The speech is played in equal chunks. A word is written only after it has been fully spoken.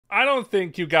I don't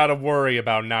think you gotta worry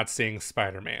about not seeing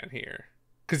Spider-Man here.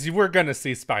 Because you were gonna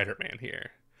see Spider-Man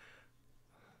here.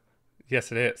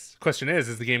 Yes, it is. Question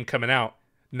is the game coming out?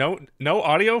 No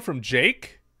audio from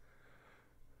Jake?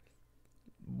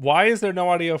 Why is there no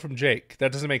audio from Jake?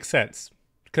 That doesn't make sense.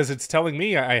 Because it's telling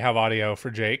me I have audio for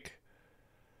Jake.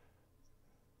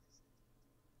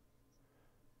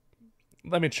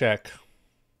 Let me check.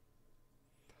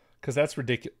 Because that's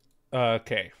ridiculous.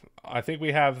 Okay. I think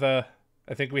we have...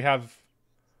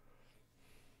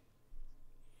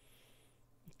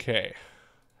 Okay.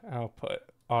 Output.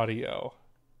 Audio.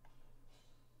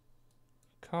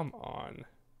 Come on.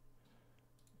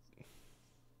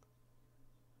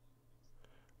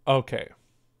 Okay.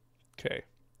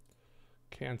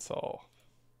 Cancel.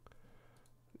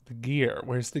 The gear.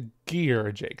 Where's the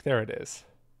gear, Jake? There it is.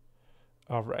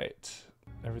 All right.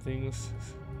 Everything's...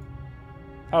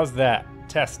 How's that?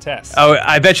 Test. Oh,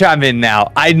 I bet you I'm in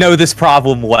now. I know this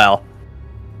problem well.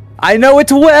 I know it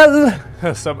well.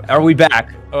 Are we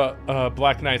back?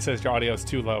 Black Knight says your audio is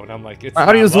too low, and I'm like, it's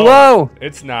audio's not low.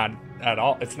 It's not at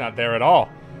all. It's not there at all.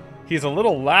 He's a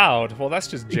little loud. Well, that's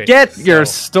just Jake. Get your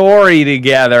story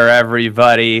together,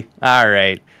 everybody. All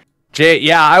right.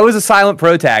 Yeah, I was a silent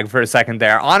pro tag for a second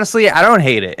there. Honestly, I don't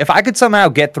hate it. If I could somehow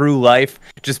get through life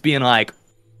just being like,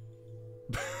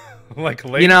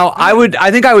 late. You know,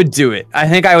 I think I would do it. I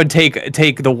think I would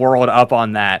take the world up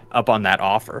on that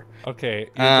offer. Okay,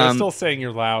 they're still saying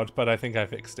you're loud, but I think I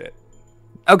fixed it.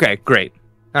 Okay, great.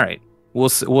 All right, we'll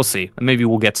see. Maybe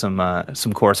we'll get some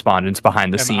correspondence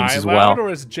behind the scenes as well. Am I loud or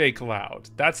is Jake loud?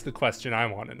 That's the question I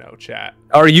want to know, chat.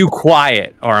 Are you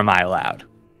quiet or am I loud?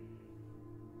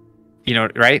 You know,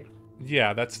 right?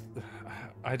 Yeah, that's...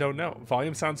 I don't know.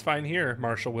 Volume sounds fine here,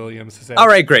 Marshall Williams says. All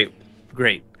right, great.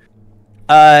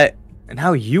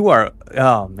 Now you are...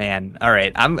 Oh, man. All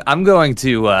right, I'm going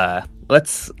to...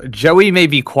 Joey may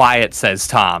be quiet, says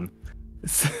Tom.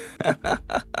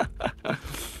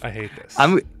 I hate this.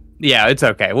 Yeah, it's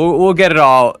okay. We'll get it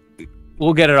all...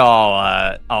 We'll get it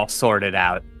all sorted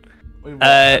out.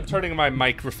 I'm turning my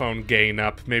microphone gain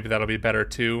up. Maybe that'll be better,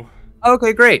 too.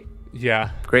 Okay, great. Yeah.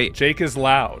 Great. Jake is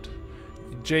loud.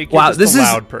 Jake is just a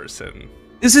loud person.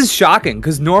 This is shocking,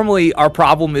 because normally our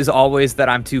problem is always that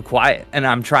I'm too quiet, and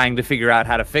I'm trying to figure out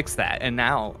how to fix that. And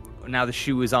now the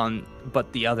shoe is on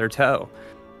but the other toe.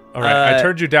 All right, I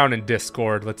turned you down in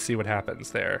Discord. Let's see what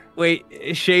happens there. Wait,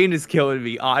 Shane is killing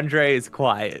me. Andre is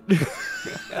quiet.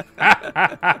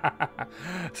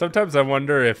 Sometimes I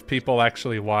wonder if people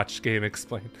actually watch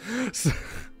GameXplain.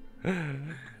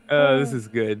 This is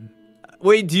good.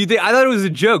 Wait, do you think? I thought it was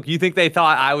a joke. You think they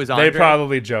thought I was Andre?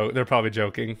 They're probably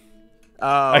joking.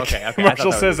 Oh, okay.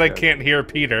 Marshall says I can't hear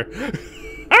Peter.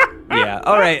 Yeah.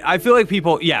 All right. I feel like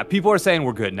people are saying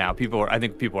we're good now. I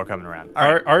think people are coming around.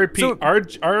 All right.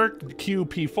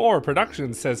 RQP4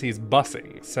 Productions says he's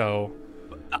bussing. So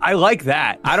I like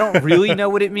that. I don't really know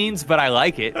what it means, but I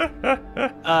like it.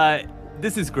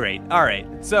 This is great. All right.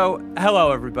 So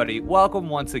hello, everybody. Welcome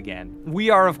once again.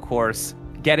 We are, of course,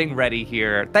 getting ready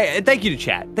here. Thank you to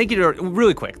chat. Thank you to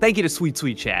really quick. Thank you to sweet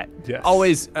chat. Yes.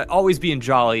 Always being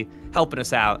jolly, helping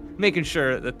us out, making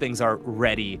sure that things are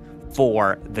ready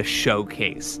for the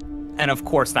showcase. And of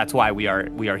course, that's why we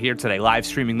are here today, live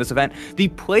streaming this event, the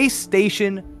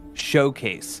PlayStation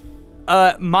Showcase.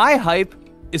 My hype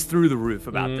is through the roof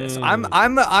about this.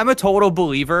 I'm a total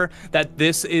believer that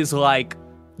this is like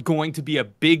going to be a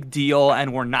big deal,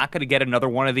 and we're not going to get another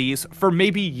one of these for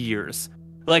maybe years.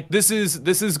 Like this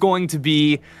is going to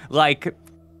be like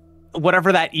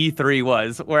whatever that E3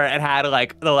 was, where it had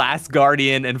like The Last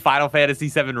Guardian and Final Fantasy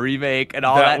VII Remake and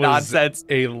all that nonsense.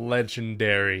 A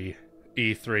legendary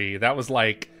E3. That was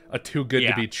like a too good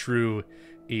to be true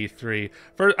E3.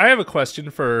 I have a question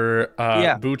for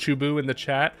Boo in the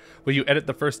chat. Will you edit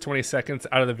the first 20 seconds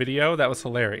out of the video? That was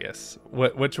hilarious.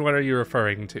 Which one are you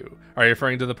referring to? Are you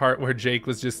referring to the part where Jake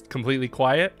was just completely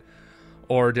quiet?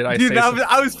 Or did I say something?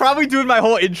 I was probably doing my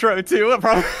whole intro too.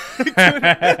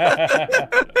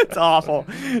 It's awful.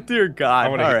 Dear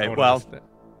God. All right. Well,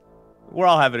 we're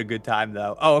all having a good time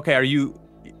though. Oh, okay. Are you?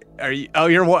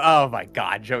 Oh my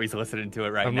God. Joey's listening to it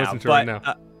right now. I'm listening to it right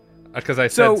now. Because I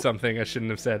said something I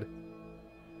shouldn't have said.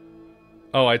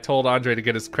 Oh, I told Andre to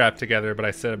get his crap together, but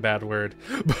I said a bad word.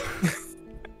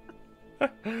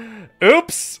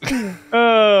 Oops.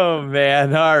 Oh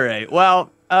man. All right.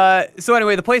 Well. So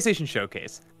anyway, the PlayStation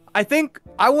Showcase. I think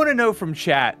I want to know from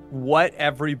chat what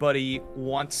everybody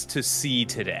wants to see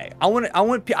today.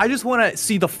 I just want to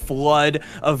see the flood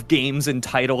of games and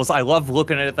titles. I love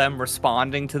looking at them,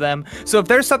 responding to them. So if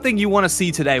there's something you want to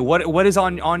see today, what is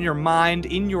on your mind,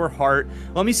 in your heart,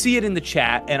 let me see it in the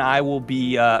chat, and I will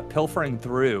be pilfering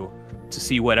through to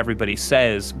see what everybody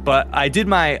says. But I did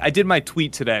my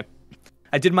tweet today.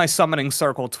 I did my summoning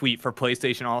circle tweet for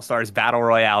PlayStation All-Stars Battle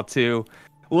Royale 2.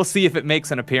 We'll see if it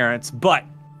makes an appearance, but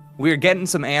we're getting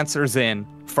some answers in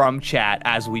from chat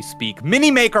as we speak.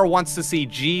 Minimaker wants to see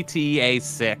GTA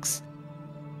 6.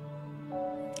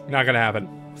 Not gonna happen.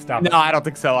 Stop it. No, I don't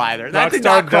think so either. That did Rockstar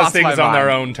not does cross my things on their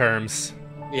mind. own terms.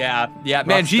 Yeah,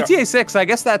 man, GTA 6, I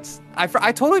guess that's... I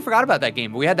totally forgot about that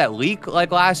game, but we had that leak,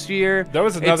 like, last year. There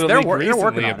was another leak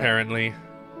recently, apparently.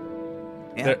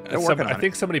 Yeah, they're working on it. I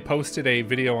think somebody posted a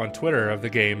video on Twitter of the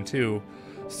game, too.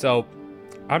 So,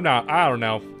 I don't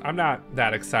know. I'm not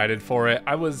that excited for it.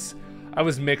 I was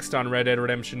mixed on Red Dead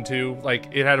Redemption 2. Like,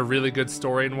 it had a really good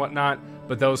story and whatnot,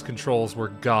 but those controls were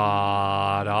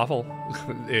god-awful.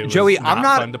 Joey, I'm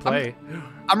not fun to play.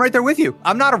 I'm right there with you.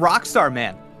 I'm not a Rockstar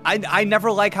man. I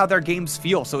never like how their games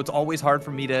feel, so it's always hard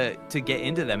for me to get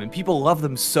into them. And people love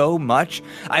them so much,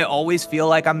 I always feel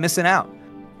like I'm missing out.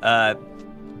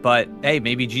 But hey,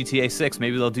 maybe GTA 6,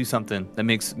 maybe they'll do something that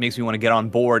makes me want to get on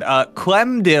board.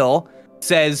 Clemdill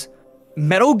says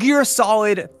Metal Gear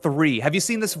Solid 3. Have you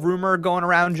seen this rumor going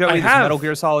around, Joey? I have. Metal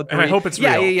Gear Solid 3. And I hope it's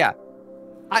real.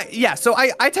 Yeah. So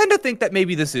I tend to think that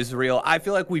maybe this is real. I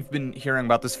feel like we've been hearing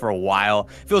about this for a while.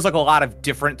 It feels like a lot of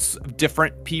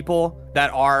different people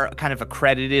that are kind of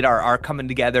accredited are coming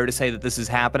together to say that this is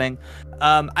happening.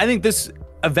 I think this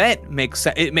event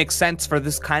makes sense for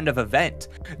this kind of event.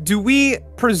 Do we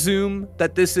presume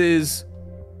that this is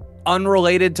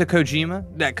unrelated to Kojima?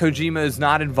 That Kojima is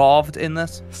not involved in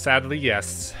this? Sadly,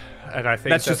 yes. And I think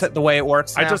that's just the way it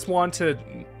works now? I just want to...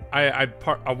 I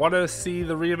want to see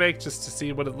the remake just to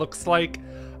see what it looks like.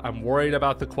 I'm worried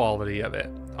about the quality of it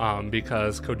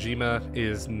because Kojima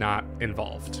is not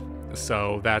involved.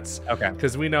 So that's okay.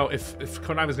 Because we know if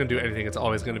Konami's going to do anything, it's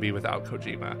always going to be without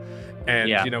Kojima. And,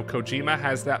 you know, Kojima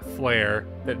has that flair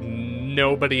that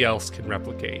nobody else can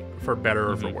replicate, for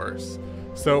better or for worse.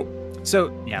 So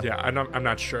yeah, I'm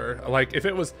not sure. Like, if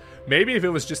it was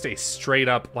just a straight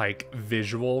up, like,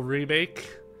 visual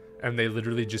remake, and they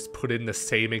literally just put in the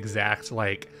same exact,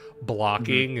 like,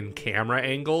 blocking and camera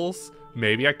angles,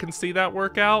 maybe I can see that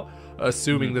work out.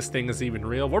 Assuming this thing is even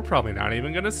real. We're probably not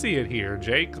even going to see it here,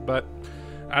 Jake, but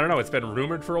I don't know. It's been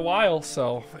rumored for a while,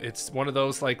 so it's one of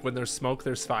those, like, when there's smoke,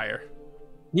 there's fire.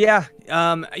 Yeah,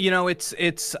 you know,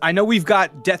 it's. I know we've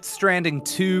got Death Stranding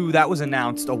 2 that was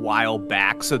announced a while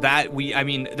back, so that I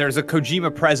mean, there's a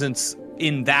Kojima presence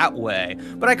in that way.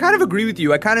 But I kind of agree with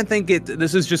you. I kind of think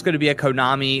this is just going to be a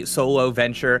Konami solo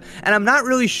venture, and I'm not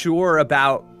really sure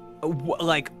about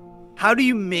like, how do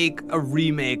you make a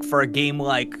remake for a game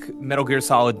like Metal Gear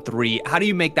Solid 3? How do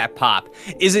you make that pop?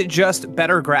 Is it just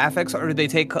better graphics, or do they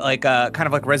take like a kind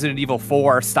of like Resident Evil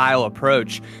 4 style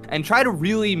approach and try to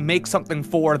really make something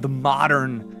for the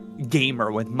modern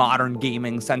gamer with modern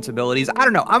gaming sensibilities? I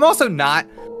don't know.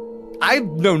 I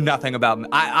know nothing about...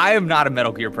 I am not a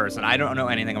Metal Gear person. I don't know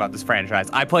anything about this franchise.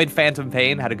 I played Phantom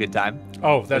Pain, had a good time.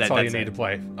 Oh, that's all you need to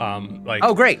play. Like,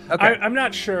 oh, great. Okay. I'm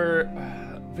not sure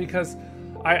because...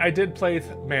 I did play,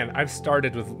 I've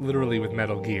started literally with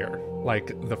Metal Gear, like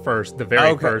the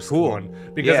very first one,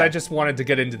 because I just wanted to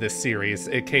get into this series.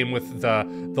 It came with the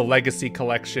Legacy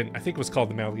Collection. I think it was called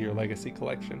the Metal Gear Legacy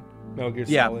Collection. Metal Gear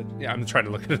Solid. Yeah, I'm trying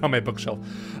to look at it on my bookshelf.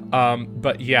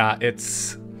 But yeah,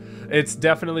 it's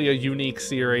definitely a unique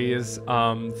series.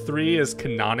 3 is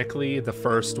canonically the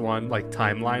first one, like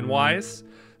timeline-wise.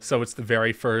 So it's the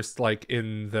very first, like,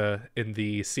 in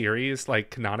the series, like,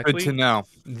 canonically. Good to know.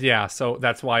 Yeah, so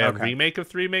that's why a remake of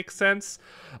 3 makes sense.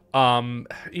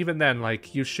 Even then,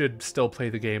 like, you should still play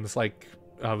the games, like,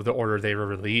 the order they were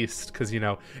released, because, you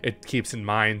know, it keeps in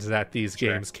mind that these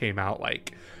games came out,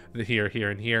 like, here,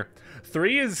 and here.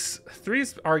 3 is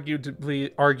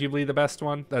arguably the best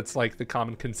one. That's, like, the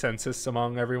common consensus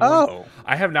among everyone. Oh.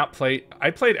 I have not played... I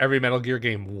played every Metal Gear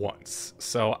game once,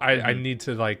 so I need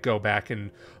to, like, go back and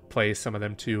play some of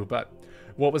them too. But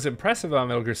what was impressive about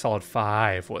Metal Gear Solid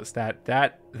 5 was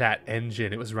that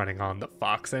engine, it was running on the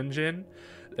Fox engine.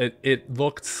 It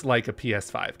looked like a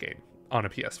PS5 game on a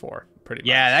PS4. Pretty much.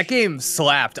 Yeah, that game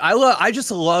slapped. I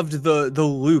just loved the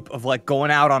loop of, like,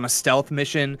 going out on a stealth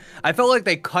mission. I felt like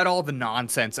they cut all the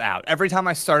nonsense out. Every time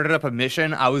I started up a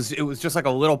mission, it was just like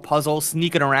a little puzzle,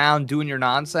 sneaking around, doing your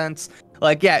nonsense.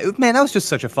 Like, yeah, man, that was just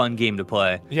such a fun game to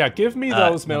play. Yeah, give me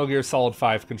those Metal Gear Solid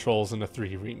 5 controls in a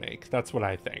 3 remake. That's what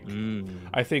I think.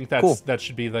 I think that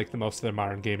should be, like, the most of their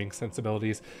modern gaming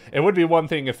sensibilities. It would be one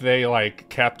thing if they, like,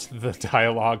 kept the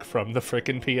dialogue from the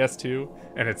frickin' PS2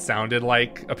 and it sounded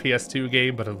like a PS2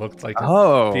 game, but it looked like a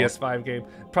PS5 game.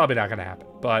 Probably not gonna happen.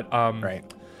 But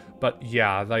But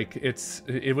yeah, like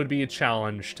it would be a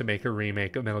challenge to make a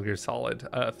remake of Metal Gear Solid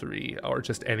 3 or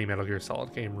just any Metal Gear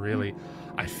Solid game, really.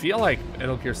 I feel like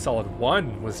Metal Gear Solid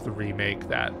 1 was the remake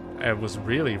that was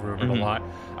really rumored a lot.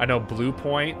 I know Blue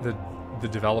Point, the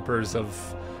developers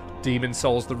of Demon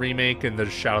Souls the remake and the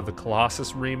Shadow of the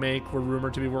Colossus remake, were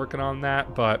rumored to be working on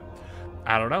that, but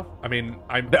I don't know. I mean,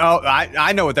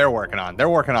 I know what they're working on. They're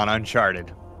working on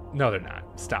Uncharted. No, they're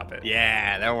not. Stop it.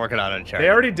 Yeah, they're working on Uncharted. They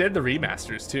already did the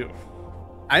remasters too.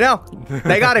 I know.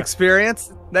 They got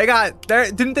experience.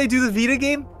 Didn't they do the Vita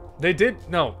game? They did.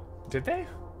 No, did they?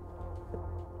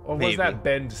 Or Maybe. Was that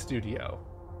Bend Studio?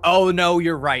 Oh no,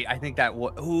 you're right. I think that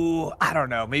was. Ooh, I don't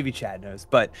know. Maybe Chad knows.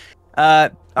 But all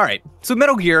right. So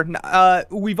Metal Gear.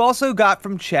 We've also got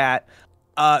from chat.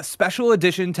 Special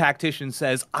Edition Tactician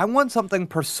says, "I want something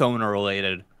Persona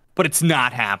related, but it's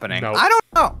not happening." Nope. I don't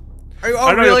know.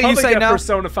 Oh, really? You say no?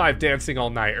 Persona 5 Dancing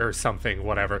All Night or something,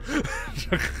 whatever.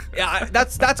 Yeah,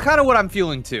 that's kind of what I'm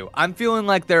feeling too. I'm feeling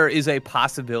like there is a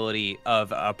possibility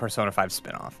of a Persona 5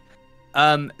 spinoff.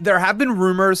 There have been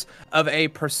rumors of a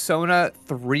Persona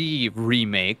 3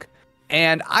 remake,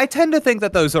 and I tend to think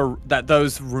that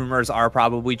those rumors are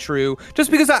probably true, just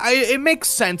because it makes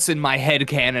sense in my head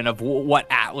canon of what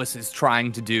Atlas is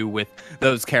trying to do with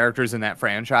those characters in that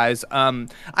franchise. I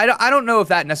don't know if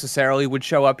that necessarily would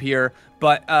show up here,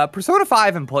 but Persona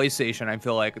 5 and PlayStation, I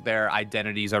feel like their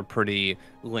identities are pretty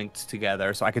linked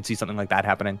together, so I could see something like that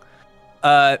happening.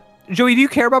 Joey, do you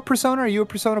care about Persona? Are you a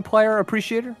Persona player,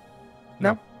 appreciator?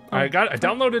 No? I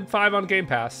downloaded 5 on Game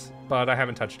Pass, but I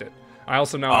haven't touched it. I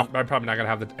also know I'm probably not going to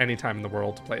have any time in the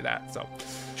world to play that, so.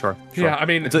 Sure. Yeah, I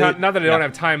mean, not that I don't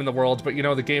have time in the world, but, you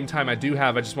know, the game time I do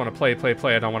have, I just want to play.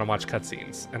 I don't want to watch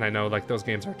cutscenes. And I know, like, those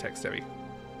games are text-heavy.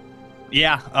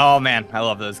 Yeah. Oh, man. I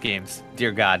love those games.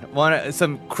 Dear God.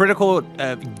 Some critical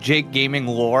Jake gaming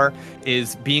lore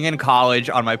is being in college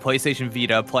on my PlayStation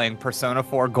Vita, playing Persona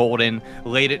 4 Golden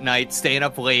late at night, staying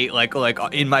up late, like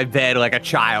in my bed like a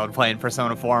child, playing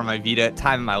Persona 4 on my Vita.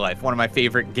 Time in my life. One of my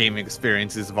favorite gaming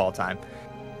experiences of all time.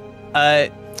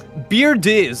 Beer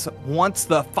Diz wants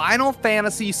the Final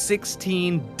Fantasy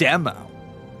 16 demo.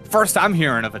 First I'm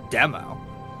hearing of a demo.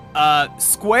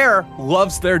 Square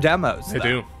loves their demos. They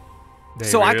do.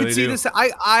 So really I could see this.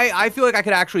 I feel like I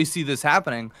could actually see this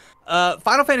happening.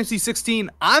 Final Fantasy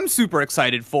 16, I'm super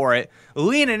excited for it.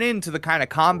 Leaning into the kind of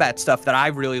combat stuff that I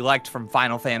really liked from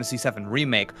Final Fantasy 7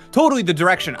 Remake. Totally the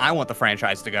direction I want the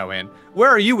franchise to go in. Where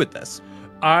are you with this?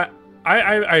 I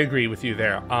agree with you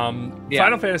there.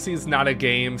 Final Fantasy is not a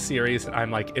game series that I'm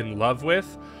like in love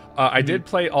with. I did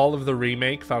play all of the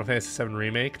remake, Final Fantasy 7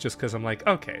 Remake, just because I'm like,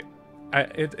 okay.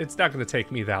 It's not going to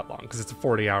take me that long because it's a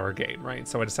 40-hour game, right?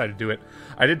 So I decided to do it.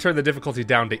 I did turn the difficulty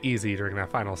down to easy during that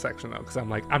final section, though, because I'm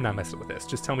like, I'm not messing with this.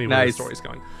 Just tell me where the story's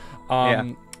going.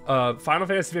 Final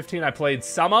Fantasy 15 I played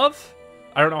some of.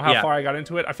 I don't know how far I got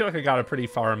into it. I feel like I got a pretty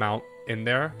far amount in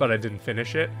there, but I didn't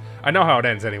finish it. I know how it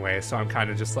ends anyway, so I'm kind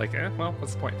of just like, well,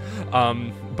 what's the point?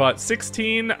 But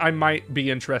 16 I might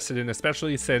be interested in,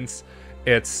 especially since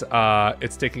it's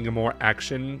taking a more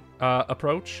action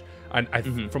approach.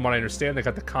 From what I understand, they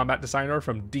got the combat designer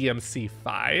from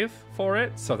DMC5 for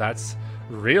it, so that's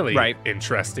really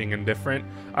interesting and different.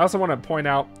 I also want to point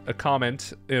out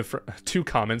two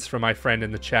comments from my friend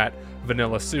in the chat,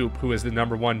 Vanilla Soup, who is the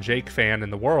 #1 Jake fan in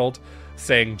the world,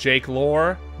 saying Jake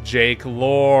lore,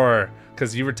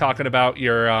 because you were talking about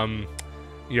your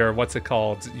what's it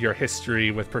called, your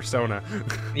history with Persona.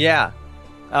 Yeah.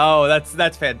 Oh,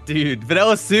 that's fan, dude.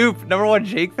 Vanilla Soup, #1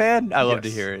 Jake fan. I love to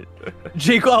hear it.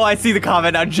 Jake, I see the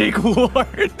comment now. Jake lore,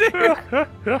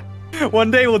 dude.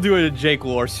 One day we'll do a Jake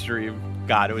lore stream.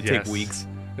 God, it would take weeks.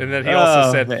 And then he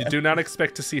also said, "You do not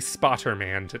expect to see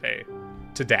Spotterman today."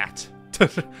 To dat.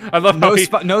 I love how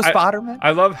Spotterman.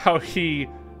 I love how he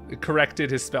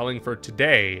corrected his spelling for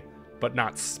today, but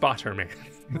not Spotterman.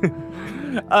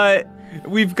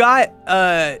 We've got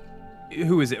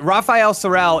who is it? Raphael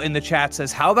Sorrell in the chat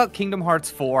says, "How about Kingdom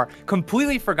Hearts 4?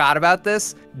 Completely forgot about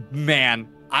this. Man,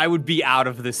 I would be out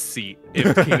of this seat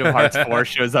if Kingdom Hearts 4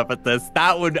 shows up at this.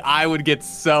 I would get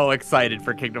so excited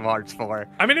for Kingdom Hearts 4.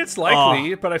 I mean, it's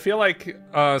likely, but I feel like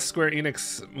Square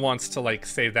Enix wants to like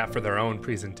save that for their own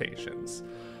presentations.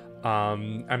 I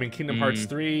mean, Kingdom Hearts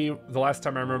 3, the last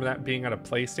time I remember that being at a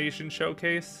PlayStation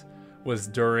showcase was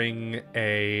during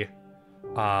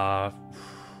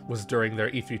their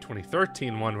E3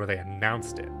 2013 one where they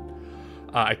announced it.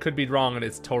 I could be wrong, and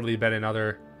it's totally been in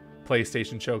other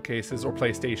PlayStation showcases or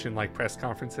PlayStation like press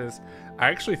conferences. I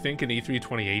actually think in E3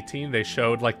 2018 they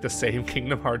showed like the same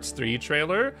Kingdom Hearts 3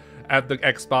 trailer at the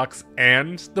Xbox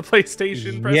and the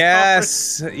PlayStation press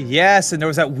Yes, conference. yes, and there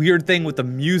was that weird thing with the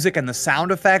music and the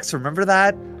sound effects. Remember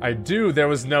that? I do. There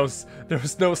was no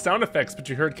sound effects, but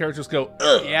you heard characters go,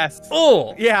 ugh, yes.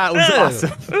 oh, Yeah, it was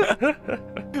awesome.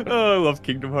 Oh, I love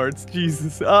Kingdom Hearts.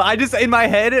 Jesus. I just, in my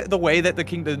head, the way that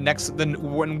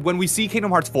when we see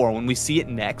Kingdom Hearts 4, when we see it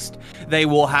next, they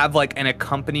will have like an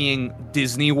accompanying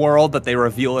Disney World that they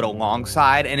reveal it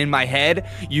alongside. And in my head,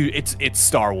 it's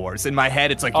Star Wars. In my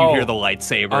head, it's like you hear the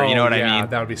lightsaber. You know what I mean?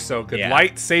 That would be so good. Yeah.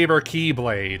 Lightsaber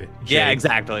Keyblade. Yeah,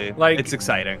 exactly. Like, it's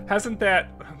exciting. Isn't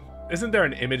there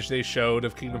an image they showed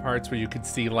of Kingdom Hearts where you could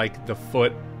see like the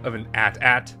foot of an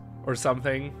AT-AT or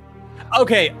something?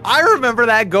 Okay, I remember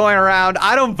that going around.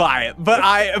 I don't buy it, but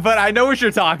I know what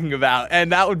you're talking about,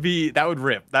 and that would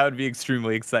rip. That would be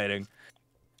extremely exciting.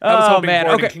 I was hoping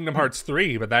for it in Kingdom Hearts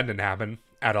 3, but that didn't happen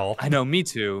at all. I know, me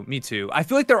too. I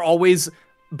feel like they're always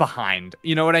behind.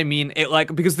 You know what I mean?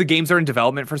 Because the games are in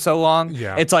development for so long.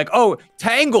 Yeah. It's like, oh,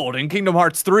 Tangled in Kingdom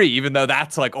Hearts 3, even though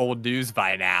that's like old news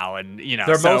by now, and you know.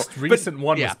 Their most recent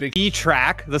one was Big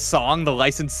E-Track, the song, the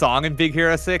licensed song in Big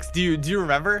Hero 6. Do you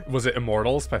remember? Was it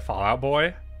Immortals by Fall Out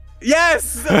Boy?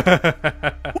 Yes! We can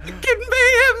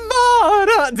be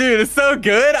immortal! Dude, it's so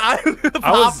good. I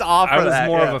was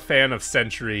more of a fan of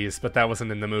Centuries, but that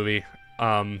wasn't in the movie.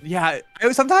 Yeah,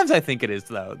 sometimes I think it is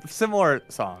though. Similar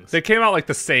songs. They came out like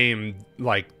the same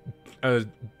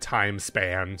time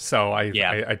span, so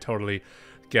I totally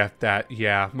get that.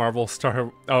 Yeah,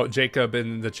 Jacob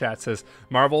in the chat says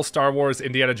Marvel, Star Wars,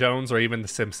 Indiana Jones, or even The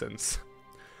Simpsons.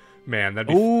 Man, that'd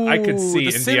be. I could see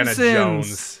Indiana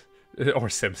Jones or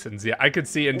Simpsons. Yeah, I could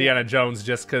see Indiana Jones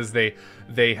just because they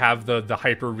have the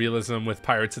hyper realism with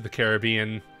Pirates of the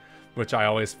Caribbean, which I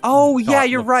always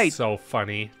you're right. So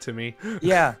funny to me.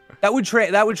 Yeah, that would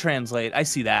translate. I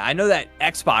see that. I know that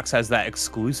Xbox has that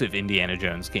exclusive Indiana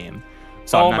Jones game.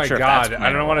 So I'm not sure God,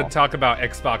 I don't want to talk about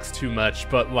Xbox too much,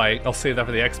 but like I'll save that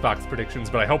for the Xbox predictions.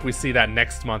 But I hope we see that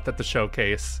next month at the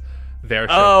showcase.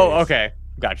 Oh, okay,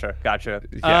 gotcha.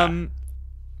 Yeah.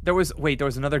 There was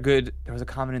a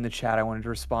comment in the chat I wanted to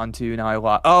respond to. Now I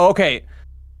lost. Oh, okay.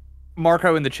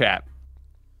 Marco in the chat.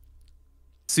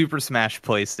 Super Smash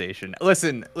PlayStation.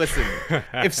 Listen.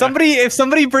 if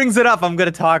somebody brings it up, I'm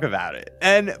gonna talk about it.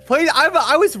 And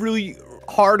I was really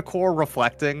hardcore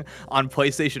reflecting on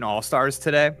PlayStation All-Stars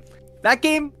today. That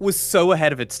game was so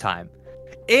ahead of its time.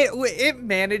 It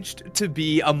managed to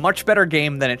be a much better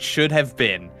game than it should have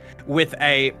been, with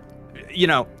a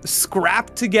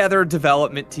scrapped together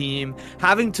development team,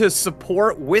 having to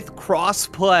support with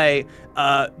cross-play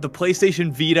the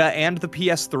PlayStation Vita and the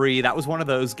PS3. That was one of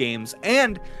those games.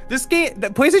 And this game, the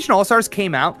PlayStation All-Stars,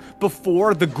 came out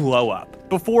before the glow-up,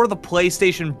 before the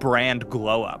PlayStation brand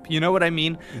glow-up. You know what I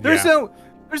mean? There's no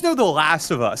The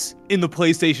Last of Us in the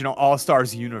PlayStation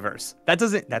All-Stars universe.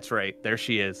 That's right. There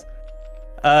she is.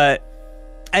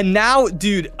 And now,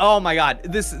 dude, oh my God,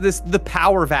 the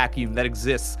power vacuum that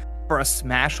exists for a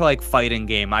Smash-like fighting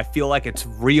game, I feel like it's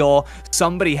real.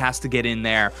 Somebody has to get in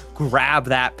there, grab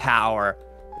that power,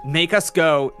 make us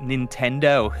go,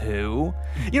 Nintendo who?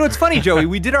 You know, it's funny, Joey,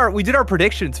 we did our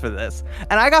predictions for this,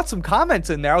 and I got some comments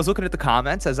in there. I was looking at the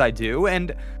comments, as I do,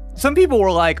 and some people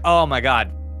were like, oh my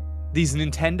God, these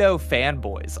Nintendo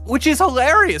fanboys, which is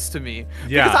hilarious to me.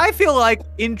 Yeah. Because I feel like,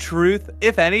 in truth,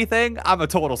 if anything, I'm a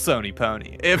total Sony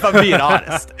pony. If I'm being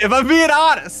honest.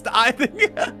 I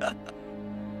think...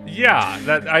 Yeah,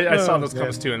 that I saw those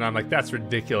comments too, and I'm like, that's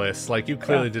ridiculous. Like, you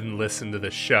clearly didn't listen to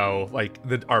the show, like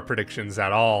our predictions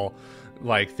at all.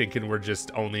 Like, thinking we're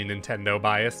just only Nintendo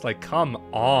biased. Like, come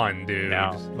on, dude.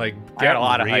 No. Like, get get a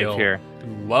lot real. of hype here.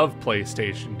 Love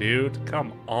PlayStation, dude.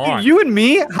 Come on. Dude, you and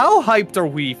me, how hyped are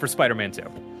we for Spider-Man 2?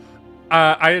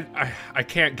 I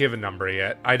can't give a number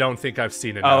yet. I don't think I've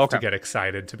seen enough to get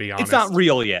excited, to be honest. It's not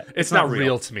real yet. It's not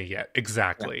real to me yet.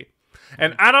 Exactly. Yeah.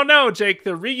 And I don't know, Jake,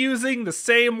 they're reusing the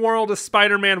same world as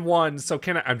Spider-Man 1, so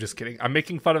I'm just kidding. I'm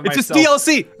making fun of myself. It's just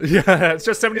DLC. Yeah, it's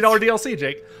just $70 DLC,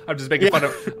 Jake. I'm just making fun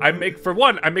of... I'm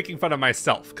making fun of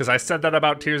myself, because I said that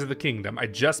about Tears of the Kingdom. I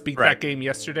just beat that game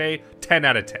yesterday, 10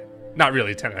 out of 10. Not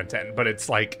really 10 out of 10, but it's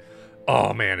like,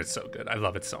 oh man, it's so good. I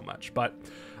love it so much. But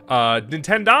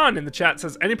Nintendon in the chat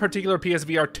says, any particular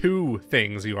PSVR 2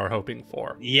 things you are hoping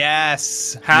for?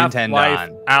 Yes,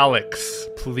 Half-Life Alex,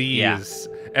 please.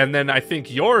 Yeah. And then I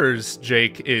think yours,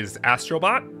 Jake, is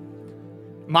Astrobot?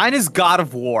 Mine is God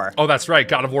of War. Oh, that's right,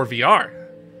 God of War VR.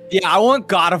 Yeah, I want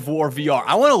God of War VR.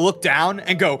 I want to look down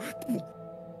and go,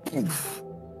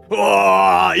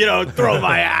 throw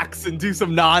my axe and do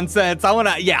some nonsense.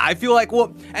 I feel like,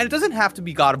 and it doesn't have to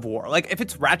be God of War. Like, if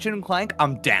it's Ratchet and Clank,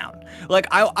 I'm down. Like,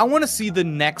 I want to see the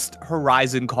next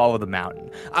Horizon Call of the Mountain.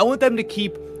 I want them to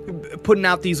keep putting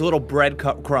out these little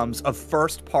breadcrumbs of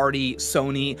first-party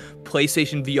Sony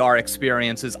PlayStation VR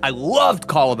experiences. I loved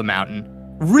Call of the Mountain.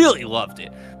 Really loved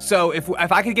it. So if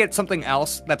I could get something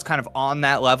else that's kind of on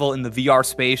that level in the VR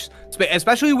space,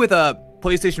 especially with a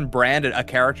PlayStation brand, a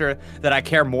character that I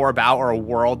care more about, or a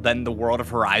world than the world of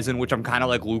Horizon, which I'm kind of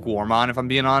like lukewarm on, if I'm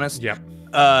being honest. Yeah.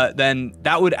 Then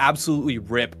that would absolutely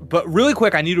rip. But really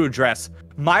quick, I need to address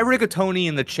my rigatoni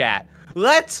in the chat.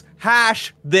 Let's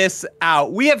hash this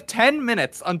out. We have 10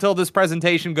 minutes until this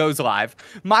presentation goes live.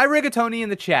 My rigatoni in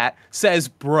the chat says,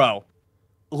 bro,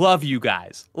 love you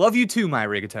guys. Love you too, my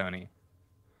rigatoni.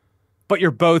 But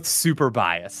you're both super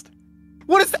biased.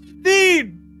 What does that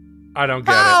mean? I don't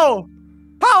get it.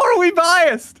 How are we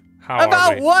biased? How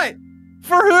about are we? what?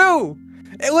 For who?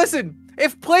 Hey, listen,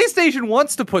 if PlayStation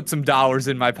wants to put some dollars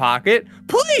in my pocket,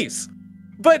 please.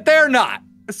 But they're not.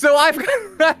 So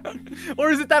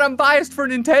or is it that I'm biased for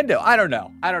Nintendo? I don't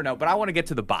know, but I want to get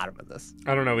to the bottom of this.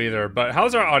 I don't know either, but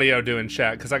how's our audio doing,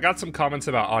 chat? Because I got some comments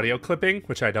about audio clipping,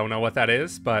 which I don't know what that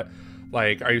is, but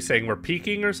like, are you saying we're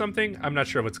peaking or something? I'm not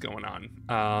sure what's going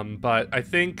on. But I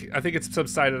think it's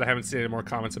subsided. I haven't seen any more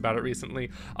comments about it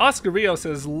recently. Oscar Rio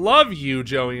says, love you,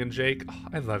 Joey and Jake. Oh,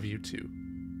 I love you too.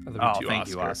 I love you too, thank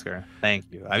Oscar. you, Oscar.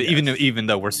 Thank you. I mean, Yes. even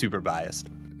though we're super biased.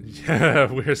 Yeah,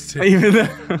 we're still...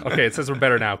 Okay, it says we're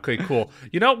better now. Okay, cool.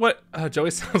 You know what?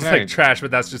 Joey sounds like trash,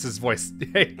 but that's just his voice.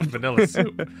 Hey, vanilla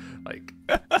soup. Like,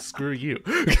 screw you.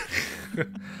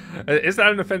 Is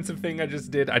that an offensive thing I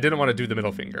just did? I didn't want to do the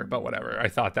middle finger, but whatever. I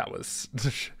thought that was... Okay,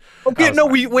 that was no,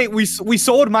 fine. we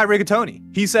sold my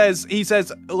rigatoni. He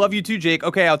says, love you too, Jake.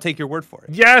 Okay, I'll take your word for it.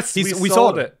 Yes, we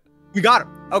sold it. We got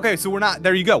him. Okay, so we're not,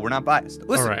 there you go. We're not biased.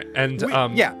 Listen. All right, and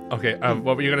yeah. Okay,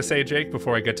 what were you gonna say, Jake?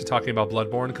 Before I get to talking about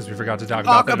Bloodborne, because we forgot to talk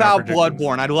Talk about that in our about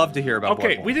Bloodborne. I'd love to hear about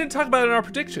Okay, Bloodborne. we didn't talk about it in our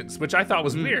predictions, which I thought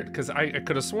was weird, because I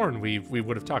could have sworn we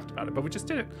would have talked about it, but we just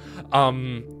didn't.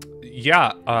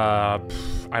 Yeah,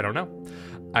 I don't know.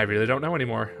 I really don't know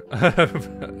anymore. Are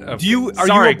you a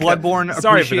Bloodborne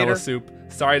Sorry, appreciator? Vanilla Soup.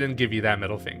 Sorry I didn't give you that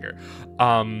middle finger.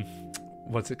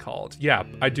 What's it called? Yeah,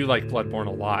 I do like Bloodborne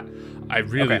a lot. I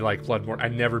really like Bloodborne. I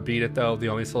never beat it, though. The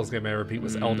only Souls game I ever beat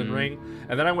was Elden Ring.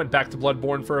 And then I went back to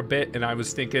Bloodborne for a bit, and I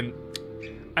was thinking,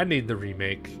 I need the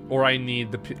remake, or I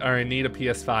need a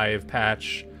PS5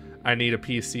 patch. I need a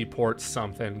PC port,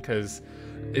 something, because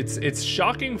it's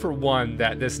shocking, for one,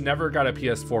 that this never got a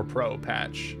PS4 Pro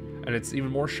patch, and it's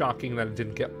even more shocking that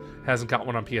it hasn't got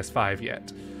one on PS5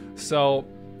 yet. So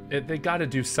they got to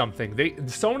do something.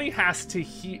 Sony has to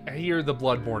hear the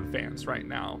Bloodborne fans right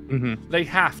now. They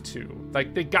have to.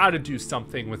 Like, they got to do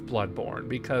something with Bloodborne,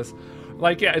 because,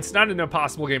 like, yeah, it's not an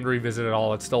impossible game to revisit at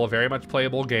all. It's still a very much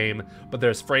playable game, but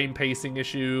there's frame pacing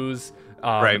issues.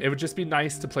 It would just be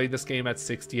nice to play this game at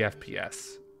 60 FPS.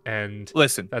 And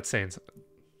listen, that's saying something.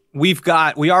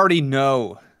 We already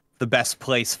know the best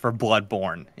place for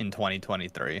Bloodborne in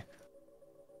 2023.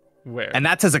 Where? And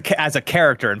that's as a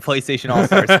character in PlayStation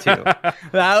All-Stars 2.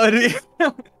 That would be...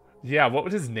 Yeah, what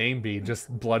would his name be?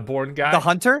 Just Bloodborne guy? The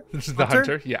Hunter? Just the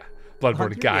Hunter? Yeah. Bloodborne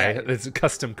Hunter? guy. Yeah. It's a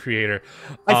custom creator.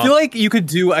 I feel like you could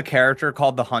do a character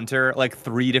called the Hunter like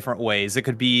 3 different ways. It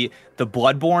could be the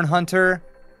Bloodborne Hunter.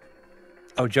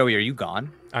 Oh, Joey, are you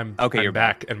gone? I'm you're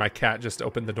back, and my cat just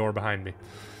opened the door behind me.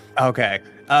 Okay.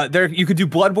 You could do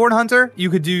Bloodborne Hunter. You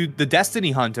could do the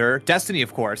Destiny Hunter. Destiny,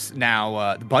 of course.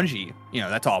 Now, the Bungie,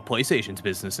 that's all PlayStation's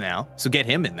business now. So get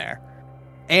him in there.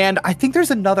 And I think there's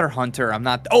another Hunter.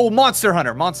 Monster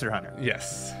Hunter. Monster Hunter.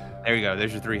 Yes. There you go.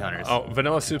 There's your 3 hunters. Oh,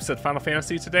 Vanilla Soup said Final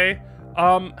Fantasy today.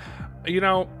 I've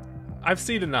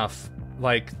seen enough.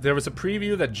 Like, there was a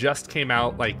preview that just came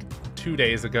out, like, 2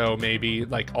 days ago, maybe.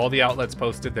 Like, all the outlets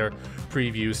posted their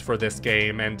previews for this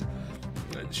game, and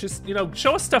just,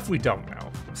 show us stuff we don't know,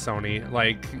 Sony.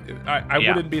 Like, I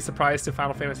wouldn't be surprised if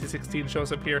Final Fantasy 16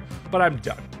 shows up here, but I'm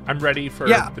done. I'm ready for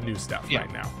the new stuff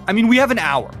right now. I mean, we have an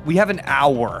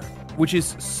hour. Which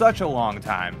is such a long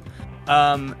time.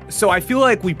 So I feel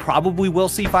like we probably will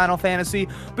see Final Fantasy,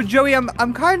 but Joey,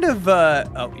 I'm kind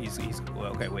of, he's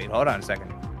okay, wait, hold on a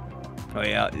second. Oh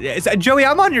yeah, Joey,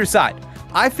 I'm on your side.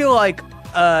 I feel like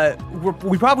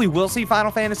we probably will see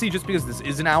Final Fantasy just because this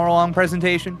is an hour-long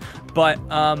presentation. But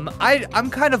I'm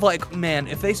kind of like, man,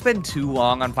 if they spend too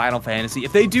long on Final Fantasy,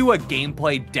 if they do a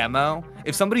gameplay demo,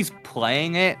 if somebody's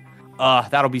playing it,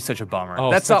 that'll be such a bummer.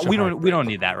 We don't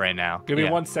need that right now. Give me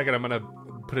 1 second. I'm gonna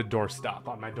put a door stop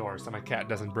on my door so my cat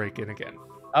doesn't break in again.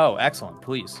 Oh, excellent.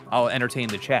 Please, I'll entertain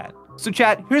the chat. So,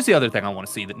 chat, here's the other thing I want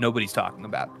to see that nobody's talking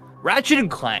about: Ratchet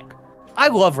and Clank. I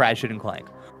love Ratchet and Clank.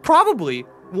 Probably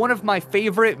one of my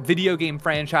favorite video game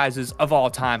franchises of all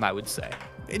time, I would say.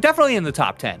 Definitely in the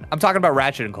top 10. I'm talking about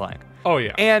Ratchet and Clank. Oh,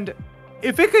 yeah. And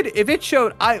if it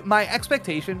showed, my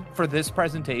expectation for this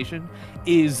presentation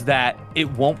is that it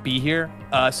won't be here,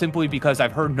 simply because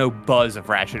I've heard no buzz of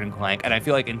Ratchet and Clank, and I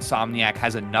feel like Insomniac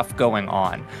has enough going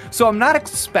on. So I'm not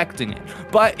expecting it.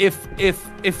 But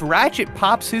if Ratchet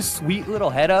pops his sweet little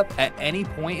head up at any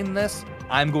point in this,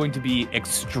 I'm going to be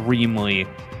extremely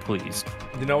pleased.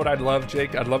 You know what I'd love,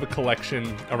 Jake? I'd love a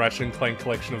Ratchet and Clank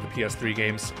collection of the PS3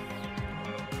 games.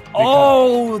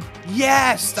 Oh,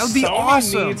 yes, that would be Sony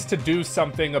awesome. Needs to do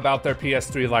something about their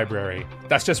PS3 library.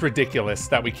 That's just ridiculous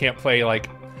that we can't play like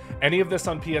any of this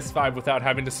on PS5 without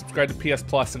having to subscribe to PS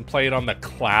Plus and play it on the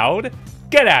cloud.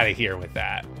 Get out of here with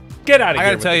that. Get out of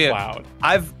here with the cloud.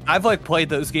 I've like played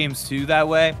those games too that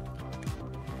way.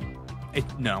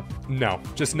 No.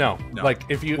 Just no. Like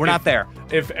we're not there.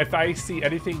 If I see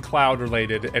anything cloud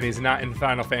related and he's not in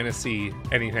Final Fantasy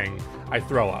anything, I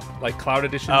throw up. Like cloud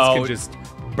editions can just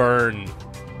burn.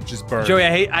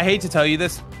 Joey, I hate to tell you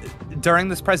this. During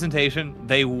this presentation,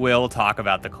 they will talk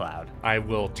about the cloud. I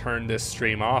will turn this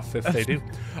stream off if they do.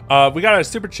 We got a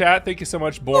super chat. Thank you so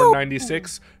much,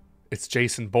 Born96. It's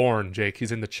Jason Bourne, Jake.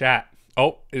 He's in the chat.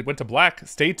 Oh, it went to black.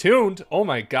 Stay tuned. Oh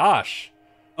my gosh.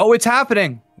 Oh, it's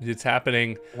happening. It's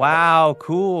happening. Wow,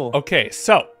 cool. Okay,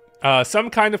 so some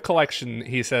kind of collection,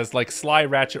 he says, like Sly,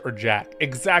 Ratchet, or Jack.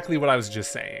 Exactly what I was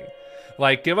just saying.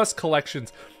 Like, give us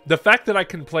collections. The fact that I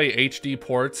can play HD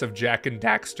ports of Jack and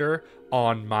Daxter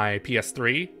on my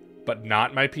PS3, but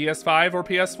not my PS5 or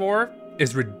PS4,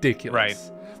 is ridiculous.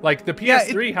 Right. Like, the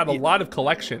PS3 had a lot of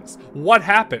collections. What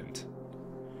happened?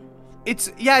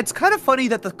 It's kind of funny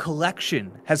that the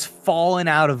collection has fallen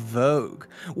out of vogue,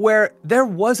 where there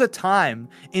was a time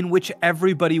in which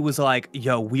everybody was like,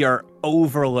 yo, we are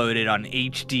overloaded on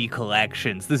HD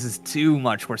collections. This is too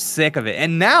much. We're sick of it.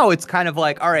 And now it's kind of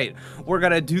like, all right, we're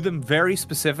going to do them very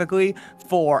specifically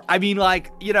for, I mean,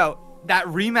 like, you know, that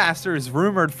remaster is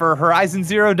rumored for Horizon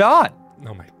Zero Dawn.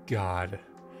 Oh my God.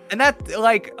 And that,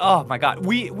 like, oh my God,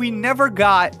 we never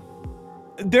got...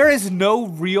 There is no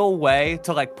real way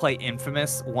to like play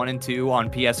Infamous 1 and 2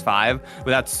 on PS5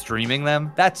 without streaming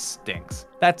them. That stinks.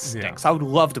 That stinks. Yeah. I would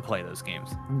love to play those games.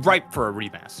 Ripe for a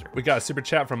remaster. We got a super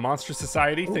chat from Monster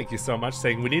Society. Ooh. Thank you so much,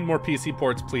 saying we need more PC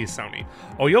ports, please, Sony.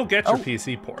 Oh, you'll get your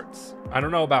PC ports. I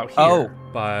don't know about here,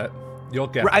 but you'll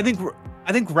get them.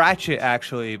 I think Ratchet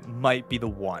actually might be the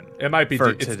one. It might be.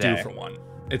 It's due for one.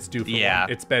 It's due for one.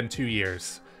 It's been 2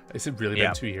 years. Has it really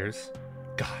been 2 years?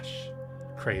 Gosh,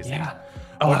 crazy. Yeah.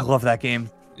 Oh, I love that game.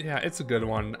 Yeah, it's a good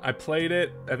one. I played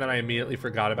it, and then I immediately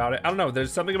forgot about it. I don't know.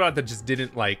 There's something about it that just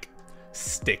didn't, like,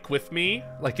 stick with me.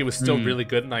 Like, it was still really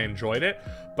good, and I enjoyed it.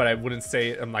 But I wouldn't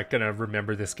say I'm, like, going to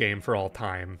remember this game for all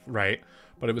time, right?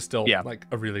 But it was still, like,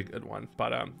 a really good one.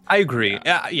 But I agree.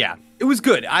 Yeah. It was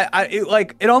good.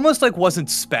 It almost, like, wasn't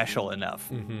special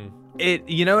enough.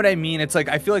 You know what I mean? It's like,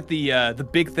 I feel like the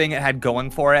big thing it had going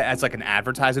for it as like an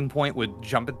advertising point would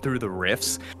jump it through the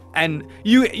rifts. And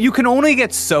you can only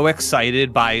get so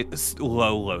excited by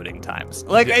low loading times.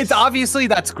 Like, it's obviously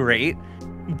that's great,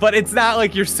 but it's not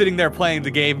like you're sitting there playing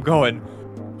the game going,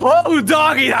 whoa,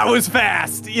 doggy, that was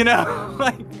fast, you know?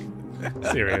 Like,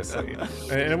 seriously.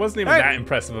 And it wasn't even that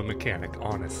impressive a mechanic,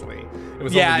 honestly. It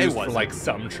was only used for like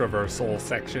some traversal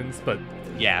sections, but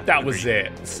that was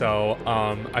it. So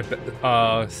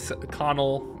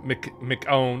Connell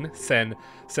McOwen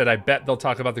said, I bet they'll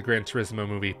talk about the Gran Turismo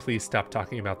movie. Please stop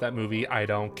talking about that movie. I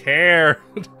don't care.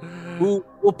 Will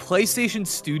PlayStation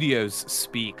Studios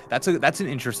speak? That's an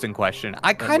interesting question.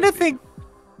 I kind of think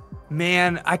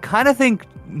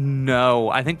no.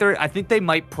 I think they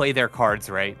might play their cards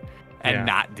right and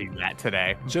not do that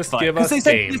today. Just give us games.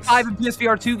 They said PS5 and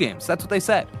PSVR 2 games. That's what they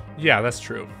said. Yeah, that's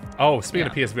true. Oh, speaking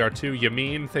of PSVR 2,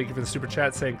 Yamin, thank you for the super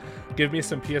chat saying, give me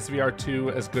some PSVR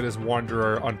 2 as good as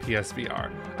Wanderer on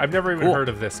PSVR. I've never even heard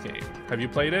of this game. Have you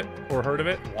played it or heard of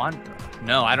it? Wanderer?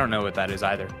 No, I don't know what that is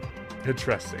either.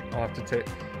 Interesting. I'll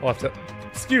have to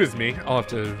excuse me. I'll have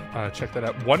to check that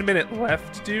out. 1 minute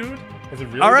left, dude. Has it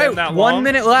really been that long? 1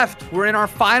 minute left. We're in our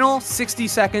final 60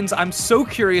 seconds. I'm so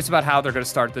curious about how they're going to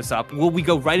start this up. Will we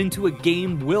go right into a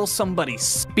game? Will somebody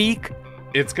speak?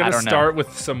 It's going to start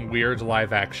with some weird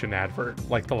live action advert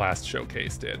like the last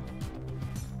showcase did.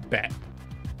 Bet.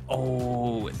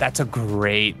 Oh, that's a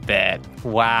great bet.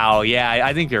 Wow. Yeah,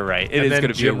 I think you're right. It is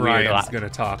going to be a weird Ryan's going to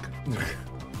talk.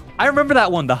 I remember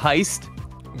that one, the heist.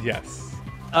 Yes.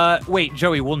 Wait,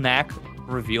 Joey, will Knack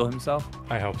reveal himself?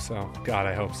 I hope so. God,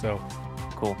 I hope so.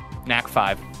 Cool. Knack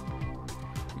 5.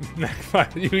 Knack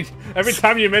 5. Every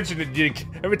time you mention it,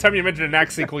 every time you mention a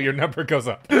Knack sequel, your number goes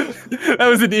up. That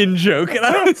was an in-joke.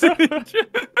 Oh,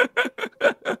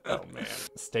 man.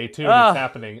 Stay tuned. It's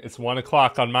happening. It's 1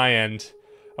 o'clock on my end.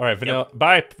 All right, Vanilla. Yep.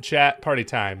 Bye, chat. Party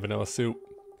time. Vanilla Soup.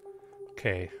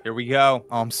 Okay. Here we go.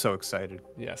 Oh, I'm so excited.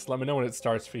 Yes, let me know when it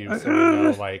starts for you so we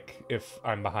know, like, if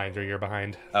I'm behind or you're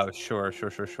behind. Oh, sure.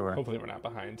 Hopefully we're not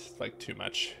behind, like, too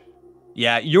much.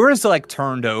 Yeah, yours, like,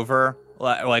 turned over,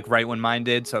 like, right when mine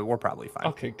did, so we're probably fine.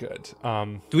 Okay, good.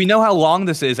 Do we know how long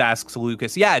this is, asks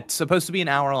Lucas. Yeah, it's supposed to be an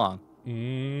hour long.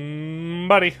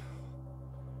 Buddy.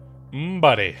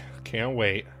 Can't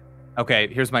wait. Okay,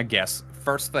 here's my guess.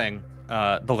 First thing,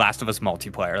 The Last of Us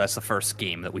multiplayer. That's the first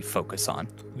game that we focus on.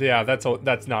 Yeah,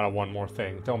 that's not a one more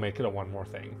thing. Don't make it a one more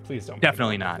thing. Please don't.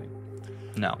 Definitely not.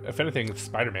 No. If anything,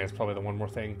 Spider-Man is probably the one more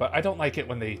thing. But I don't like it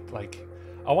when they, like...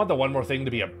 I want the one more thing to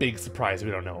be a big surprise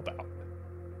we don't know about.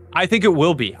 I think it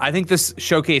will be. I think this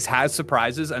showcase has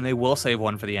surprises, and they will save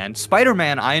one for the end.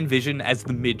 Spider-Man, I envision as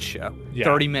the mid-show. Yeah.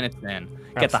 30 minutes in.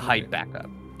 Get the hype back up.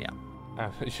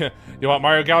 Yeah. You want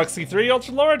Mario Galaxy 3,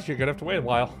 Ultralord? You're going to have to wait a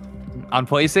while. On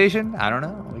PlayStation? I don't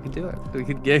know. We could do it. We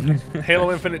could get...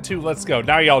 Halo Infinite 2, let's go.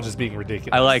 Now y'all just being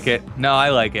ridiculous. I like it. No, I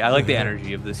like it. I like the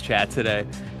energy of this chat today.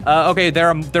 Okay,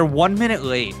 they're 1 minute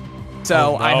late.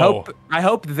 So I hope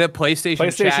the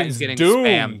PlayStation chat is getting doomed.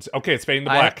 Spammed. Okay, it's fading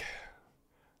to black.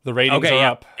 The ratings are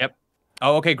up. Yep.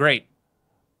 Oh, okay, great.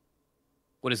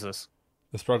 What is this?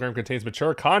 This program contains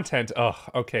mature content. Oh,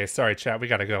 okay. Sorry, chat. We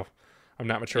gotta go. I'm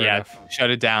not mature enough. Shut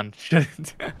it down.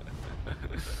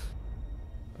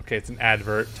 Okay, it's an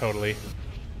advert. Totally.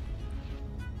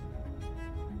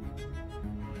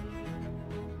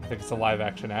 I think it's a live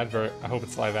action advert. I hope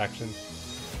it's live action.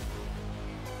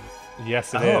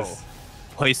 Yes, it is.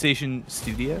 PlayStation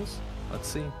Studios? Let's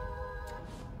see.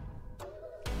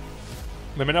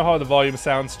 Let me know how the volume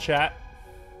sounds, chat.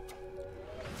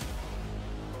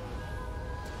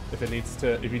 If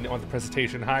you want the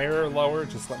presentation higher or lower,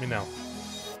 just let me know.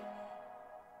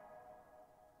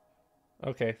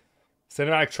 Okay.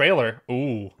 Cinematic trailer.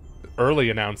 Ooh. Early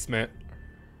announcement.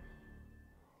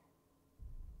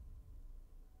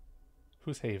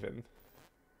 Who's Haven?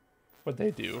 What'd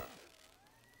they do?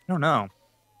 I don't know.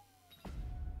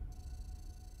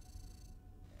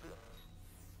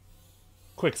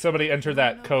 Quick, somebody enter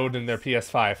that code in their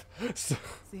PS5. Seems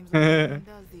like everyone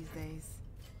does these days.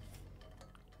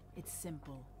 It's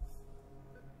simple.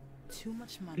 Too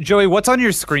much money. Joey, what's on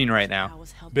your screen right now?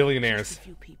 Billionaires.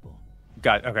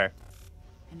 Got it. Okay.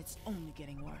 And it's only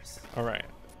getting worse. All right.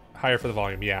 Higher for the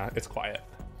volume. Yeah, it's quiet.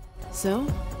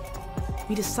 So,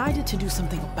 we decided to do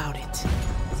something about it.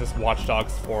 Is this Watch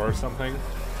Dogs 4 or something?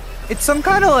 It's some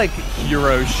kind of like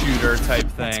hero shooter type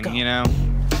thing, you know?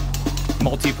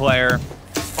 Multiplayer.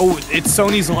 Oh, it's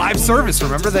Sony's live service.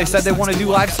 Remember, they said they want to do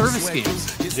live service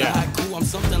games. Yeah.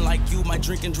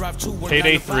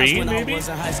 Payday 3, maybe?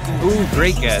 Ooh,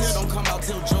 great guess.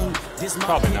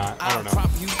 Probably not. I don't know.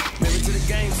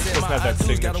 It doesn't have that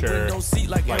signature,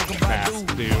 like, mask,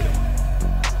 dude.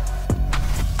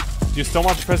 Do you still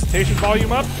want the presentation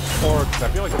volume up? Or, because I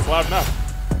feel like it's loud enough.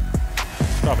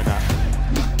 Probably not.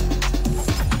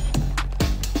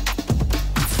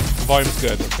 The volume's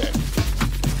good, okay.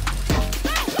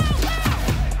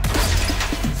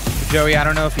 Joey, I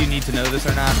don't know if you need to know this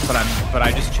or not, but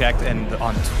I just checked, and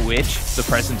on Twitch, the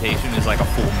presentation is like a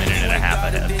full minute and a half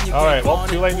ahead. All right, well,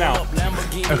 too late now.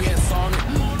 Okay.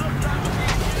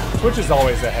 Twitch is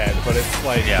always ahead, but it's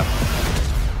like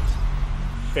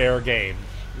fair game.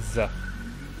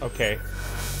 Okay,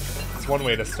 it's one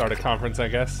way to start a conference, I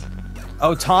guess.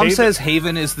 Oh, Tom says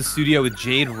Haven is the studio with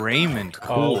Jade Raymond.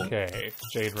 Cool. Okay,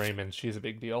 Jade Raymond, she's a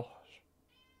big deal.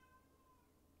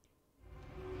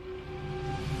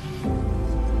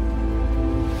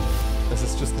 Is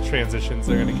this just the transitions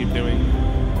they're gonna keep doing?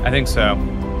 I think so.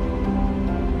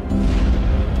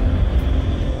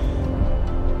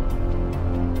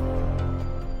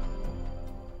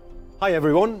 Hi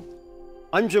everyone,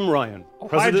 I'm Jim Ryan,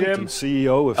 President and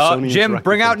CEO of Sony Jim, Interactive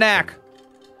bring out Knack.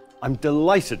 I'm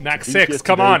delighted Knack to be 6, here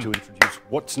come today on. to introduce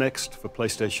what's next for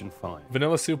PlayStation 5.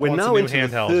 Vanilla Soup We're wants now a new into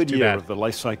handheld. the third Too year bad. of the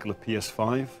life cycle of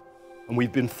PS5, and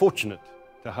we've been fortunate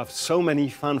to have so many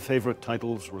fan-favorite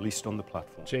titles released on the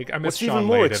platform. Jake, I miss What's Sean even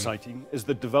more Layden. exciting is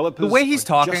that developers. The way he's are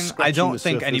talking, just I scratching don't the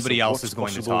think surface anybody of else what's is going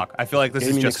to possible talk. I feel like this is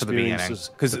gaming just for the beginning, experiences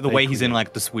because that the they way he's in create.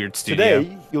 like this weird studio.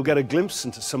 Today, you'll get a glimpse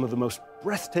into some of the most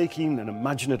breathtaking and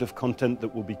imaginative content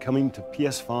that will be coming to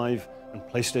PS5 and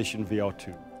PlayStation VR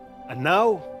 2. And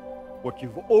now, what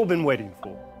you've all been waiting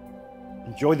for.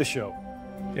 Enjoy the show.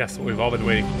 Yes, what we've all been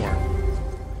waiting for.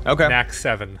 Okay. Knack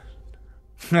 7.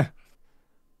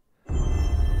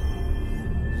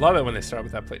 Love it when they start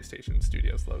with that PlayStation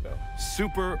Studios logo.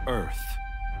 Super Earth,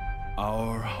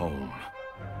 our home,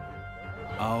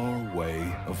 our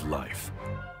way of life.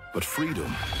 But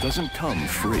freedom doesn't come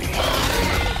free.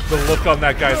 The look on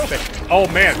that guy's face. Oh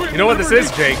man, you know what this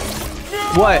is, Jake?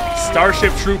 What?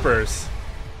 Starship Troopers.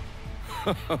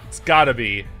 It's gotta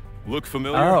be. Look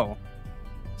familiar? Oh.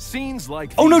 Scenes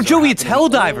like Oh no, these are Joey, it's happening all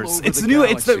Helldivers. over It's the the new,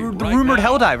 it's the galaxy right rumored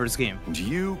now. Helldivers game. And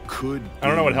you could I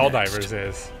don't know what be Helldivers next.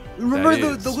 is. Remember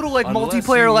That the is, little like unless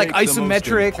multiplayer you like make the most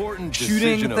isometric important shooting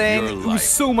decision of thing? your It was life.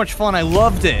 so much fun. I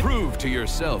loved it. Prove to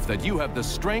yourself that you have the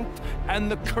strength and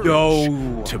the courage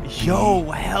to be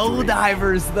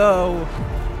Helldivers though.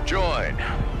 Join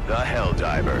the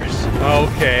Helldivers.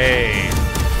 Okay.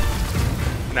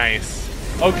 Nice.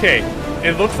 Okay,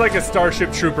 it looks like a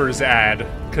Starship Troopers ad,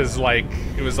 because, like,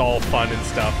 it was all fun and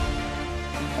stuff.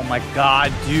 Oh my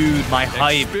god, dude, my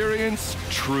hype. Experience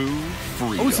true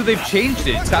freedom. Oh, so they've changed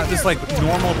it. It's got this like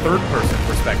normal third-person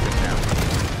perspective now.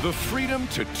 The freedom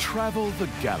to travel the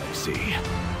galaxy.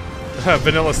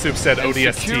 Vanilla Soup said And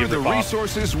ODST secure the ripoff.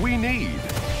 resources we need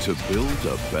to build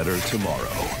a better tomorrow.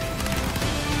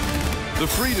 The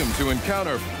freedom to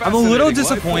encounter I'm a little fascinating life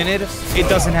disappointed forms it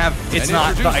doesn't have, it's and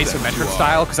not the introduce them isometric to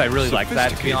style, our because I really like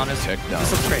that, to be honest. sophisticated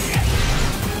This looks great.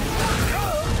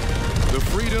 The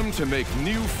freedom to make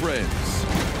new friends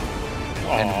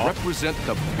and represent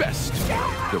the best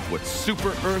of what Super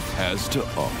Earth has to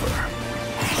offer.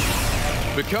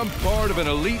 Become part of an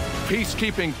elite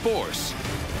peacekeeping force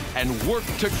and work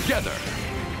together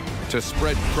to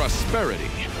spread prosperity,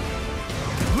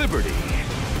 liberty,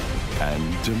 and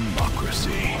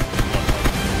democracy.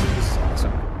 This is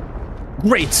awesome.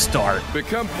 Great start.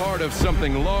 Become part of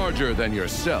something larger than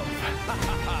yourself.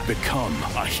 Become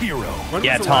a hero. When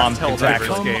Yeah, was the Tom, last Helldivers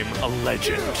exactly. game? A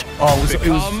legend. Oh, it was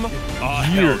Become a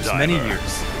years, many Helldiver.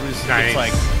 years. It was Nice. it's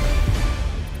like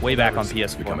way back on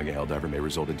PS4. Becoming a Helldiver may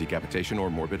result in decapitation or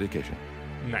mortification.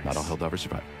 Nice. Not all Helldivers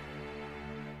survive.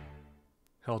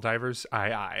 Helldivers,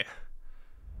 aye.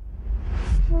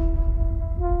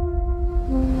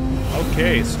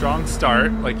 Okay, strong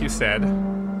start, like you said.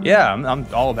 Yeah, I'm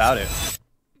all about it.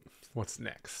 What's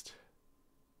next?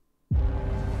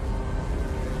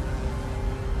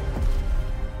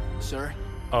 Sir,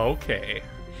 Okay.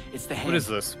 it's the What hand. is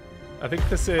this? I think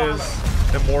this is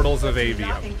Immortals of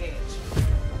Avium.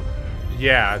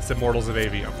 Yeah, it's Immortals of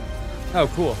Avium. Oh,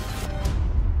 cool.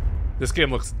 This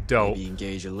game looks dope. Maybe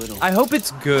engage a little. I hope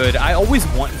it's good. I always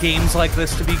want games like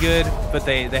this to be good, but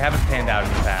they haven't panned out in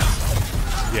the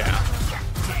past. Yeah.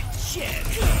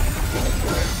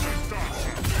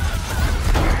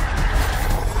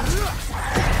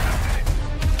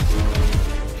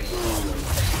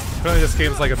 Apparently this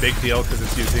game's like a big deal because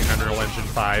it's using Unreal Engine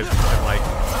 5 and like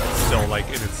it's still like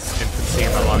in its infancy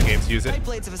and a lot of games use it. Light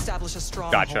blades have established a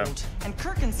strong Gotcha. hold, and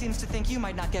Kirkin seems to think you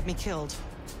might not get me killed.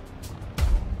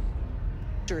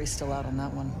 Jury's still out on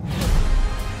that one.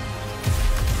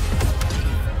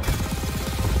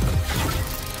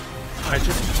 I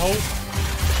just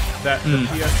hope that the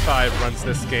PS5 runs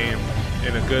this game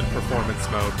in a good performance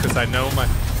mode because I know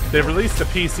they've released the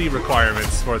PC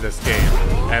requirements for this game,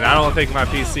 and I don't think my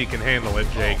PC can handle it,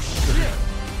 Jake.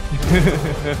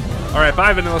 All right,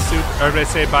 bye Vanilla Soup. Everybody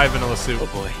say bye Vanilla Soup. Oh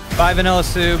boy. Bye, Vanilla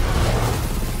Soup.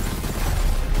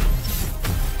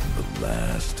 The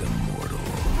last immortal.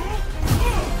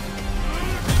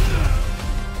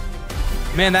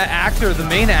 Man, that actor, the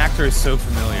main actor, is so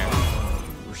familiar.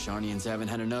 Rosharnians haven't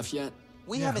had enough yet.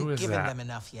 We who haven't is given that? them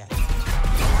enough yet.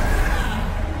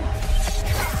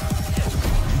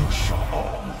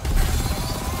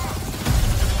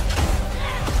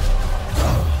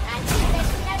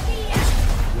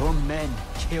 Your men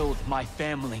killed my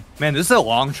family. Man, this is a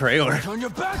long trailer. Turn your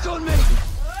back on me!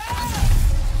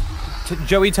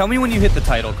 Joey, tell me when you hit the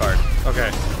title card. Okay.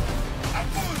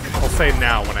 I'll say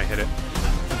now when I hit it.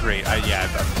 Great. I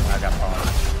got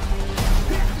paused.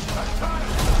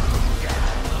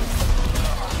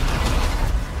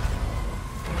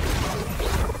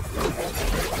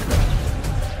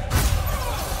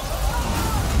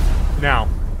 Now.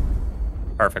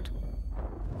 Perfect.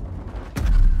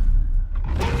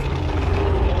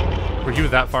 Were you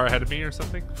that far ahead of me or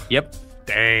something? Yep.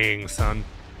 Dang, son.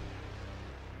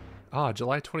 Ah,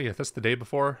 July 20th. That's the day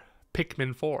before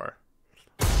Pikmin 4.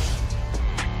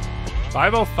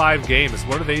 505 Games.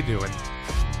 What are they doing?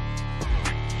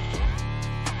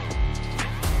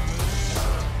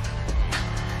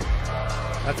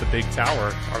 That's a big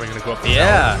tower. Are we going to go up the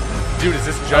Yeah. tower? Dude, is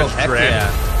this Judge heck Dredd? yeah.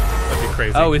 That'd be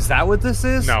crazy. Oh, is that what this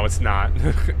is? No, it's not.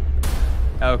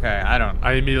 Okay, I don't.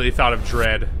 I immediately thought of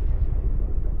Dredd.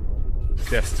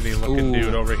 Destiny-looking Ooh.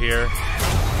 dude over here.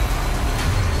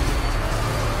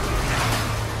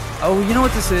 Oh, you know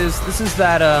what this is? This is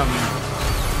that, I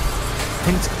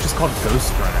think it's just called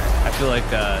Ghost Runner. I I feel like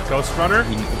Ghost Runner.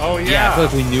 Oh yeah. Yeah, I feel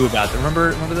like we knew about it.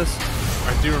 Remember this?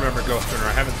 I do remember Ghost Runner.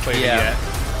 I haven't played it yet.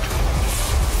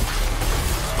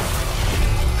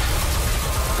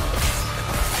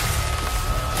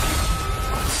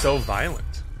 So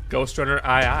violent. Ghost Runner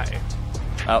II.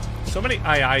 Oh. So many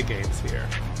II games here.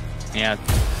 Yeah.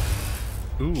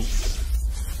 Ooh.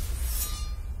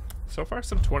 So far,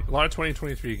 a lot of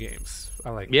 2023 games. I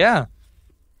like. Yeah.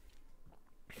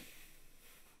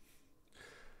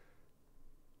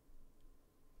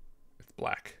 It's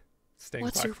black. Staying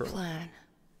What's black your for plan?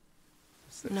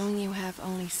 Knowing you have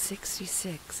only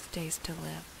 66 days to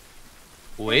live.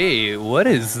 Wait, what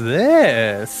is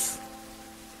this?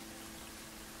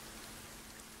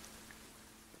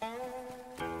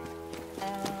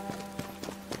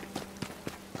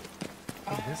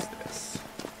 What is this?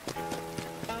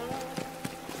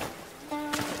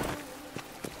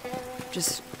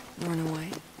 Just run away.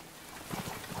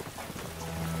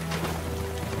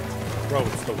 Bro,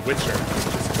 it's The Witcher.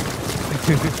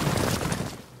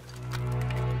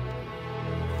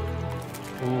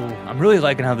 Ooh, I'm really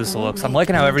liking how this looks. I'm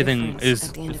liking how everything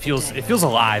is. It feels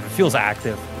alive. It feels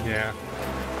active. Yeah.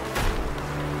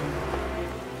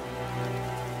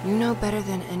 You know better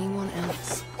than anyone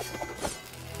else.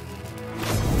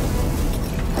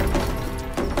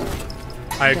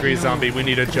 I agree, Zombie. We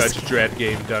need a Judge Dredd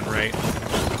game done right.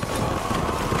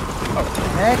 Oh,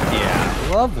 heck yeah.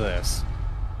 I love this.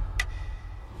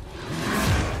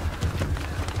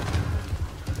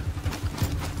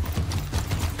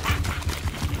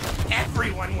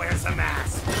 Everyone wears a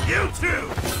mask. You too.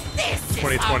 This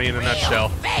 2020 in a real nutshell.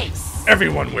 Face.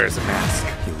 Everyone wears a mask.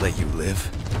 He'll let you live.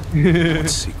 What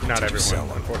secret Not did you sell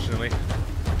everyone, him? unfortunately.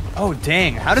 Oh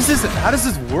dang! How does this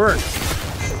work?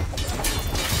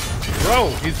 Bro,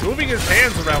 he's moving his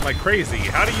hands around like crazy.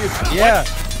 How do you? Yeah. What?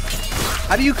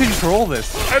 How do you control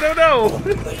this? I don't know.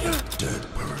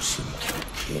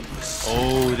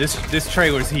 Oh, this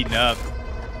trailer's heating up.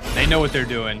 They know what they're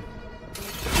doing.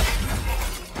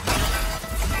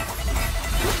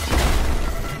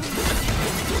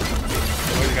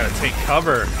 Oh, you gotta take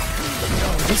cover.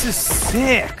 This is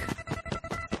sick.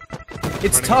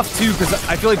 It's tough too because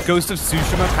I feel like Ghost of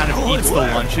Tsushima kind of eats the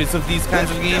lunches of these kinds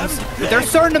of games. But they're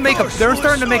starting to make a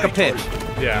pitch.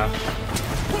 Yeah.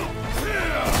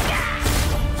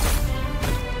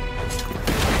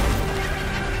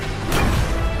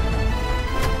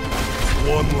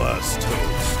 One last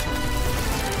toast.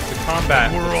 The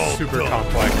combat is super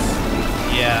complex.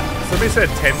 Yeah. Somebody said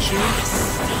Tenchu.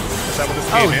 Is that what this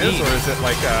game is, neat. or is it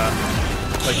like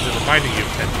is it reminding you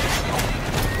of Tenchu?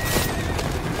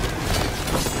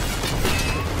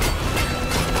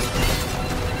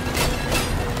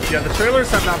 Yeah, the trailers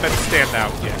have not been stand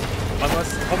out yet.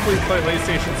 Unless, hopefully,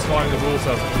 PlayStation's following the rules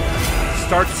of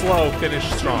start slow, finish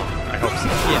strong. I hope so.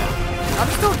 Yeah. I'm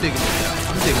still digging it.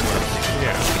 I'm digging it.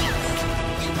 Yeah.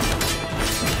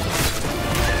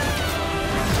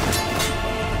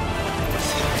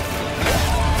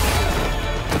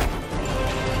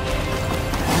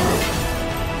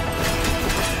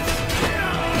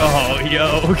 Oh, yo.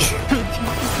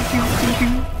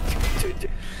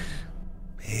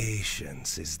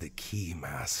 Patience is the key,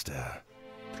 master.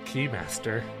 The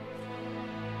Keymaster.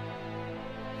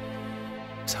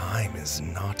 Time is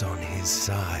not on his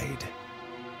side.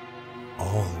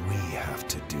 All we have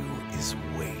to do is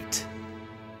wait.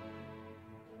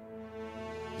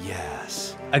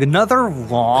 Yes. Another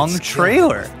long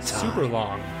trailer. Super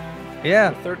long.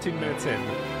 Yeah. 13 minutes in.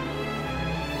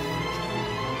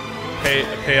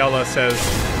 Paella says,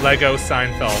 Lego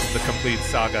Seinfeld, the complete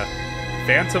saga.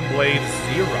 Phantom Blade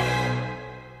Zero.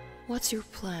 What's your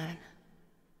plan?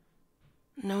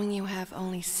 Knowing you have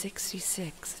only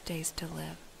 66 days to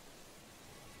live.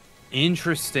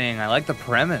 Interesting. I like the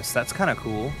premise. That's kind of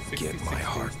cool. Get my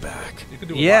heart back. You can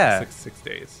do a lot in 66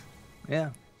 days.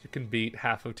 Yeah. You can beat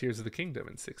half of Tears of the Kingdom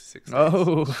in 66 days.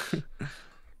 Oh.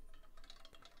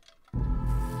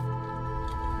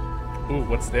 Ooh,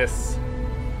 what's this?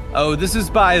 Oh, this is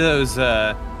by those,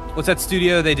 what's that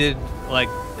studio? They did, like,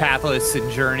 Pathless and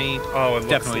Journey. Oh, it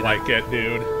Definitely looks like it,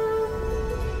 dude.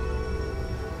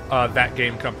 That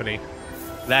Game Company.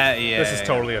 That, yeah. This is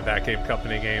totally a That Game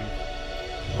Company game.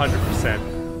 100%.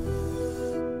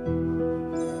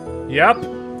 Yep.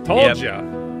 Told ya.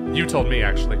 You told me,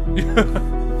 actually.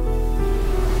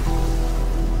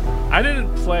 I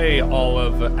didn't play all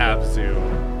of Abzu.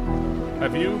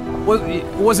 Have you? It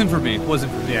wasn't for me.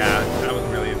 Wasn't for me. Yeah, I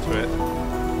wasn't really into it.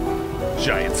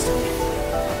 Giants.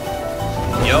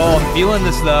 Yo, I'm feeling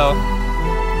this, though.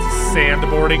 It's a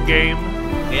sandboarding game.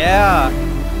 Yeah.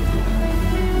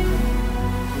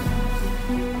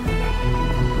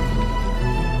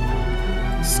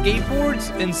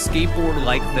 skateboards and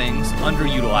skateboard-like things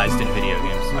underutilized in video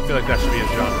games. I feel like that should be a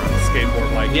genre.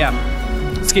 Skateboard-like. Yeah,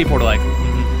 skateboard-like.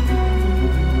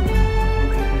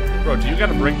 Bro, do you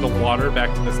gotta bring the water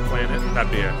back to this planet?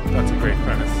 That's a great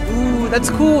premise. Ooh, that's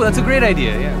cool. That's a great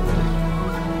idea. Yeah.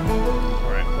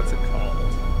 All right, what's it called?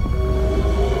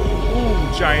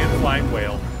 Ooh, giant flying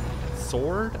whale.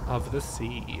 Sword of the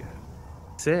Sea.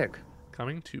 Sick.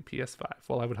 Coming to PS5.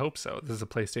 Well, I would hope so. This is a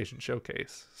PlayStation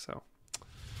showcase, so.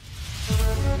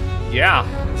 Yeah.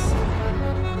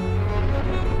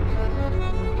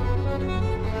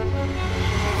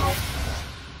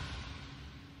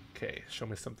 Okay, show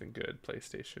me something good,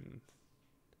 PlayStation.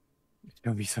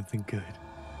 Show me something good.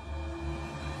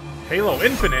 Halo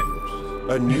Infinite.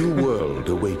 A new world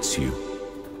awaits you,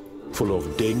 full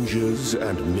of dangers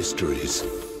and mysteries.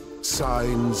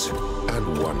 Signs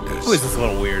and wonders. Who is this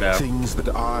little weirdo? Things that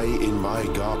I, in my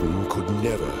garden, could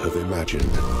never have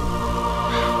imagined.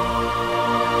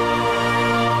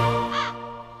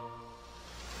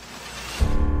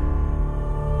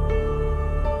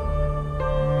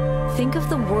 Think of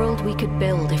the world we could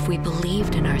build if we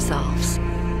believed in ourselves.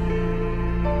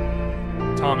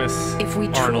 Thomas If we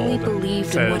Arnold truly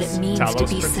believed in what it means to Talos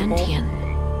be principle? sentient.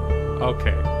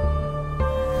 Okay.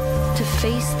 To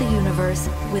face the universe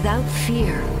without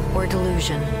fear or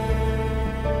delusion.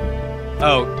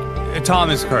 Oh,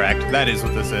 Tom is correct. That is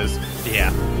what this is.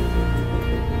 Yeah.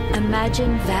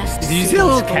 Imagine vast Did you see cities a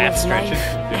little full cat of stretching?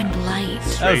 life and light.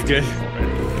 That was good.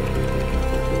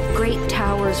 Great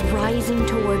towers rising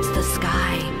towards the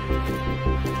sky.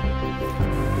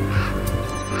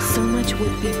 So much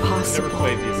would be possible. Never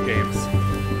played these games.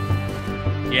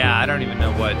 Yeah, I don't even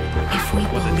know what. If we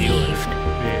what the deal is. believed. Me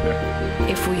either.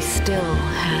 If we still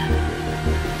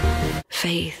had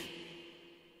faith.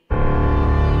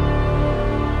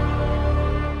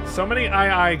 So many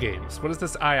II games. What is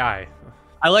this II?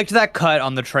 I liked that cut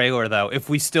on the trailer though. If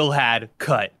we still had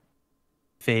cut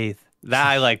faith. That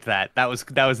I liked that. That was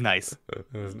nice.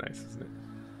 That was nice, isn't it?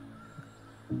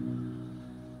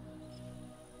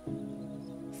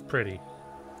 It's pretty.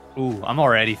 Ooh, I'm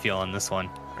already feeling this one.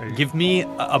 Give me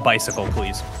a bicycle,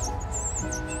 please.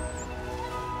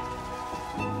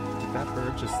 Did that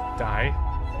bird just die?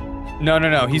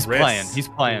 No. He's Gris. playing. He's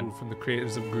playing. Ooh, from the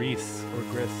creators of Grease or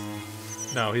Gris.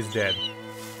 No, he's dead.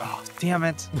 Oh, damn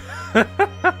it.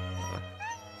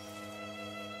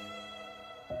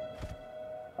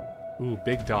 Ooh,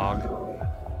 big dog.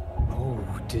 Oh,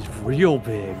 did real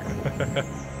big.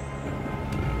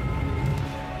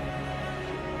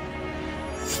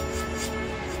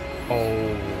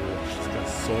 Oh, she's got a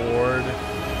sword.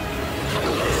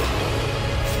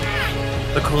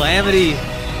 The Calamity.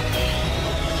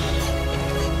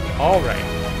 All right,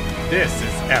 this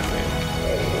is epic.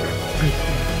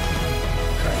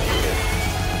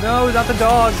 No, not the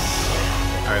dog.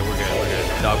 All right, we're good.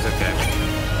 The dog's okay.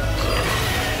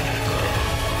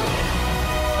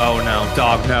 Oh no,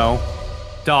 dog, no.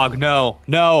 Dog, no.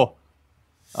 No.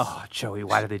 Oh, Joey,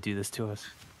 why did they do this to us?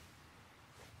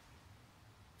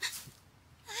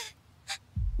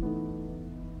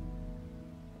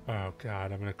 Oh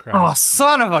god, I'm gonna cry. Oh,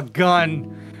 son of a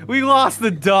gun. We lost the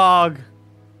dog.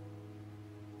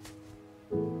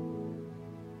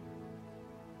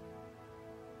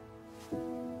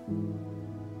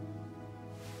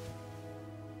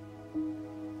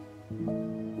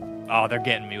 Oh, they're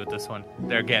getting me with this one.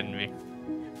 They're getting me.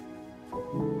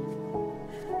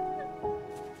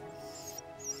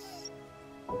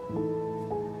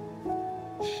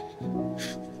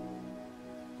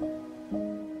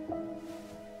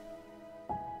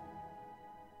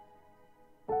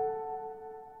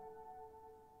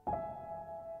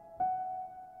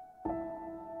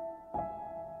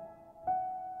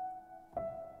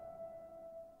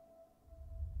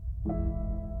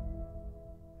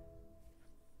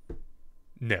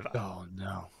 Never. Oh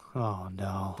no. Oh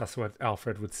no. That's what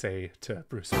Alfred would say to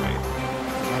Bruce Wayne.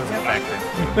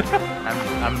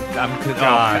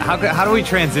 How do we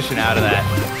transition out of that?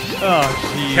 Oh,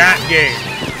 jeez. Cat game.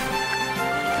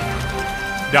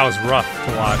 That was rough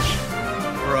to watch.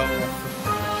 Bro.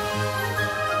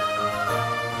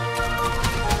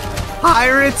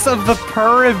 Pirates of the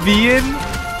Caribbean?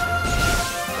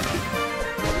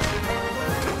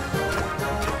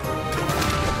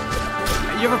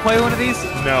 You ever play one of these?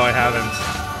 No, I haven't.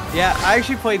 Yeah, I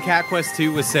actually played Cat Quest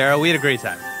 2 with Sarah. We had a great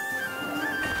time.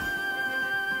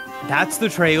 That's the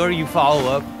trailer you follow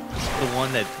up? The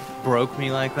one that broke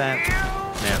me like that?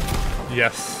 Man.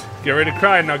 Yes. Get ready to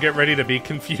cry, now get ready to be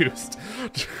confused.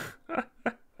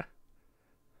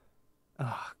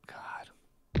 Oh, God.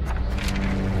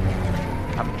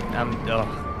 I'm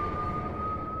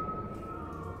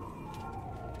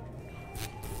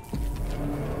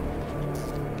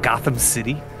Gotham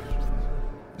City?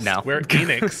 No. Square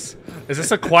Enix. Is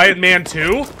this a Quiet Man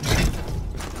 2?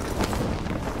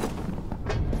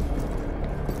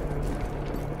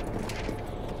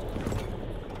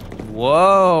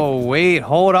 Whoa, wait,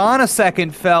 hold on a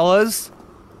second, fellas.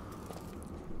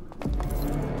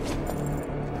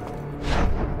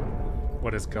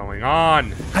 What is going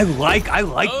on? I like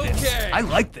this. I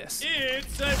like this.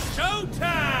 It's a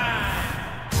showtime!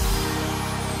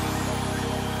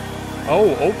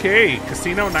 Oh, okay.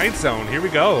 Casino Night Zone. Here we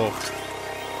go.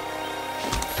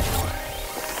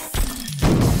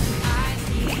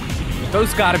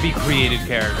 Those gotta be created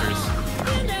characters.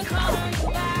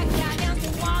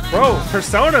 Bro,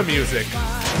 Persona music.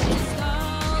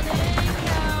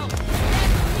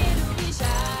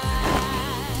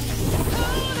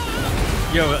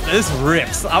 Yo, this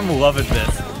rips. I'm loving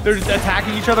this. They're just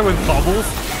attacking each other with bubbles.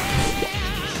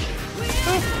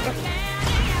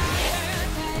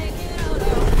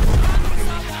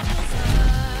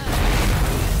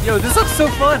 Yo, this looks so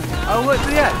fun. Oh, look,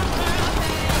 yeah.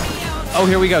 Oh,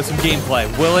 here we go. Some gameplay.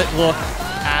 Will it look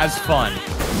as fun?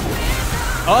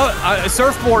 Oh, a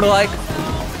surfboard like.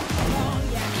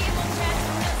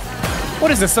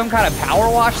 What is this? Some kind of power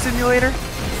wash simulator?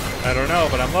 I don't know,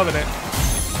 but I'm loving it.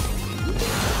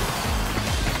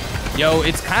 Yo,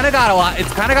 it's kind of got a lot.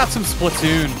 It's kind of got some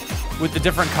Splatoon with the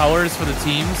different colors for the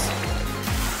teams.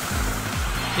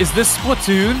 Is this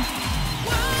Splatoon?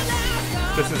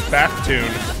 This is Backtune.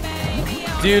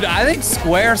 Dude, I think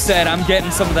Square said I'm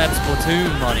getting some of that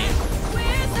Splatoon money.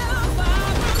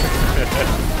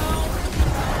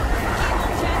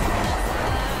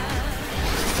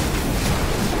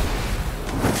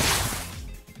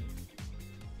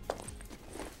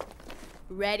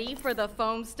 Ready for the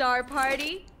Foam Star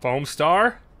party? Foam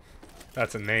Star?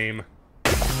 That's a name.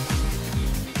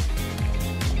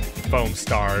 Foam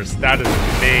Stars. That is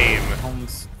a name.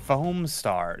 Foam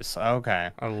Stars. Okay.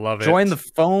 I love it. Join the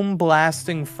Foam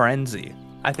Blasting Frenzy.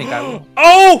 I think I will.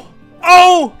 Oh!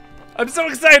 Oh! I'm so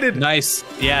excited. Nice.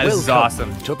 Yeah, this is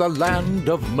awesome. To the land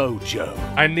of Mojo.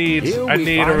 I need a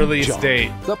release John,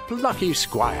 date. The plucky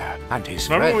squire and his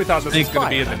Remember when we thought this was friends,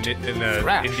 going to be in the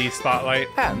indie spotlight?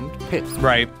 And Pip.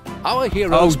 Right. Our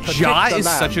heroes protect Ja the is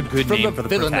land such a good from name for the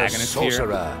villainous protagonist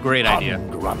sorcerer, here. Great idea.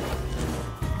 Humgrump.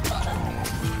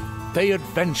 They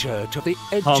adventure to the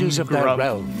edges of their Humgrump.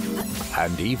 realm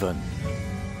and even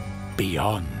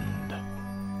beyond.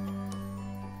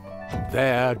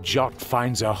 There, Jot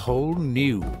finds a whole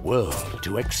new world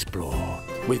to explore,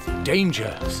 with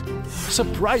dangers,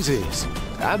 surprises,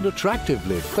 and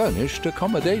attractively furnished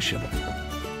accommodation.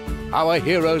 Our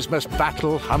heroes must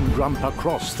battle Humgrump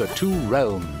across the two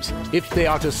realms if they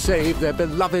are to save their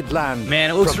beloved land.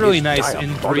 Man, it looks from really his nice in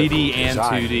 3D and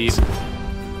diabolical 2D. designs.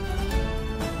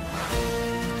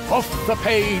 Off the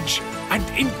page and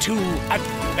into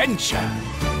adventure.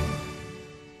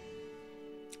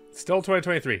 Still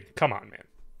 2023. Come on, man.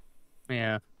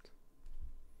 Yeah.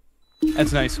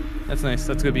 That's nice. That's nice.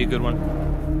 That's gonna be a good one.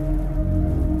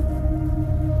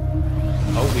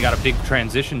 Oh, we got a big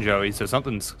transition, Joey. So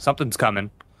something's coming.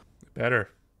 Better.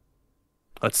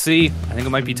 Let's see. I think it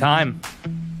might be time.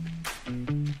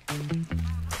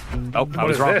 Oh, I What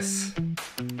was is wrong. this?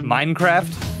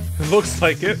 Minecraft. It looks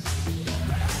like it.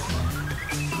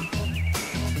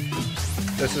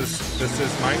 This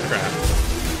is Minecraft.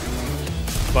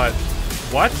 But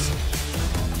what?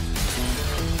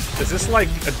 Is this like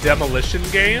a demolition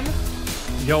game?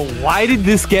 Yo, why did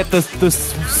this get the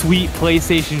sweet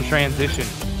PlayStation transition?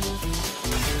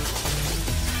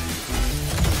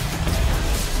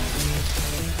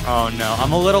 Oh no,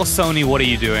 I'm a little Sony. What are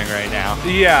you doing right now?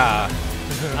 Yeah.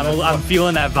 I'm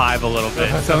feeling that vibe a little bit.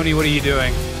 Sony, what are you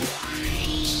doing?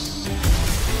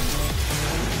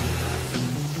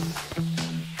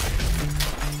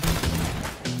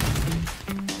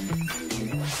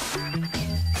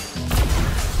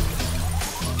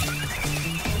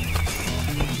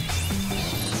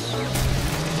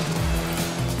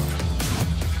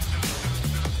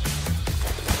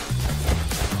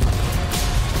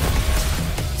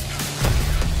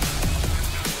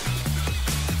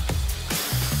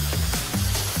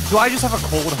 Do I just have a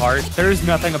cold heart? There is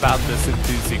nothing about this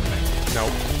enthusing me.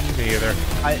 Nope, me either.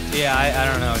 I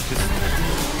don't know. It's just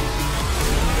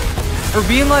for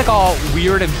being like all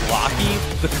weird and blocky,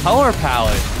 the color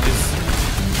palette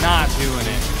is not doing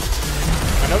it.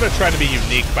 I know they're trying to be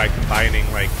unique by combining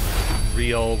like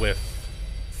real with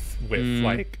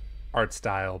like art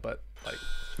style, but like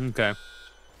okay.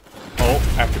 Oh,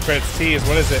 after credits tease,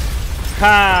 what is it?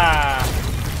 Ha!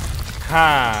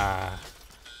 Ha!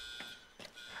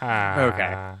 Ha!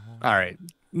 Okay. All right.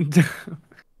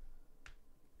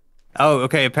 Oh,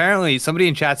 okay. Apparently, somebody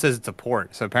in chat says it's a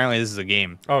port, so apparently this is a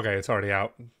game. Okay, it's already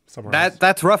out somewhere else.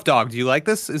 That's Rough Dog. Do you like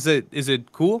this? Is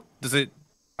it cool?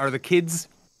 Are the kids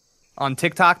on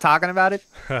TikTok talking about it?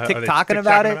 TikToking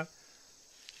about it?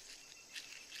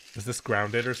 Is this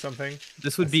Grounded or something?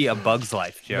 This would be A Bug's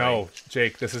Life, Joey. No,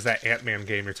 Jake, this is that Ant-Man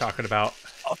game you're talking about.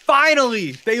 Oh,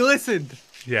 finally! They listened!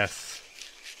 Yes.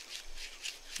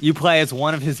 You play as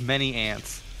one of his many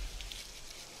ants.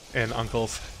 And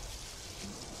uncles.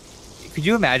 Could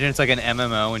you imagine it's like an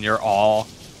MMO and you're all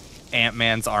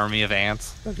Ant-Man's army of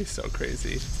ants? That'd be so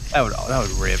crazy. That would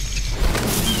rip.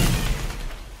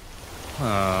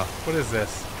 What is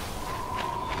this?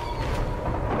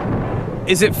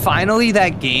 Is it finally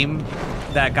that game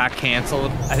that got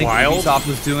canceled? I think Wild? Ubisoft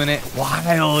was doing it.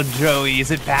 Wild, Joey. Is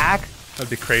it back?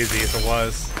 That'd be crazy if it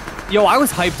was. Yo, I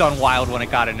was hyped on Wild when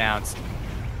it got announced.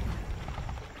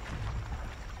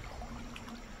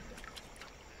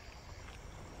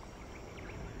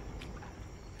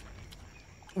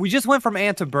 We just went from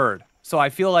ant to bird, so I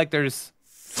feel like there's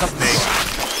something.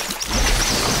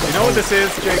 You know what this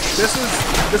is, Jake? This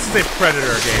is a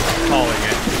Predator game, I'm calling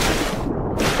it.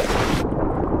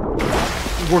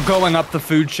 We're going up the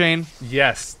food chain?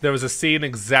 Yes, there was a scene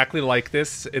exactly like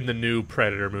this in the new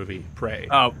Predator movie, Prey.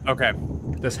 Oh, okay.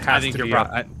 This has to be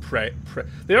a Prey.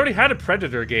 They already had a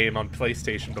Predator game on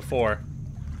PlayStation before.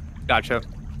 Gotcha.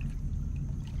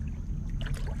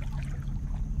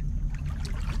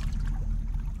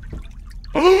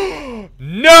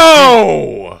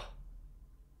 No!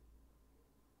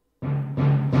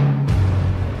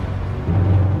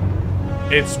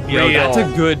 It's real. Yo, that's a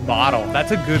good model.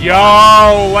 That's a good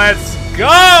model. Let's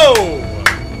go!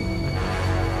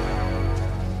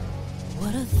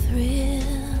 What a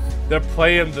thrill. They're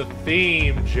playing the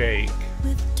theme, Jake.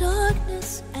 With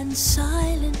darkness and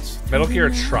silence. Metal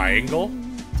Gear Triangle?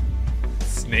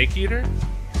 Snake Eater?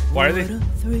 Why are they...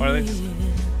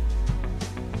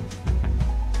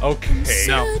 Okay.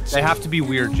 No, they have to be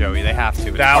weird, Joey. They have to.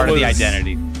 It's part of the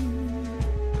identity.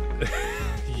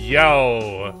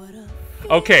 Yo.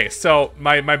 Okay, so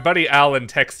my buddy Alan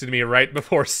texted me right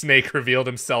before Snake revealed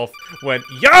himself. Went,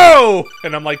 yo!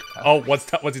 And I'm like, oh,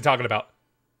 what's he talking about?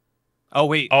 Oh,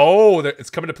 wait. Oh, it's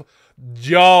coming to...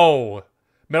 Yo.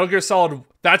 Metal Gear Solid,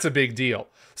 that's a big deal.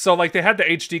 So, like, they had the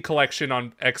HD collection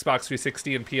on Xbox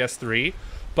 360 and PS3,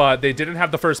 but they didn't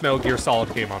have the first Metal Gear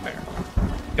Solid game on there.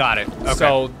 Got it. Okay.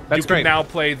 So that's you great. can now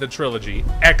play the trilogy.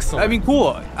 Excellent. I mean,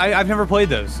 cool. I've never played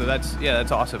those, so that's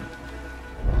awesome.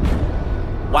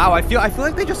 Wow, I feel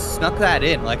like they just snuck that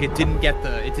in. Like it didn't get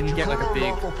like a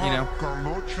big, you know.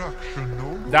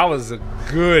 That was a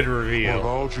good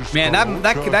reveal. Man,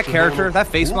 that character, that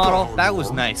face model, that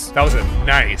was nice. That was a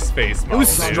nice face model. It was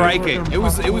striking. It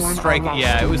was striking.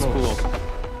 Yeah, it was cool.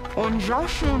 I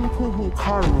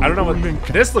don't know what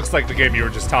this looks like. The game you were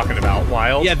just talking about,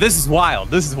 Wild. Yeah, this is Wild.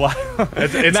 This is Wild.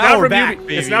 It's now not we're from back,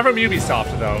 it's not from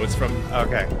Ubisoft though. It's from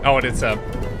Oh, and it's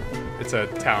a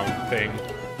town thing.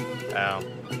 Oh.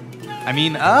 I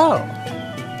mean, oh.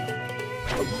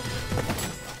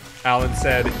 Alan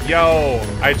said, "Yo,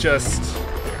 I just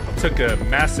took a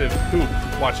massive poop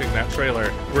watching that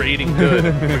trailer. We're eating good.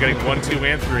 We're getting 1, 2,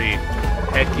 and 3.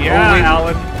 Heck yeah,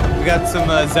 Alan." We got some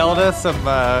Zelda, some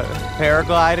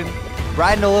paragliding,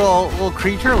 riding a little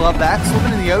creature. Love that.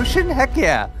 Swimming in the ocean. Heck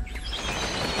yeah.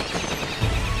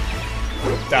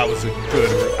 That was a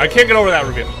good. I can't get over that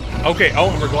reveal. Okay.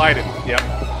 Oh, we're gliding. Yep.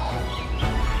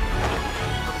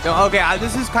 So, okay,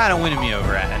 this is kind of winning me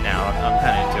over now. I'm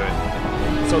kind of into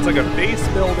it. So it's like a base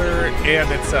builder,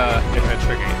 and it's an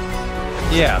adventure game.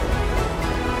 Yeah.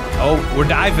 Oh, we're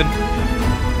diving.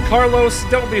 Carlos,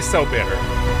 don't be so bitter.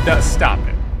 Stop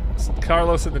it.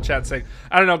 Carlos in the chat saying,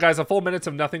 I don't know, guys, a full minute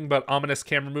of nothing but ominous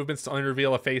camera movements to only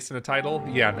reveal a face and a title?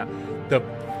 Yeah, no.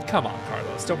 Come on,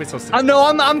 Carlos. Don't be so silly. No,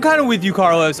 I'm kind of with you,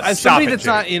 Carlos. As somebody that's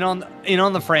not Jake. in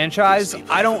on the franchise,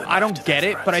 I don't get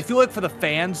it, but I feel like for the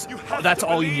fans, that's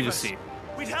all you need to see.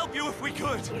 We'd help you if we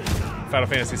could. Final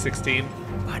Fantasy 16?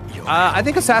 I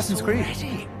think Assassin's Creed.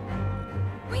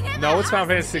 No, it's Final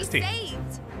Fantasy 16.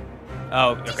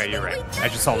 Oh, okay, you're right. I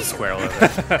just saw the square a little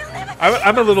bit.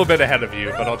 I'm a little bit ahead of you,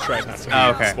 but I'll try not to be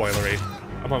okay. spoilery.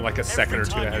 I'm on like a second or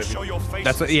two ahead of you.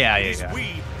 That's what, yeah.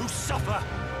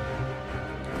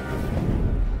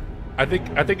 I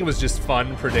think it was just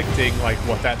fun predicting like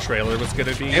what that trailer was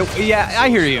gonna be. Yeah, I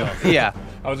hear you. Yeah.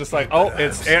 I was just like, oh,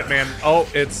 it's Ant-Man. Oh,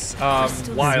 it's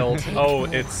Wild. Oh,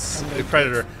 it's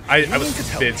Predator. I was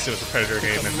convinced it was a Predator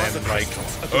game, and then like,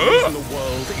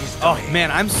 oh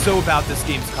man, I'm so about this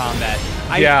game's combat.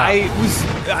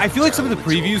 I feel like some of the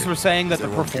previews were saying that the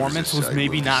performance was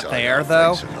maybe not there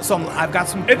though. So I've got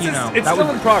some, it's still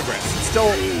in progress. It's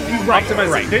still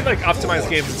optimizing. Right. They like optimize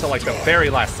games until like the very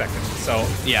last second. So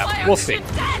yeah, we'll see.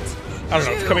 I don't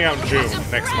know. It's coming out in June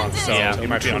next month, so you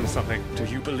might be onto something. Do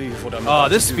you believe what I'm Oh,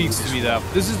 this speaks to me though.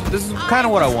 This is kind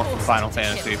of what I want from Final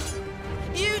Fantasy.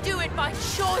 You do it by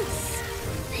choice.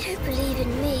 They don't believe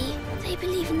in me. They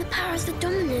believe in the power of the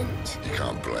dominant. You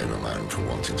can't blame a man for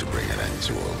wanting to bring an end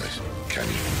to all this, can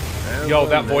you? Yo,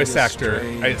 that voice actor,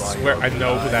 I swear I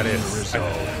know who that is. I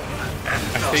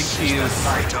think he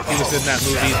was in that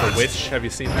movie The Witch. Have you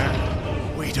seen that?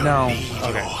 No.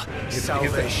 Okay. He's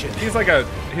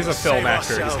a film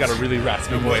actor. He's got a really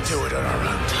raspy voice. Come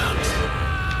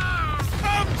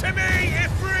to me,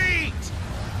 Ifrit!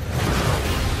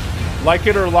 Like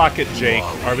it or lock it, Jake.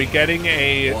 Are we getting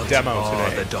a demo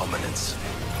today? The dominance.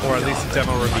 Or at least a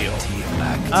demo reveal?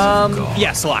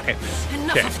 Yes, lock it.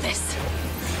 Enough of this.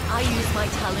 I use my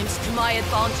talents to my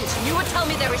advantage, and you would tell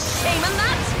me there is shame in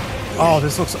that? Oh,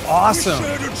 this looks awesome. We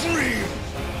shared a dream.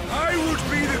 I would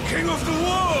be the king of the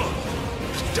world.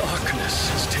 Darkness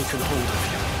has taken hold of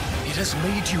you. It has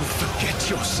made you forget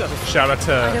yourself. Shout out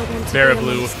to Barra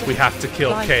Blue. We have to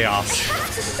kill Chaos.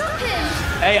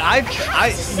 Hey, I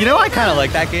kind of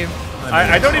like that game.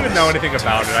 I don't even know anything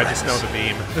about it. I just know the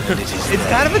meme. It's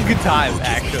kind of a good time,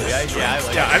 actually.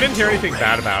 I didn't hear anything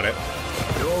bad about it.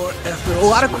 A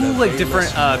lot of cool, like,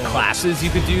 different classes you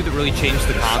could do that really changed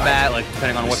the combat, like,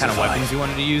 depending on what kind of weapons you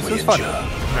wanted to use. It was fun.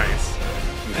 Nice.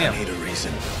 Yeah.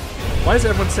 Why is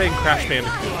everyone saying Crash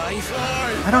Bandicoot?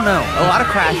 I don't know. A lot of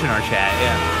Crash in our chat,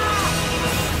 yeah.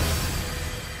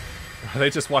 Are they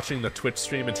just watching the Twitch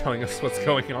stream and telling us what's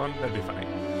going on? That'd be funny.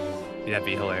 Yeah, that'd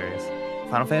be hilarious.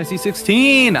 Final Fantasy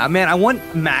 16. Man, I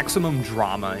want maximum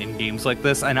drama in games like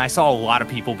this, and I saw a lot of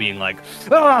people being like,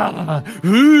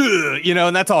 you know,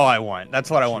 and that's all I want. That's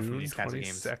what I want from these kinds of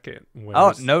games.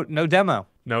 Oh, no demo.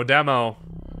 No demo.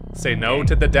 Say no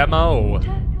to the demo.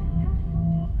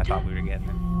 I thought we were getting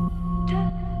it.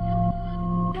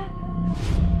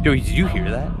 Joey, did you hear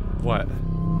that? What?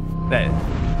 That.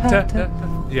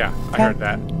 Yeah, I heard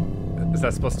that. Is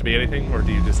that supposed to be anything, or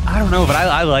do you just? I don't know, but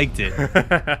I liked it.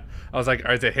 I was like,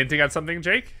 is it hinting at something,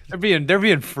 Jake? They're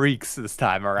being freaks this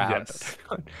time around. Yes.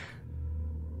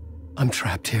 I'm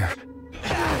trapped here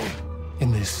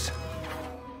in this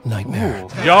nightmare. Ooh.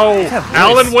 Yo,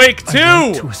 Alan Wake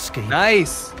 2. To escape.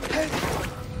 Nice.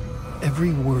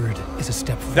 Every word is a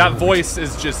step forward. That voice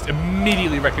is just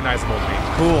immediately recognizable to me.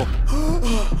 Cool.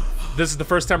 This is the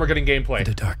first time we're getting gameplay.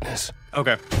 Into darkness.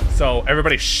 Okay. So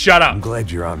everybody, shut up. I'm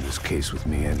glad you're on this case with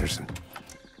me, Anderson.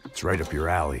 It's right up your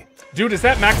alley. Dude, is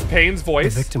that Max Payne's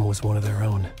voice? The victim was one of their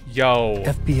own. Yo.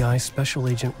 FBI Special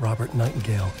Agent Robert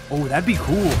Nightingale. Oh, that'd be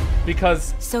cool.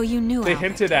 Because so you knew they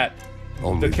hinted at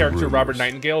the character Robert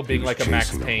Nightingale being like a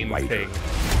Max Payne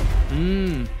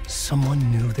thing.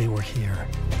 Someone knew they were here.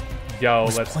 Yo,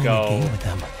 let's go. A game with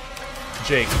them.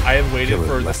 Jake, I have waited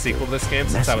for the sequel to this game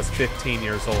since I was 15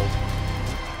 years old.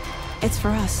 It's for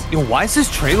us. Yo, why is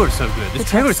this trailer so good? This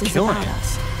trailer's killing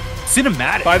it.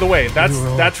 Cinematic. By the way,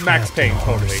 that's Max Payne,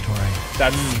 totally.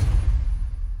 That's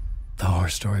the horror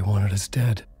story wanted us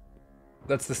dead.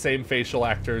 That's the same facial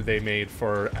actor they made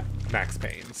for Max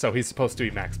Payne, so he's supposed to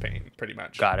be Max Payne, pretty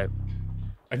much. Got it.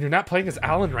 And you're not playing as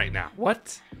Alan right now.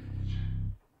 What?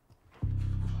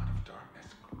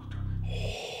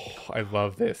 Oh, I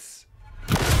love this.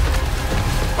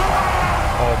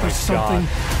 Oh my There's something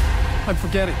I'm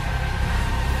forgetting.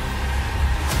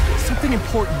 Something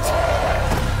important.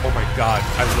 Oh my god,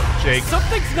 Jake.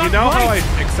 Something's not You know right.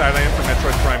 how excited I am for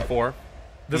Metroid Prime 4?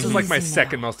 This is like my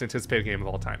second most anticipated game of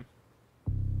all time.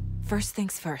 First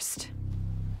things first.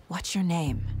 What's your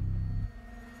name?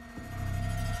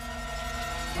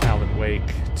 Alan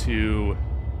Wake 2.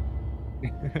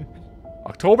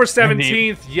 October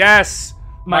 17th, yes!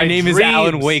 My name is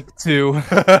Alan Wake 2.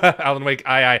 Alan Wake,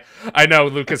 I know,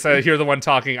 Lucas, you're the one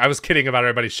talking. I was kidding about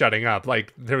everybody shutting up.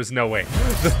 Like, there was no way.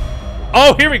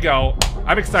 Oh, here we go.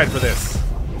 I'm excited for this.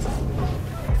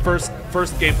 First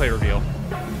gameplay reveal.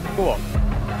 Cool.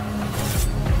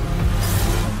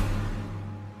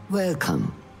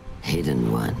 Welcome,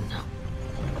 Hidden One.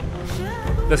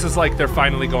 This is like they're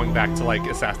finally going back to like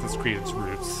Assassin's Creed's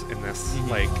roots in this,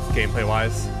 like gameplay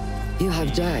wise. You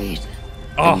have died.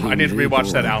 Oh, I need to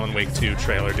rewatch that Alan Wake 2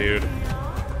 trailer, dude.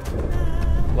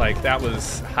 Like that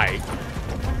was hype.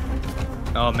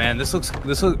 Oh man, this looks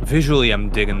visually I'm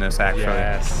digging this actually.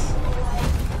 Yes.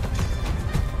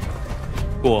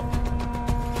 Cool.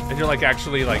 And you're like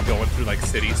actually like going through like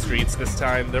city streets this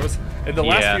time. There was in the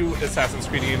last few Assassin's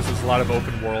Creed games, there's a lot of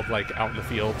open world like out in the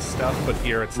field stuff, but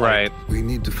here it's like we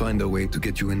need to find a way to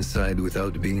get you inside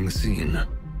without being seen.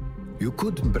 You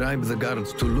could bribe the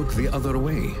guards to look the other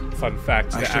way. Fun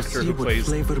fact: the actor who plays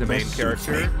the main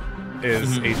character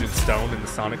is Agent Stone in the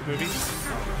Sonic movies.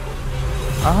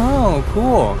 Oh,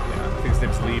 cool. Yeah, I think his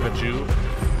name's Lee Majou.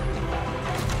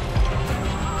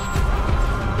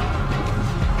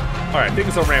 All right,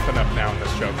 things are ramping up now in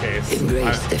this showcase.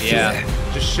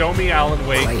 Just show me Alan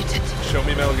Wake. Show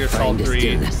me Metal Gear Solid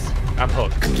 3. I'm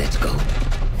hooked. And let's go.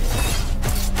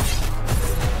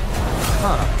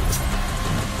 Huh.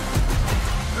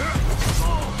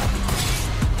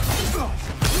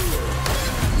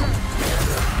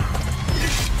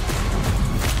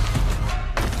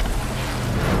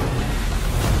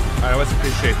 I always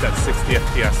appreciate that 60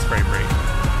 FPS frame rate.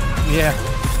 Yeah.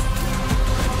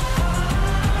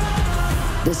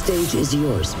 The stage is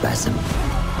yours, Basim.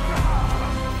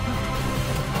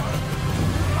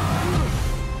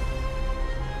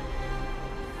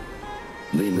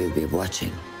 We will be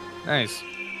watching. Nice.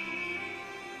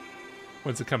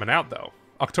 When's it coming out, though?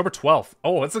 October 12th.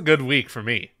 Oh, it's a good week for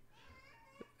me.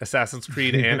 Assassin's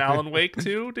Creed and Alan Wake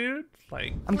 2, dude.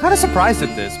 Like, I'm kind of surprised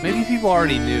at this. Maybe people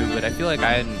already knew, but I feel like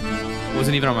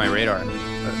wasn't even on my radar.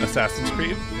 Assassin's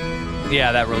Creed?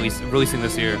 Yeah, that releasing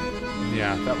this year.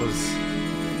 Yeah, that was...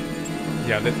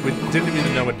 Yeah, we didn't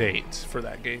even know a date for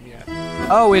that game yet.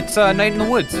 Oh, it's Night in the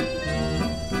Woods.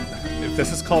 If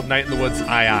this is called Night in the Woods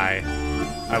I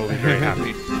will be very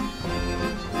happy.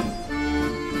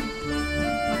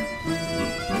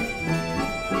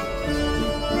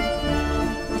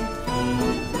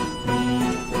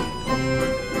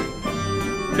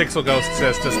 Pixel Ghost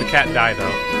says, does the cat die,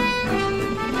 though?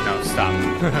 No, stop.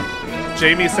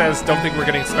 Jamie says, don't think we're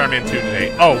getting Starman 2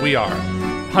 today. Oh, we are.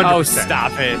 100%. Oh,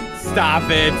 stop it. Stop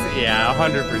it. Yeah,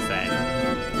 100%.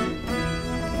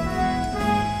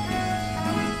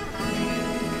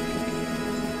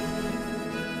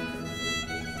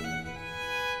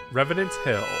 Revenant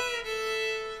Hill.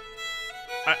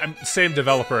 I'm same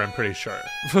developer, I'm pretty sure.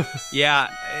 Yeah,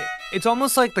 it's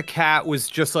almost like the cat was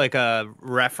just like a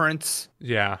reference.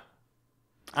 Yeah.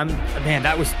 Man,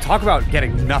 that was talk about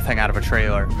getting nothing out of a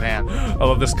trailer, man. I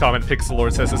love this comment. Pixel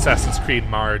Lord says Assassin's Creed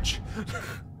Marge.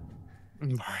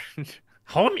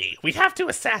 Homie, we have to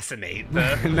assassinate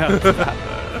the. No.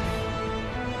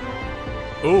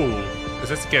 Ooh, is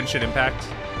this Genshin Impact?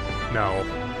 No.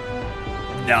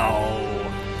 No.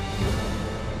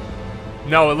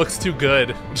 No, it looks too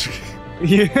good.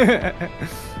 Yeah.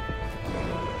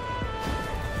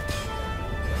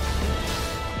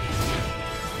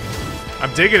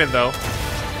 I'm digging it though.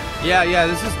 Yeah,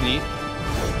 this is neat.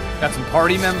 Got some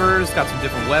party members, got some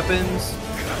different weapons.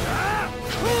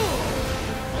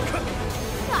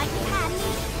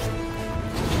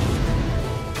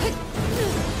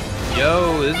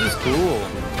 Yo, this is cool.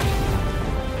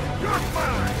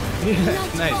 Yeah,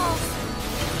 nice.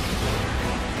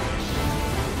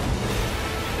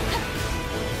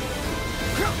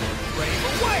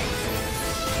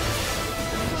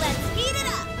 Let's heat it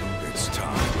up. It's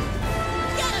time.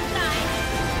 Get him,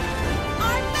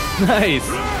 guys. Nice.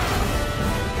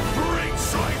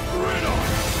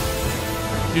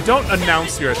 You don't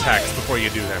announce your attacks before you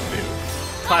do them, dude.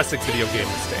 Classic video game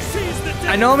mistake.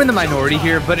 I know I'm in the minority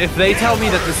here, but if they tell me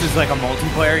that this is like a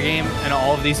multiplayer game and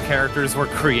all of these characters were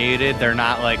created, they're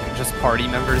not like just party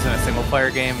members in a single player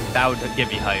game, that would get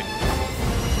me hyped.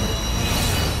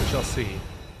 We shall see.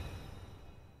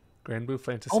 Grand Blue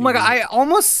Fantasy. Oh my god, I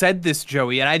almost said this,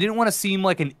 Joey, and I didn't want to seem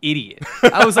like an idiot.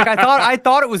 I was like, I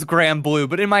thought it was Grand Blue,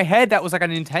 but in my head that was like a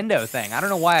Nintendo thing. I don't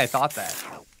know why I thought that.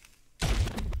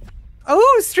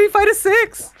 Oh, Street Fighter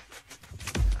 6.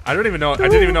 I didn't even know what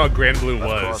Grand Blue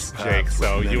was, Jake.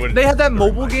 So you would. They had that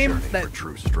mobile game that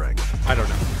true strength. I don't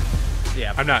know.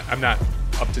 Yeah, I'm not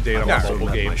up to date on mobile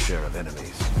games. My share of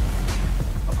enemies,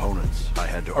 opponents I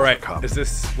had to All right, overcome. is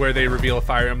this where they reveal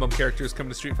Fire Emblem characters come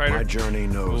to Street Fighter? My journey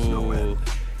knows no end.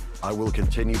 I will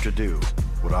continue to do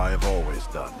what I have always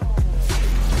done.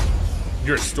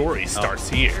 Your story starts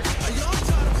here.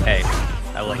 Hey,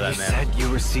 I love that, man. You said you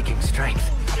were seeking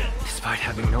strength, despite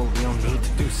having no real need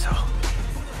to do so.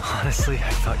 Honestly,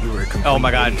 I thought you were a complete Oh my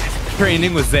god, idiot.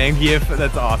 training with Zangief,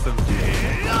 that's awesome.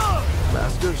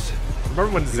 Masters,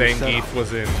 remember when Zangief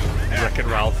was in Wreck-It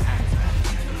Ralph?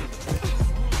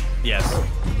 Yes.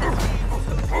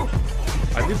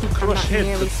 I need to crush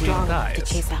hit the Queen to dies.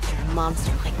 chase after a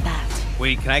monster like that.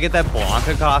 Wait, can I get that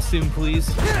Blanca costume, please?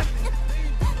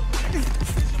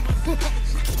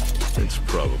 it's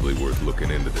Probably worth looking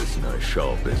into this nice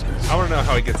shawl business. I want to know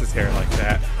how he gets his hair like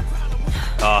that.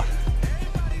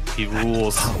 He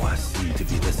rules. Power seemed to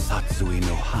be the Satsui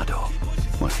no Hado.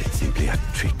 Was it simply a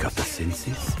trick of the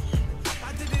senses?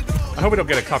 I hope we don't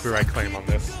get a copyright claim on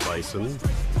this. Bison.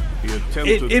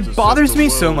 It bothers me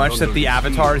so much that the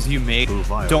avatars you make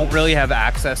don't really have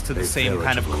access to the same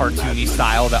kind of cartoony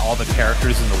style that all the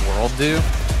characters in the world do.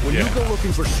 When you go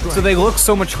looking for strength, So they look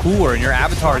so much cooler, and your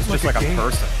avatar is just like a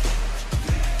person.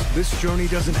 this journey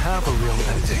doesn't have a real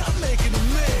ending.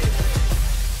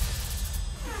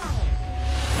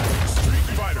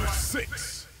 Street Fighter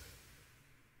 6.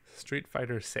 Street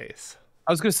Fighter 6.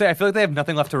 I was gonna say, I feel like they have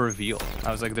nothing left to reveal.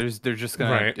 I was like, they're just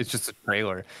gonna. Right. It's just a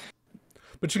trailer.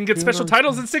 But you can get special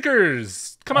titles and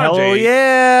stickers. Come on, Oh Jay.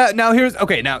 yeah! Now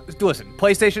now listen.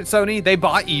 PlayStation, Sony, they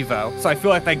bought Evo, so I feel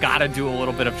like they gotta do a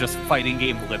little bit of just fighting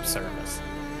game lip service.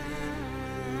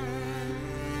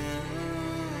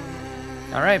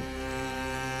 All right.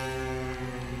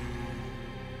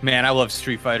 Man, I love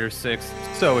Street Fighter 6.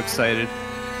 So excited.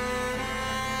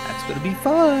 That's gonna be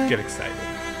fun. Get excited.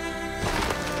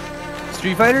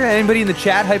 Street Fighter? Anybody in the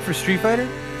chat hype for Street Fighter?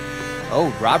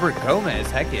 Oh, Robert Gomez.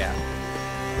 Heck yeah.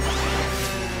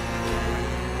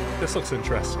 This looks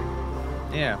interesting.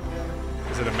 Yeah.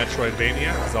 Is it a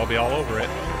Metroidvania? Because I'll be all over it.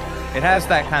 It has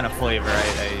that kind of flavor.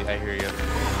 I hear you.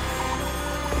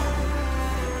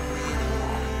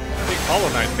 I think Hollow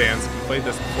Knight fans have played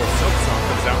this before Silksong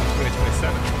comes out in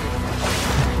 2027.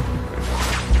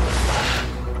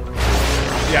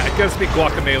 Yeah, it gives me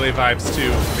Guacamelee vibes too,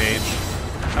 Mage.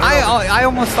 I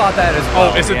almost thought that as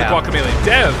well. Oh, is it the Guacamelee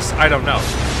devs? I don't know.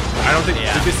 I don't think.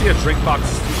 Yeah. Did you see a Drinkbox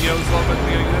Studios logo at the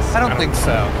beginning of this? I don't think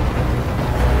so.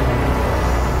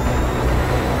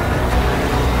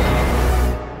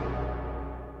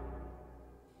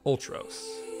 Ultros.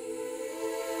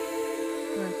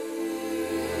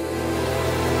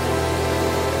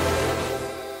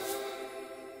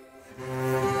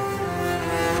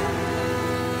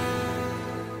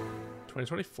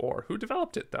 $2024. Who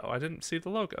developed it though? I didn't see the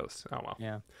logos. Oh well.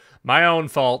 Yeah. My own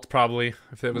fault probably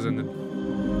if it was in the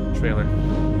trailer.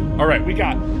 All right, we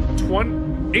got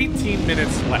 18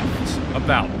 minutes left.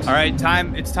 About. All right,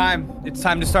 time. It's time. It's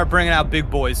time to start bringing out big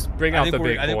boys. Bring out the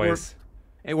big boys.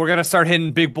 We're gonna start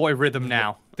hitting big boy rhythm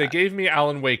now. They gave me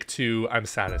Alan Wake 2. I'm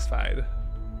satisfied.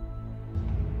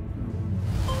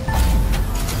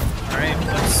 All right,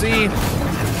 let's see.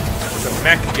 It's a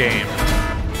mech game.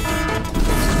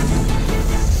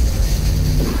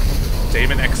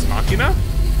 Daemon Ex Machina?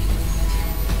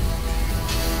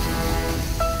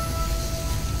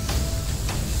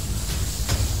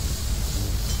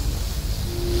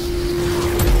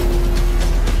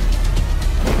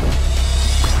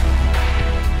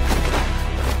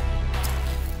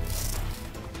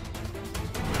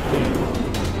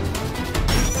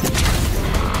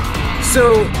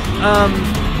 So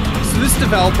this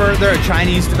developer, they're a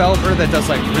Chinese developer that does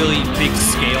like really big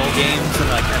scale games and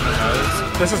like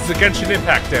MMOs. This is the Genshin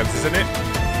Impact devs, isn't it?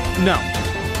 No.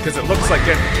 Because it looks like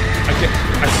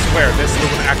I swear, this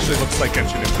one actually looks like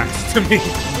Genshin Impact to me.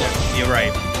 You're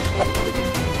right.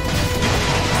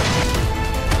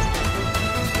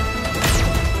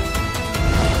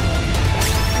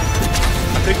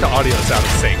 I think the audio's out of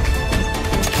sync.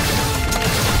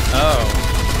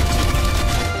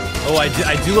 Oh,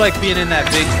 I do like being in that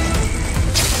big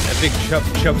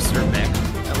chubster mech.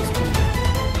 That was cool.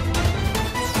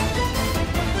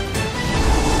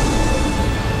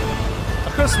 I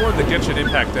could have sworn the Genshin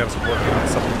Impact devs were working on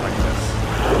something like this.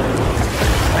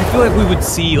 I feel like we would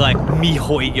see like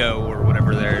MiHoYo or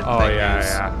whatever their thing is.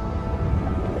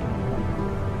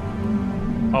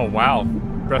 Oh wow,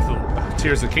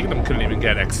 Tears of the Kingdom couldn't even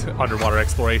get underwater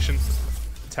exploration.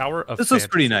 Tower of This looks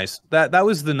pretty nice. That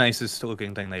was the nicest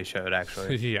looking thing they showed,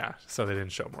 actually. Yeah, so they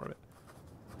didn't show more of it.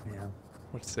 Yeah.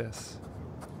 What's this?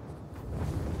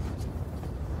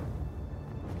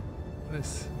 What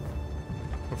is?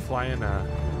 We're flying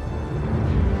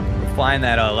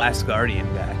that Last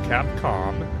Guardian guy.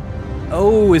 Capcom.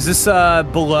 Oh, is this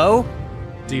below?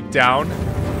 Deep down?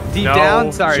 Deep No,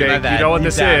 down? Sorry, Jake, my bad. you know what Deep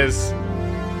this down. is.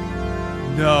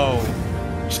 No.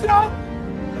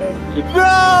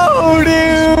 No,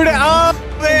 dude! Oh,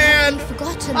 man!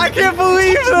 Forgotten. I can't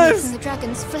believe this! From the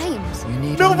dragon's flames.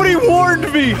 Nobody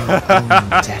warned me!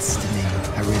 Destiny,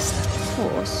 Arisen. Of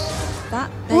course. That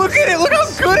Look at it! Look how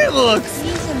good it looks!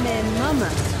 He's a mere mummer.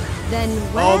 Then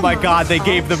Oh my god, they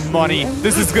gave them money.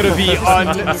 This is gonna be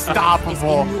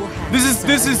unstoppable. This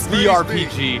is the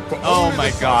RPG. Oh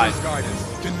my god.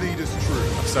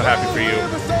 I'm so happy for you.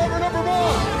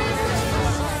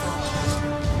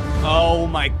 Oh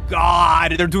my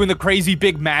god, they're doing the crazy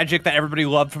big magic that everybody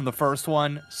loved from the first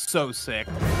one. So sick.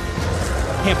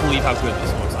 Can't believe how good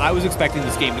this looks. I was expecting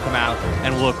this game to come out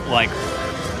and look like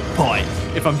But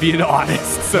if I'm being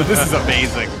honest. So this is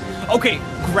amazing. Okay,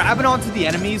 grabbing onto the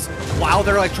enemies while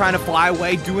they're like trying to fly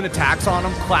away, doing attacks on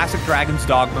them. Classic Dragon's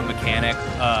Dogma mechanic.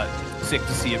 Sick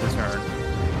to see it return.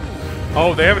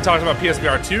 Oh, they haven't talked about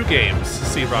PSVR 2 games,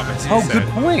 C. Robinson Oh, said. good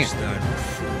point.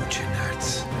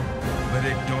 But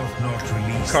it doth not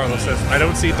release. Carlos says, I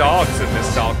don't see dogs in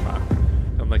this Dogma.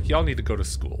 I'm like, y'all need to go to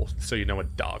school so you know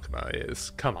what Dogma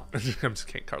is. Come on. I'm just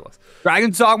kidding, Carlos.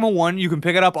 Dragon's Dogma 1, you can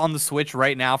pick it up on the Switch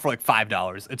right now for like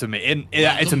 $5. It's amazing.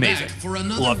 It's amazing.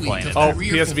 Love playing it. Oh,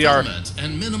 PSVR.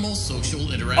 And minimal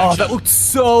social interaction. Oh, that looked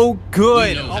so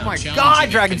good. We know Oh how my challenging god,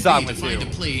 it Dragon's can be Dogma to 2. find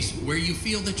a place where you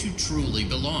feel that you truly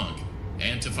belong.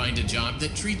 And to find a job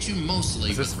that treats you mostly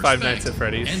Is this with Five respect Nights at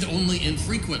Freddy's? and only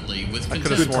infrequently with I contempt.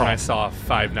 could have sworn I saw a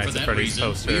Five Nights For at that Freddy's reason,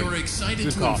 poster. we are excited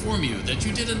Good to call. inform you that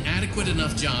you did an adequate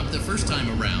enough job the first time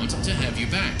around to have you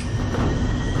back.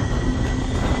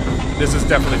 This is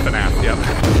definitely FNAF,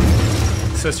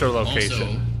 yep. Sister location.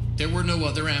 Also, there were no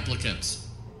other applicants.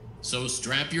 So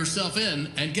strap yourself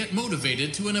in and get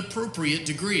motivated to an appropriate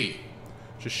degree.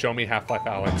 Just show me Half-Life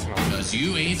Alyx. And I'll Because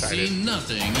you ain't excited. seen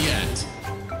nothing yet.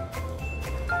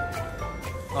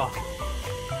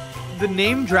 Oh. The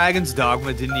name Dragon's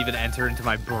Dogma didn't even enter into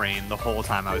my brain the whole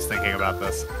time I was thinking about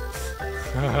this.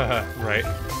 Right.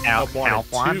 Alp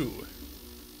one. 2.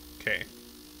 Okay.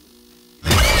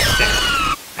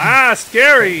 Ah,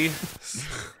 scary!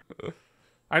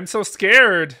 I'm so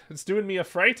scared. It's doing me a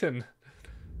frighten.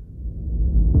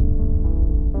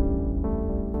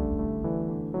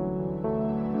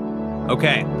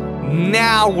 Okay,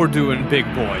 now we're doing big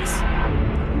boys.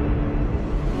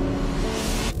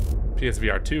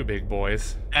 PSVR 2, big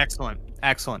boys. Excellent,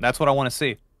 excellent. That's what I want to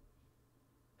see.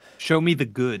 Show me the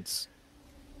goods.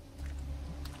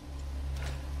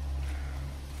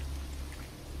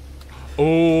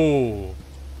 Oh,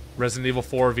 Resident Evil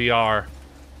 4 VR.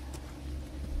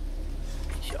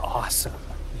 Awesome.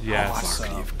 Yes. Awesome.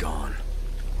 Far you've gone.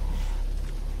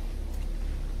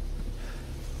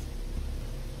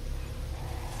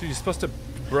 Dude, you're supposed to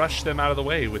brush them out of the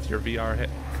way with your VR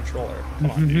controller.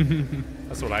 Come on, dude.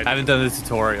 That's what I do. I haven't done the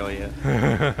tutorial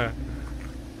yet.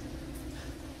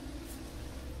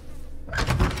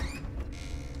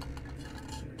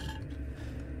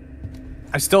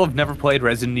 I still have never played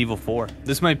Resident Evil 4.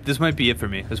 This might be it for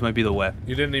me. This might be the way.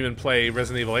 You didn't even play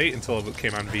Resident Evil 8 until it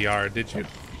came on VR, did you?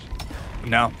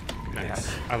 No. Nice.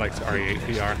 I liked RE8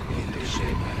 VR.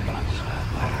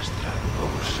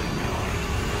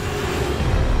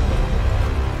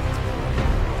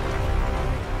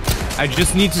 I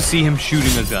just need to see him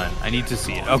shooting a gun. I need to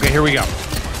see it. Okay, here we go.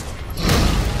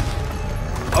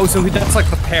 Oh, so that's like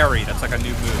the parry. That's like a new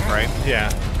move, right? Yeah.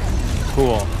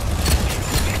 Cool.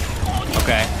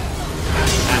 Okay.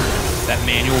 That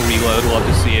manual reload, love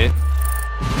to see it.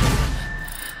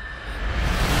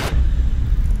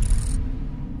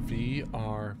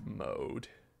 VR mode.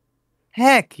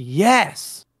 Heck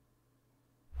yes!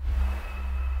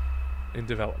 In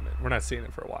development. We're not seeing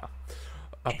it for a while.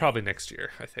 Probably next year,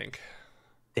 I think.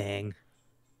 Dang.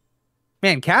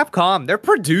 Man, Capcom, they're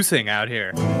producing out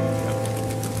here.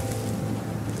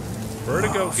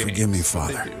 Vertigo Games. Forgive me,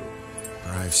 Father, for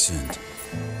I've sinned.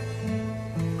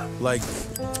 Like,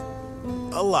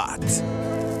 a lot.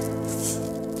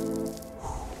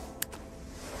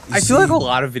 I feel like a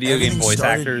lot of video game voice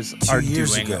actors are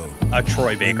doing a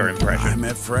Troy Baker impression. I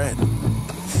met Fred.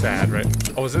 Sad, right?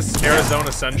 Oh, is this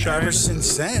Arizona Sunshine? Ever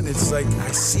since then, it's like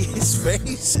I see his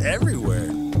face everywhere.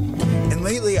 And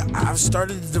lately, I've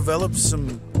started to develop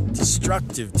some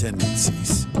destructive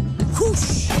tendencies.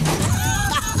 Whoosh!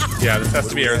 Yeah, this has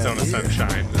to be Arizona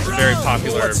Sunshine. It's a very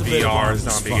popular VR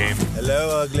zombie game.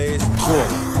 Hello, uglies. Cool.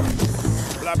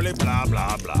 Blah, blah, blah,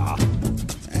 blah, blah.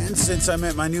 And since I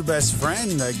met my new best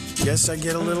friend, I guess I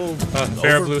get a little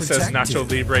Bear Blue says overprotective.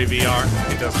 Nacho Libre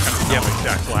VR. He does kind of sound like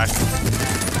Jack Black.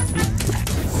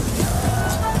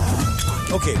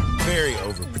 Okay, very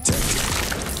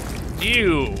overprotective.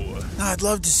 Ew. I'd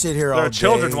love to sit here all There day. are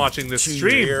children watching this chew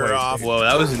stream. your ear off. Whoa,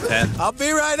 that was intense. I'll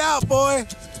be right out, boy.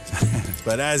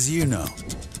 But as you know,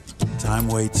 time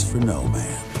waits for no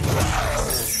man.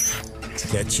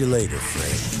 Catch you later,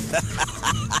 Fred.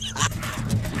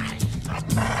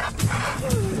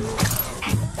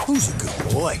 Who's a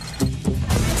good boy?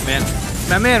 Man,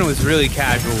 that man was really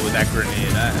casual with that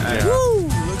grenade. Woo!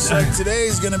 Looks like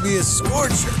today's gonna be a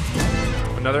scorcher.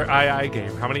 Another II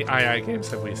game. How many II games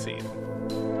have we seen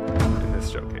in this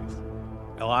showcase?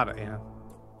 A lot of, yeah.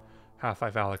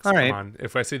 Half-Life Alyx, All right. come on.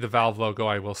 If I see the Valve logo,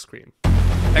 I will scream.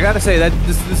 I gotta say that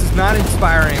this is not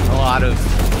inspiring a lot of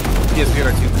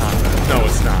PSVR 2 content. No,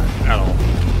 it's not at all.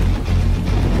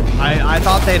 I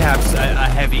thought they'd have a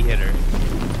heavy hitter.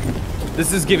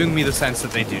 This is giving me the sense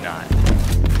that they do not.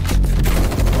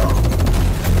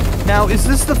 Now, is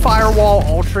this the Firewall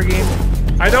Ultra game?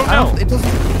 I don't know. It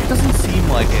doesn't seem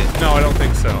like it. No, I don't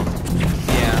think so.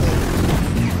 Yeah.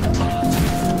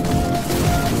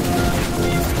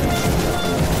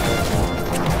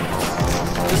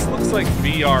 This looks like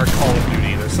VR Call of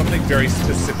Duty. There's something very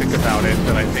specific about it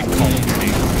that I think Call of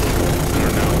Duty. I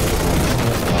don't know.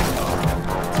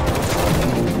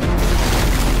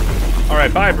 All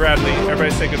right, bye, Bradley.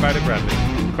 Everybody say goodbye to Bradley.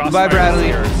 Bye,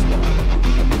 Bradley.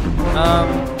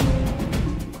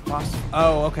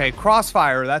 Oh, okay.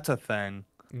 Crossfire, that's a thing.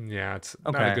 Yeah, it's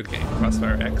not a good game.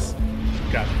 Crossfire X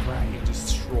got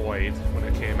destroyed when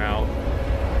it came out.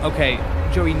 Okay,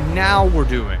 Joey, now we're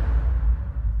doing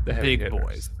the big hitters.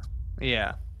 boys.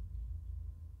 Yeah.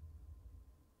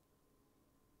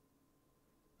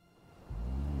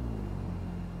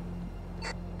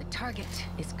 The target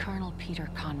is Colonel Peter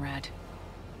Conrad.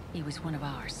 He was one of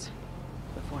ours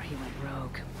before he went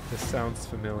rogue. This sounds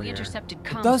familiar. We intercepted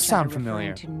comms does sound chatter familiar.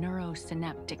 referring to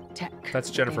neurosynaptic tech. That's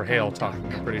Jennifer Hale talking,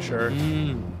 I'm pretty sure.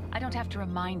 I don't have to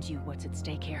remind you what's at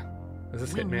stake here. Is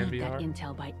this we'll Hitman need VR? that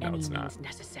intel by No, any it's means not.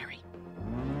 necessary.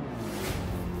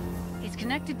 It's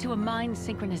connected to a mind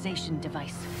synchronization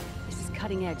device. This is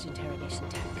cutting-edge interrogation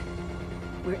tech.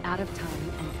 We're out of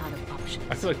time and out of options.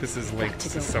 I feel like this is linked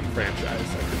to some franchise.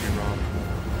 I could be wrong.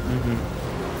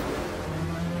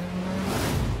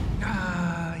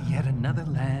 Yet another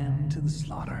lamb to the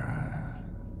slaughter.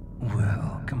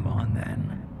 Well, come on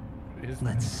then.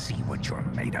 Let's see what you're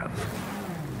made of.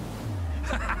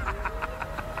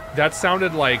 That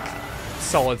sounded like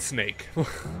Solid Snake.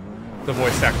 The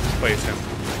voice actor who plays him.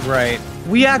 Right.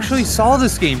 We actually saw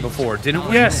this game before, didn't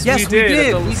we? Yes, we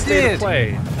did. At the State of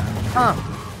Play. Huh.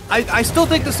 I still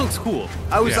think this looks cool.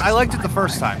 I liked it the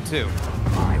first time too.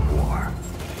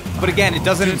 But again, it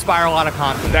doesn't inspire a lot of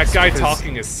confidence. That guy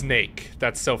talking is Snake.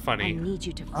 That's so funny. I need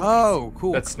you to focus. Oh,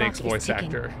 cool. That's Snake's Clock is voice ticking.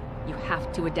 actor. You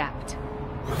have to adapt.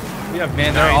 We have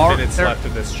Man, 9 minutes left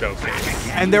of this showcase.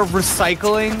 And they're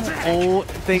recycling old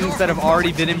things that have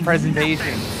already been in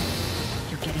presentation.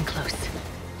 You're getting close.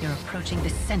 You're approaching the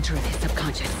center of his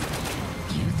subconscious.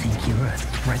 You think you're a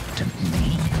threat to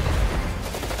me?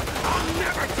 I'll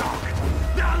never talk!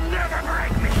 They'll never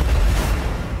break me!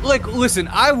 Like, listen,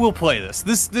 I will play this.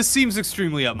 This seems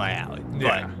extremely up my alley.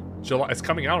 Yeah. July. It's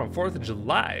coming out on 4th of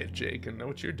July, Jake. I know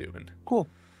what you're doing. Cool.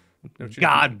 Know what you're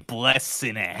God bless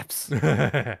Synapse.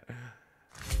 doing.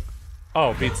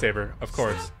 Oh, Beat Saber, of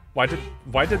course. Why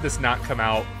did this not come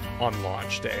out on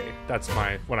launch day? That's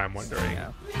what I'm wondering.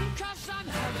 Yeah.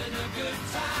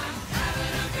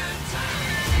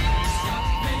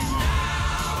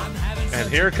 And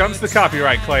here comes the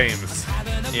copyright claims.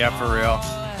 Yeah, for real.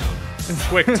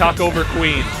 Quick, talk over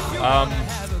Queen.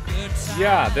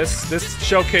 Yeah, this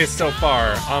showcase so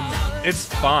far, it's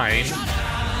fine.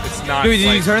 It's not. Dude,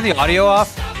 did you turn the audio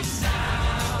off?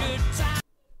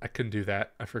 I couldn't do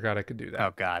that. I forgot I could do that.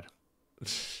 Oh God.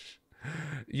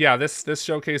 Yeah, this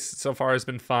showcase so far has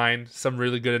been fine. Some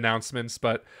really good announcements,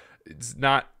 but it's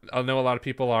not. I know a lot of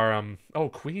people are. Oh,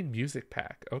 Queen Music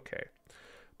Pack. Okay,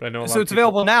 but I know a lot. So of it's people...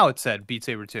 available now. It said Beat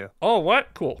Saber 2. Oh, what?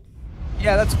 Cool.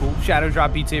 Yeah, that's cool. Shadow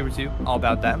Drop Beat Saber 2. All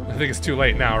about that. I think it's too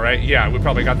late now, right? Yeah, we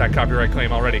probably got that copyright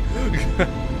claim already.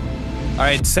 All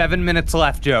right, 7 minutes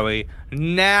left, Joey.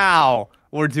 Now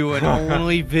we're doing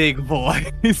only big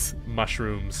boys.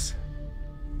 Mushrooms.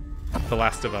 The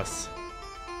Last of Us.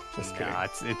 Just kidding. Nah,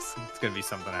 it's gonna be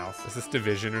something else. Is this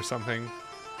Division or something?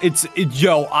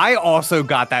 Yo, I also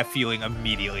got that feeling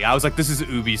immediately. I was like, this is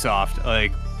Ubisoft.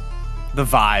 Like, the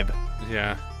vibe.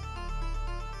 Yeah.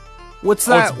 What's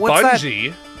that? Oh, it's What's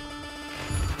Bungie.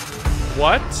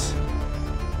 that?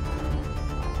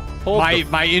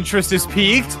 What? My interest is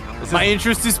piqued. My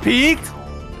interest is piqued.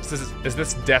 Is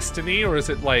this Destiny or is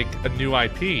it like a new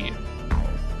IP?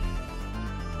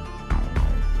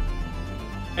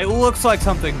 It looks like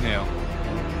something new.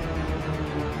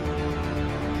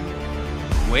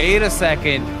 Wait a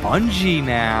second. Bungie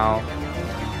now.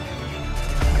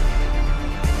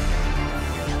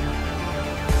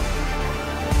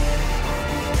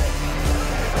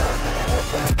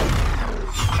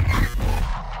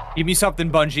 Give me something,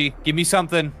 Bungie. Give me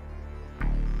something.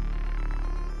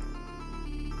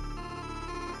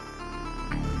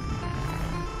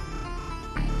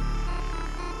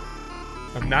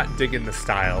 I'm not digging the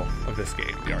style of this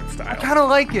game, the art style. I kind of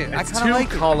like it. It's too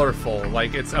colorful.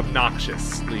 Like, it's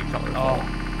obnoxiously colorful.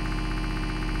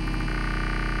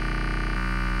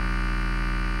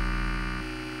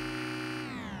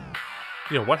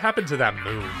 Yo, what happened to that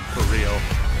moon, for real?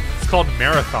 It's called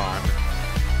Marathon.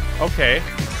 Okay.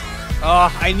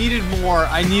 I needed more.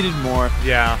 I needed more.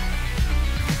 Yeah.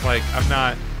 Like, I'm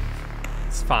not...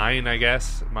 It's fine, I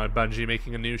guess. My Bungie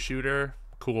making a new shooter.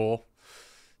 Cool.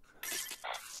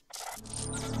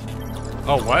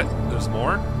 Oh, what? There's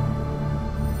more?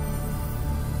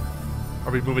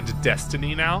 Are we moving to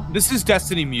Destiny now? This is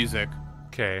Destiny music.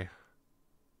 Okay.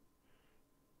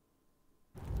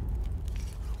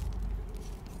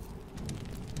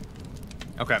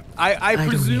 Okay. I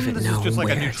presume this is just like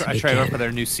a new trailer for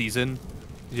their new season.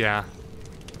 Yeah.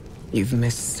 You've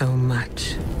missed so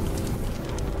much.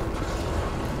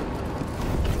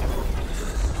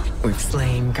 We've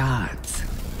slain gods.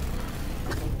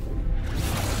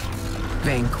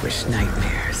 Vanquished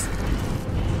nightmares.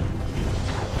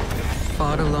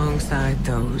 Fought alongside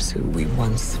those who we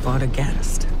once fought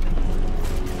against.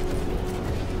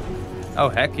 Oh,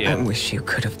 heck yeah. I wish you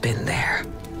could have been there.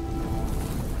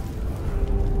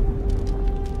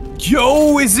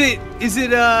 Yo, is it,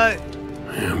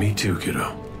 Yeah, me too,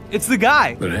 kiddo. It's the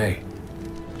guy. But hey.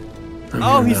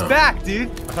 Oh, he's back,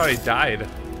 dude. I thought he died.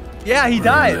 Yeah, he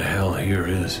died. Who the hell here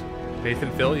is?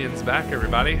 Nathan Fillion's back,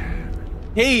 everybody.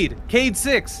 Cade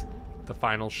 6. The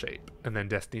final shape. And then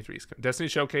Destiny 3's coming. Destiny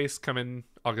Showcase coming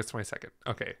August 22nd.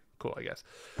 Okay, cool, I guess.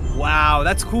 Wow,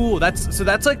 that's cool. That's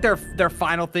like their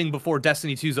final thing before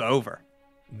Destiny 2's over.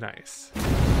 Nice.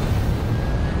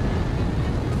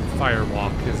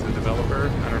 Firewalk is the developer.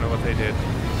 I don't know what they did.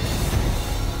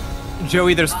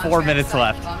 Joey, there's 4 minutes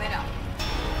left.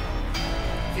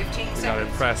 15 We gotta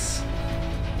impress.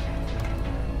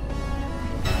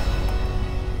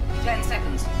 10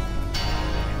 seconds.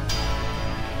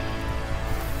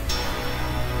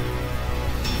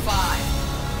 5,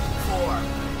 4,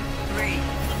 3.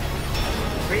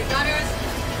 Three gunners,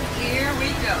 here we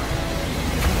go.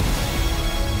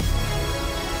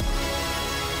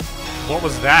 What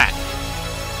was that?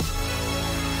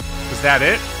 Was that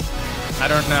it? I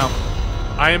don't know.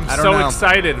 I am so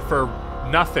excited for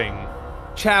nothing.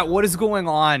 Chat, what is going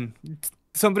on?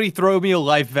 Somebody throw me a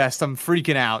life vest. I'm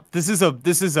freaking out. This is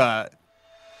a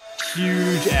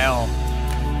huge L.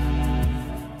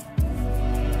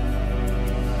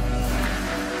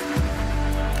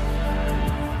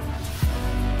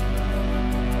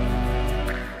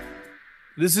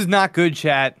 This is not good,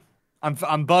 chat. I'm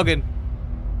bugging.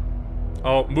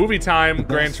 Oh, movie time,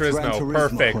 Gran Turismo.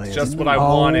 Perfect. Just what I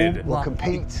wanted.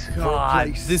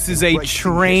 God, this is a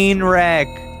train wreck.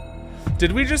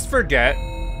 Did we just forget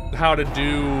how to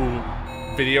do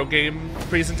video game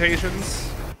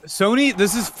presentations? Sony,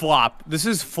 this is flop. This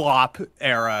is flop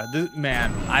era.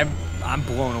 Man, I'm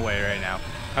blown away right now.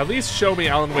 At least show me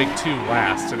Alan Wake 2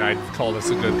 last, and I'd call this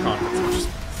a good conference.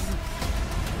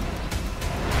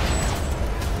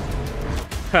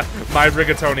 My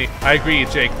rigatoni. I agree,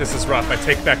 Jake. This is rough. I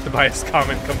take back the biased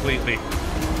comment completely.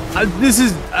 This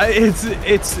is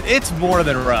it's more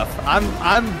than rough.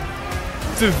 I'm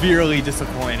severely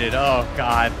disappointed. Oh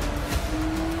God.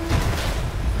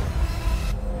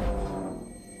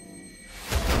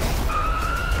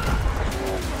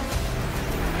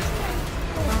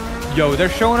 Yo, they're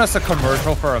showing us a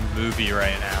commercial for a movie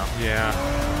right now. Yeah.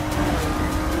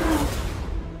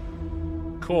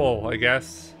 Cool, I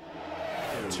guess.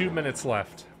 2 minutes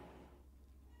left.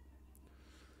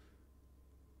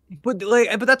 But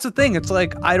that's the thing. It's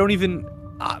like I don't even.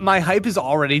 My hype is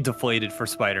already deflated for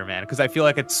Spider-Man because I feel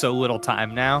like it's so little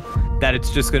time now that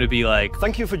it's just going to be like.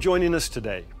 Thank you for joining us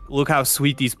today. Look how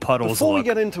sweet these puddles Before look. we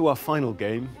get into our final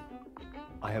game,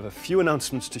 I have a few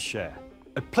announcements to share.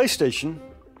 At PlayStation,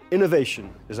 innovation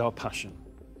is our passion,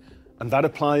 and that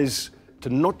applies to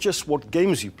not just what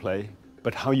games you play,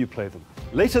 but how you play them.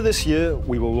 Later this year,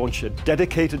 we will launch a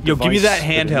dedicated device give me that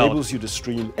handheld. that enables you to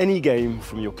stream any game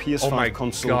from your PS5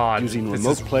 console using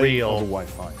remote play over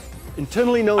Wi-Fi.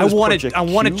 Internally known as Project I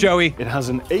want it, Joey. It has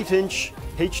an 8-inch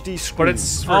HD screen. But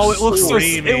it's for it looks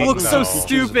so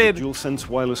stupid. DualSense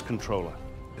wireless controller.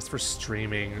 It's for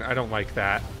streaming. I don't like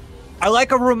that. I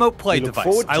like a remote play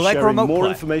device. I like remote more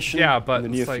play. information but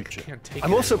in the near like, future. can't take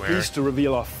I'm it also anywhere. pleased to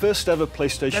reveal our first ever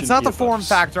PlayStation That's not the earbuds, form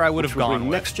factor I would have which will gone bring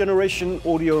with. next generation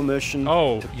audio immersion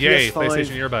Oh, to yay, PS5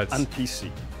 PlayStation earbuds. and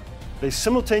PC. They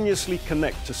simultaneously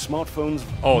connect to smartphones.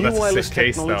 Oh, New that's a wireless sick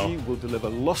case, technology though. will deliver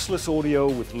lossless audio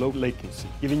with low latency,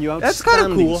 giving you That's kinda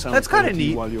outstanding cool. sound That's kinda quality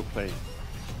neat. while you're playing.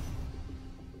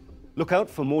 Look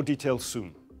out for more details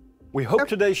soon. We hope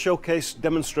today's showcase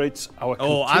demonstrates our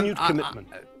continued commitment.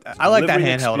 I like that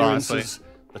delivering handheld, honestly. experiences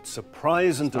that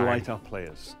surprise and delight our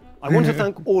players. I want to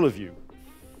thank all of you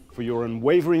for your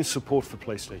unwavering support for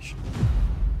PlayStation.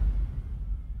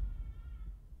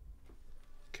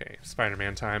 Okay,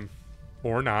 Spider-Man time.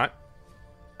 Or not.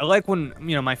 I like when,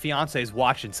 you know, my fiance is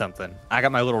watching something. I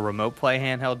got my little remote play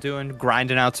handheld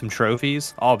grinding out some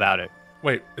trophies. All about it.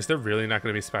 Wait, is there really not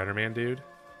going to be Spider-Man, dude?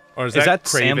 Or is that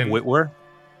Craven? Sam Witwer?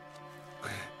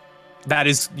 That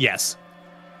is, yes.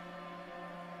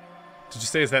 Did you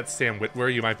say is that Sam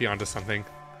Witwer? You might be onto something.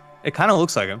 It kind of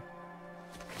looks like him.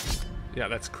 Yeah,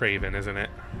 that's Craven, isn't it?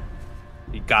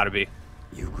 You gotta be.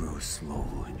 You grow slow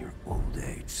in your old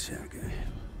age, Sergei.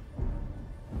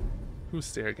 Who's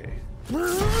Sergei?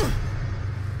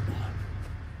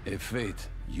 A fate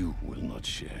you will not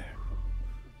share.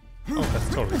 Oh, that's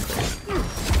totally cool.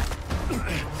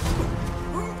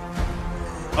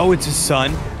 Oh, it's his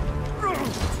son?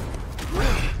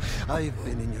 I've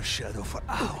been in your shadow for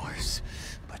hours,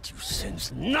 but you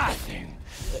sense nothing.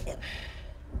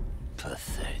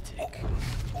 Pathetic.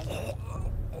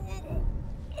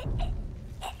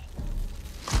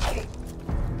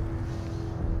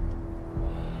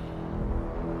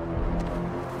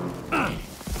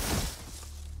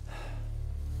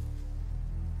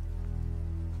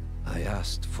 I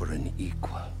asked for an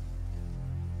equal,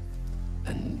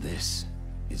 and this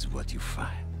is what you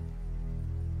find.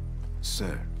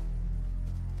 Sir,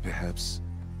 perhaps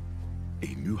a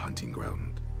new hunting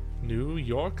ground. New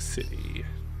York City.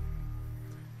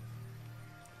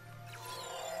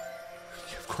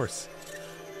 Of course.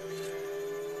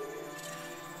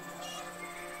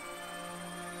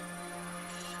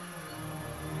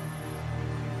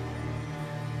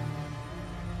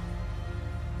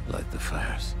 Light the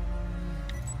fires.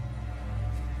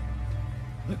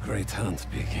 The great hunt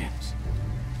begins.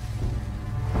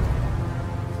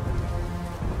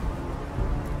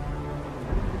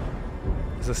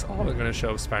 Is this all they're going to show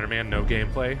of Spider-Man? No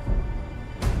gameplay?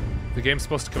 The game's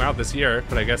supposed to come out this year,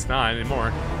 but I guess not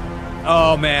anymore.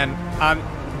 Oh man,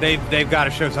 they've got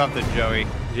to show something, Joey.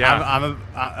 Yeah.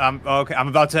 I'm okay. I'm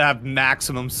about to have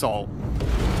maximum salt.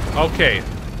 Okay,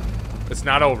 it's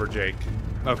not over, Jake.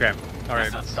 Okay, all right.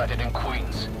 Assets sighted in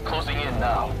Queens, closing in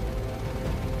now.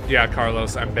 Yeah,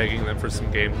 Carlos, I'm begging them for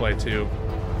some gameplay too.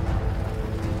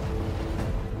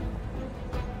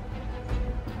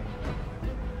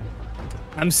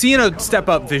 I'm seeing a step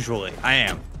up visually. I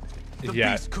am.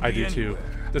 Yeah, I do too.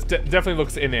 This definitely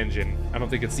looks in-engine. I don't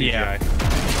think it's CGI. Yeah.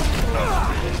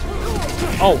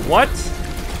 Oh, what?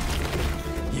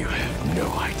 You have no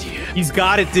idea. He's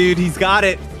got it, dude. He's got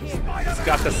it. He's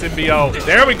got the symbiote.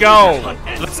 There we go.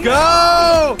 Let's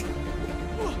go.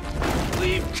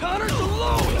 Leave Connors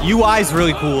alone. UI's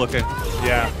really cool looking.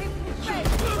 Yeah.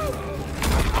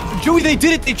 Joey, they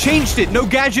did it. They changed it. No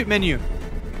gadget menu.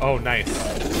 Oh, nice.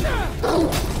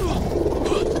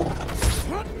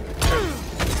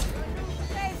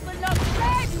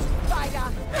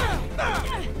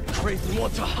 Craven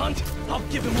wants a hunt. I'll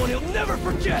give him one he'll never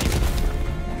forget.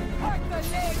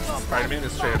 Spider-Man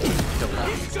is straight up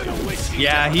killing.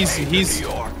 Yeah, he's.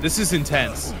 This is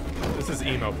intense. This is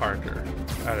emo Parker.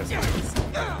 That is nice.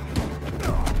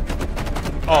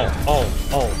 Oh.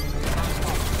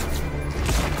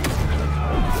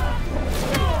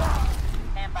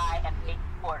 Stand by and take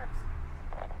orders.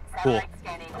 Cool. Satellite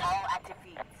scanning all active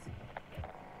feeds.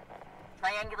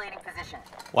 Triangulating position.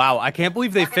 Wow, I can't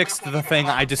believe they fixed the thing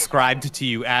I described to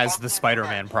you as the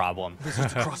Spider-Man problem.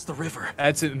 Lizards across the river.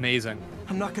 That's amazing.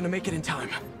 I'm not gonna make it in time.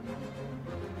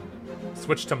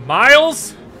 Switch to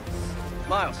Miles.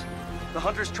 Miles, the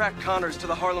hunters tracked Connors to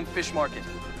the Harlem Fish Market.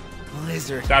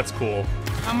 Lizard. That's cool.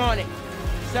 I'm on it.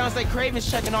 Sounds like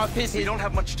Craven's checking off his. We don't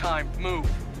have much time. Move.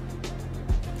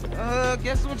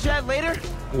 Guess we'll chat later.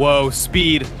 Whoa,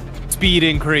 speed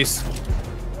increase.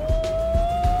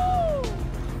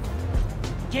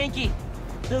 Yankee,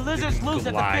 the lizards lose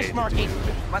at the fish market.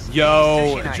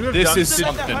 Yo, You this is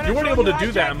something. something. You weren't able to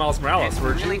do that in Miles Morales,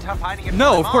 were you? Really tough hiding it from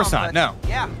No, my of course mom, not. but No.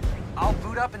 Yeah, I'll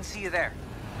boot up and see you there.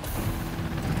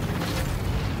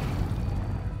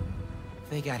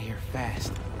 They got here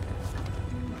fast.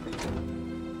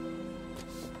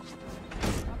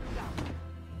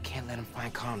 Can't let him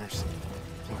find Connors,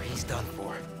 or he's done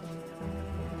for.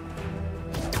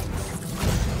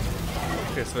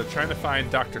 Okay, so they're trying to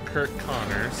find Dr. Kurt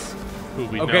Connors, who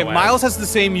we know Okay, as. Miles has the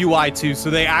same UI too, so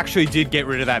they actually did get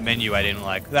rid of that menu I didn't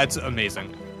like. That's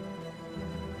amazing.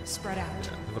 Spread out.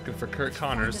 They're looking for Kurt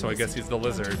Connors, so I guess he's the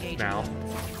lizard now.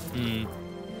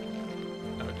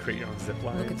 Create your own zip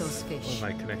lines. Look at those fish. Or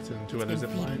am I connected to other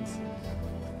zip lines?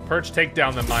 Perch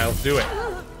takedown them, Miles. Do it.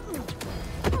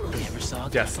 Never saw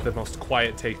that. Yes, the most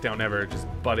quiet takedown ever. Just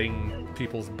butting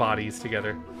people's bodies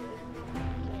together.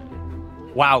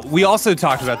 Wow, we also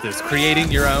talked about this,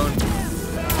 creating your own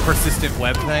persistent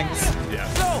web things. Yeah.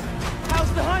 So,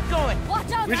 how's the hunt going?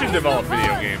 Watch out, We should develop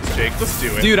video games, Jake. Let's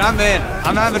do it. Dude, I'm in.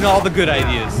 I'm having all the good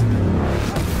ideas.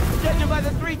 Judging by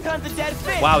the 3 tons of dead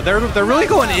fish. Wow, they're really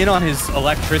going in on his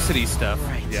electricity stuff.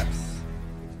 Right. Yes.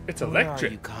 It's electric. Where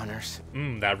are you, Connors?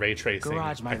 That ray tracing,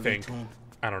 Garage, my I think. retune.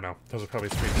 I don't know. Those are probably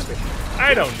screens.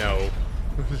 I don't know.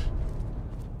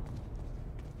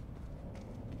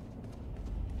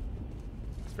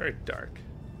 It's very dark.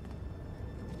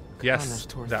 Yes,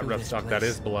 that rough stock, that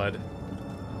is blood.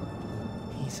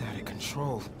 He's out of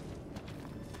control.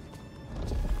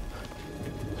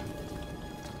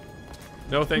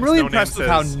 No thanks, I'm really no impressed name with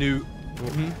how says, new.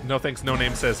 No thanks, no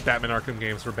name says Batman Arkham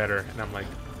games were better, and I'm like,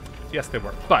 yes, they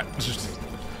were, but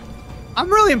I'm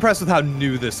really impressed with how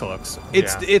new this looks.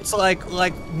 It's Yeah. it's like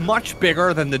much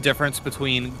bigger than the difference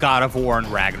between God of War and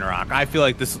Ragnarok. I feel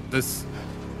like this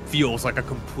feels like a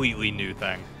completely new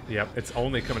thing. Yep, it's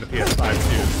only coming to PS5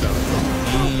 too, so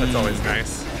that's always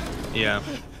nice. Yeah.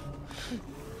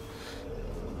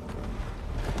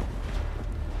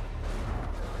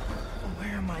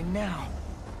 Where am I now?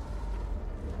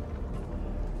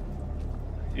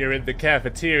 You're in the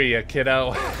cafeteria,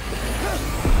 kiddo.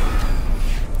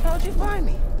 How'd you find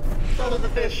me? Follow the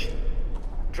fish.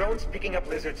 Drone's picking up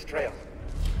Lizard's trail.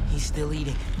 He's still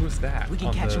eating. Who's that? We can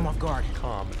on catch the him off guard.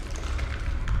 Comm.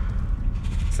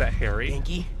 Is that Harry?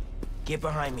 Yankee, get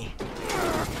behind me.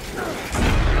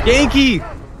 Yankee!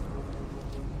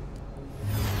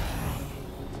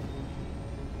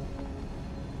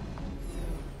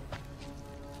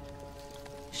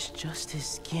 It's just his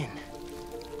skin.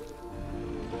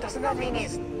 Doesn't that mean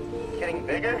he's getting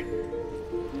bigger?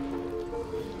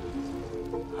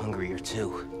 Hungrier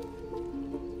too.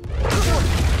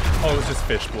 Oh, it was just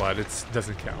fish blood. It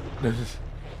doesn't count.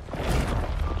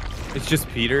 It's just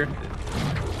Peter.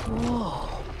 Whoa.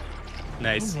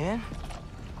 Nice. Hey, man.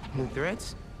 New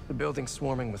threats? The building's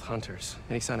swarming with hunters.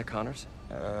 Any sign of Connors?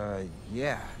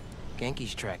 Yeah.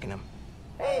 Genki's tracking him.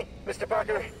 Hey, Mr.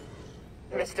 Parker.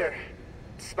 Mr.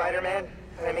 Spider-Man,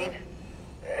 I mean.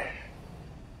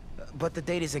 But the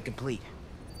data's incomplete.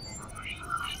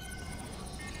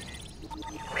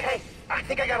 Okay, I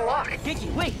think I got a lock.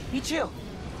 Genki, wait, be chill.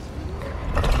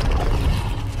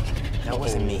 That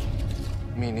wasn't me.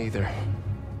 Me neither.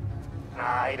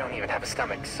 I don't even have a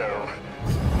stomach, so...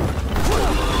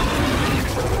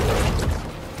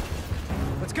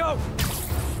 Let's go!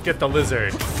 Get the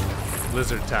lizard.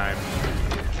 Lizard time.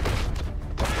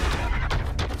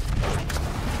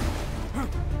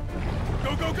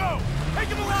 Go, go, go! Take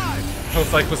him alive! I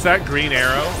was like, was that Green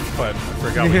Arrow? But I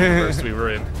forgot what universe we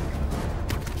were in.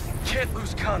 Can't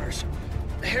lose Connors.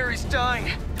 Harry's dying,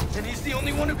 and he's the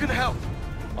only one who can help.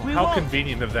 How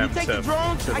convenient of them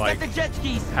to like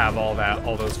have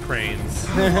all those cranes.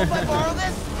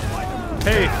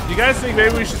 Hey, you guys think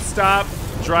maybe we should stop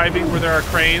driving where there are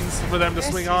cranes for them to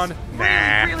swing on?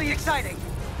 Nah. Really exciting.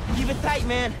 Keep it tight,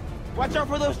 man. Watch out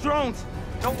for those drones.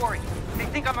 Don't worry. They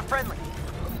think I'm a friendly.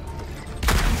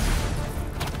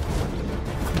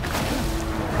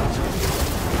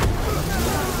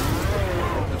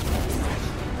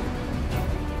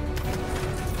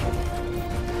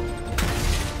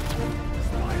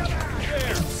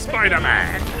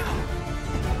 Spider-Man!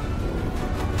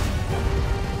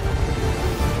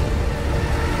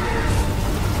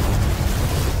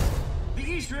 The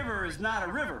East River is not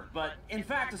a river, but in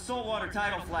fact a saltwater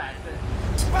tidal flat.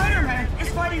 Spider-Man is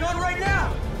fighting on right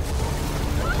now!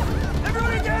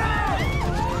 Everybody down!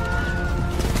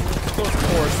 Those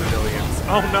poor civilians.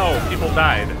 Oh no, people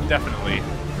died, definitely.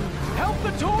 Help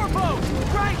the tour boat!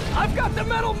 Right, I've got the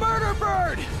metal murder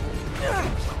bird!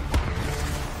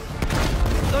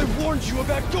 I warned you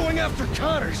about going after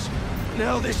Connors.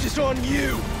 Now this is on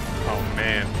you. Oh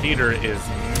man, Peter is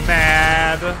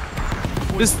mad.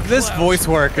 This voice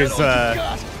work is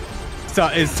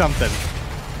something.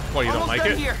 What, you don't like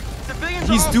it?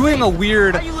 He's doing a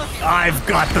weird, I've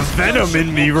got the venom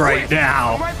in me right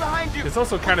now. It's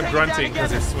also kind of grunting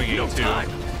because he's swinging too.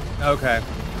 Okay.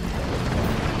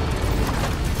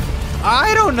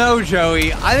 I don't know,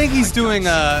 Joey. I think he's doing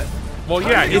a... Well,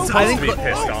 yeah, he's supposed to be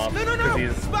pissed off because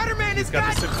he's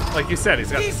got the, like you said,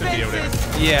 he's got the symbiote in.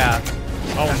 Yeah.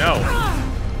 Oh no.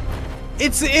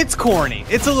 It's corny.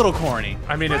 It's a little corny.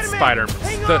 I mean, it's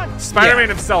Spider-Man. The Spider-Man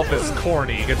himself is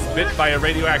corny. He gets bit by a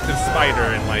radioactive spider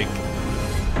and like,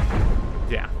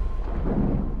 yeah.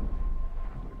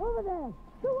 Over there!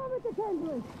 Whoever the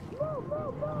tendrils! Move,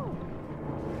 move, move!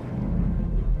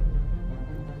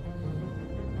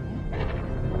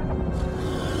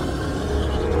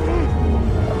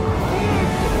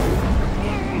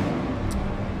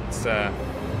 It's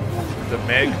the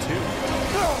Meg too.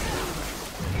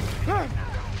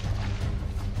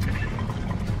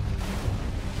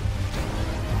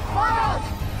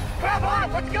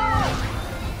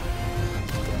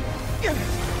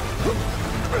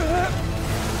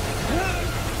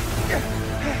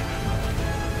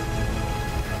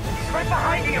 right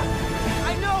behind you!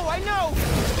 I know!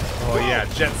 Oh yeah,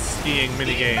 jet skiing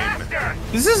minigame.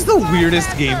 This is the weirdest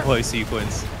gameplay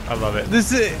sequence. I love it.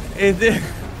 This is...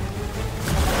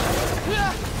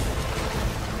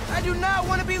 I do not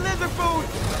want to be lizard food!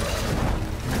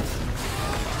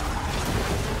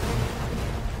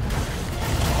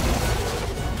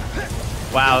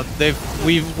 Wow,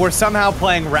 we're somehow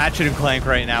playing Ratchet and Clank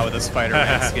right now with a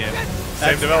Spider-Man skin.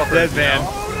 Same developers, man.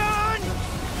 Hold on!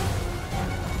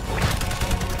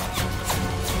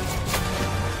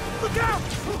 Look out!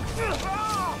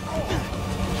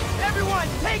 Everyone,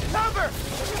 take cover!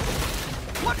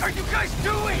 What are you guys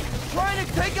doing? Trying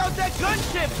to take out that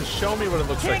gunship! Just show me what it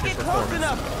looks like in performance.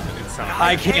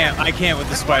 I can't with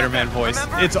the Spider-Man voice.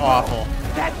 It's awful.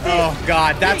 Oh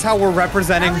God, that's how we're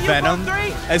representing Venom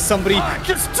as somebody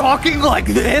just talking like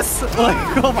this.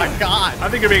 Like, oh my God. I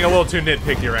think you're being a little too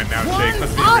nitpicky right now, Jake.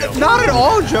 Let's be real. Not at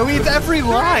all, Joey. It's every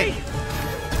line.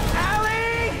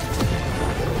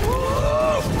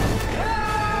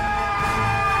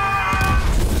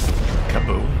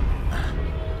 Kaboom.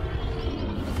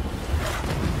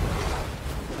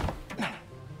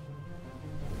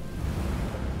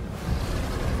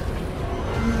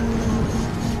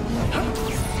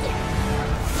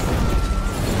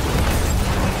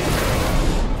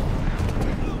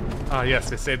 Ah, yes,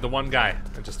 they saved the one guy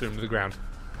and just threw him to the ground.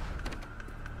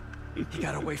 He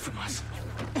got away from us.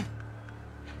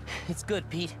 It's good,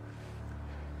 Pete.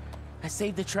 I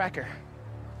saved the tracker.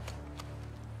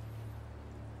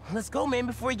 Let's go, man,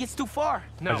 before he gets too far.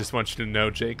 I just want you to know,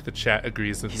 Jake, the chat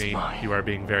agrees with me. You are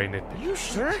being very nitpicky. You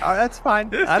sure? Oh, that's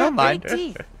fine. I don't mind.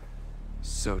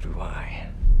 So do I.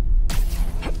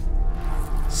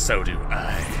 So do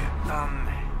I.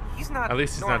 He's not. At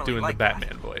least he's not doing like the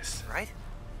Batman voice. Right?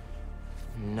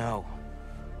 No.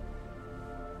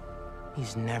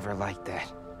 He's never like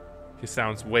that. He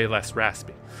sounds way less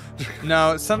raspy.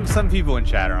 No, some people in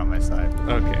chat are on my side.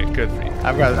 Okay, good for you.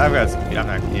 I've got some. I'm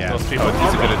not. Yeah. Those people. These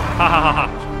are good. Ha ha ha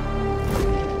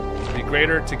ha. Be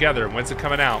greater together. When's it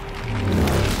coming out?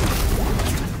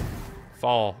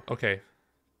 Fall. Okay.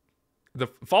 The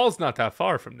fall's not that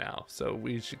far from now, so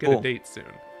we should get a date soon.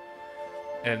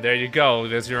 And there you go.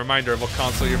 There's your reminder of what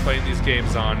console you're playing these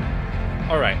games on.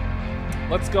 All right.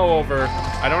 Let's go over.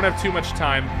 I don't have too much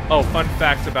time. Oh, fun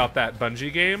fact about that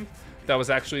Bungie game. That was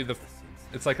actually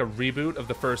it's like a reboot of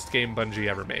the first game Bungie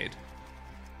ever made.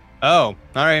 Oh,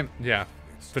 all right. Yeah.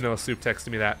 Vanilla Soup texted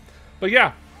me that. But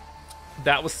yeah,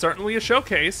 that was certainly a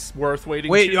showcase worth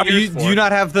waiting 2 years for. Do you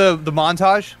not have the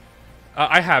montage?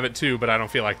 I have it too, but I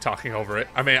don't feel like talking over it.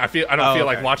 I mean, I don't feel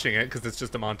like watching it because it's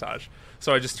just a montage.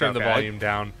 So I just turned the volume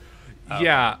down.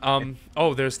 Yeah.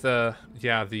 Oh, there's the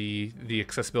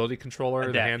accessibility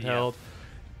controller, the handheld.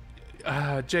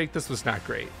 Yeah. Jake, this was not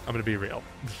great. I'm gonna be real.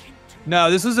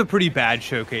 No, this was a pretty bad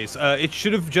showcase. It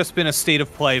should have just been a state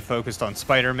of play focused on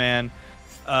Spider-Man.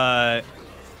 I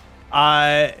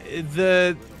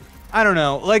don't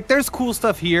know. Like, there's cool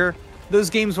stuff here. Those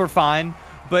games were fine,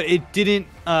 but it didn't.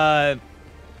 The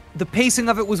pacing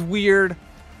of it was weird.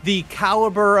 The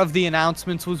caliber of the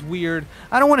announcements was weird.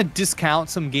 I don't want to discount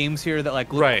some games here that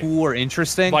like look cool or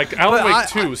interesting. Like Alan Wake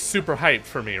 2 is super hyped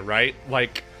for me, right?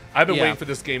 Like I've been waiting for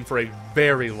this game for a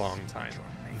very long time.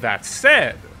 That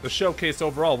said, the showcase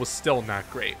overall was still not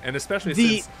great, and especially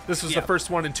since this was the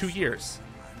first one in 2 years.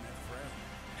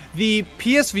 The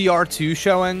PSVR 2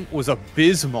 showing was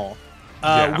abysmal.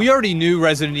 We already knew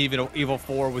Resident Evil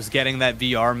 4 was getting that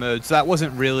VR mode, so that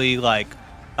wasn't really like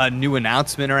a new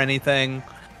announcement or anything.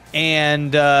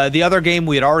 And the other game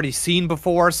we had already seen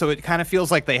before, so it kind of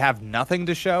feels like they have nothing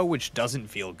to show, which doesn't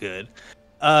feel good.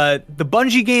 The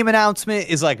Bungie game announcement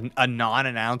is like a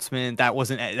non-announcement.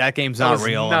 That game's not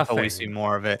real until we see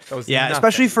more of it.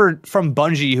 Especially from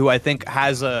Bungie, who I think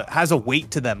has a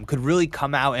weight to them, could really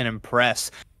come out and impress.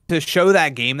 To show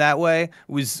that game that way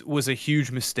was a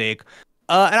huge mistake.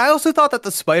 And I also thought that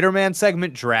the Spider-Man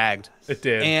segment dragged. It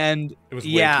did. And it was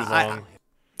way too long.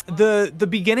 The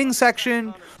beginning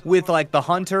section with like the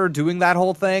hunter doing that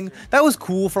whole thing, that was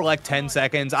cool for like 10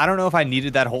 seconds. I don't know if I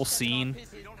needed that whole scene.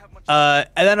 And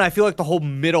then I feel like the whole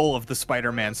middle of the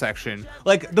Spider-Man section,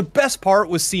 like the best part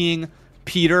was seeing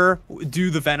Peter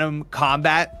do the Venom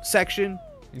combat section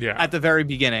at the very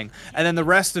beginning. And then the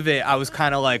rest of it, I was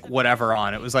kind of like whatever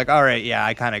on. It was like, all right, yeah,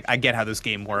 I get how this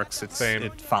game works. It's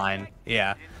fine.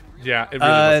 Yeah. Yeah, it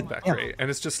really wasn't that great.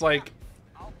 And it's just like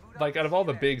out of all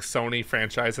the big Sony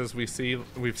franchises we've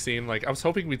seen, like I was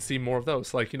hoping we'd see more of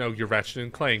those, like, you know, your Ratchet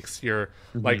and Clanks, your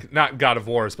like not God of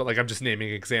Wars, but like I'm just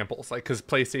naming examples, like because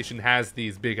PlayStation has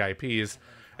these big IPs,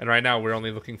 And right now we're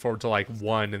only looking forward to like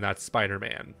one, and that's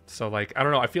Spider-Man. So like, I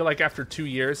don't know. I feel like after 2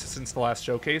 years since the last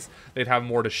showcase, they'd have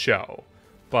more to show.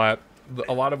 But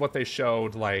a lot of what they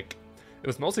showed, like, it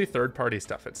was mostly third-party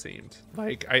stuff, it seemed.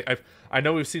 Like, I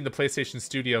know we've seen the PlayStation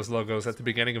Studios logos at the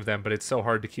beginning of them, but it's so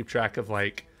hard to keep track of,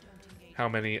 like, how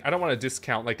many... I don't want to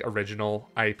discount, like, original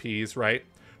IPs, right?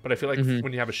 But I feel like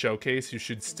when you have a showcase, you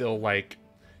should still, like,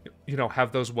 you know,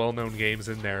 have those well-known games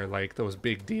in there, like those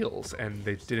big deals, and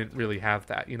they didn't really have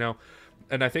that, you know?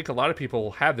 And I think a lot of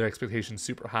people had their expectations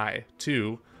super high,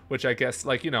 too, which I guess,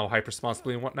 like, you know, hype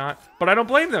responsibly and whatnot. But I don't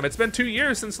blame them. It's been 2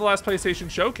 years since the last PlayStation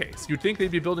showcase. You'd think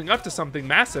they'd be building up to something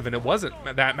massive, and it wasn't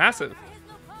that massive.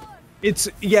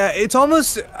 It's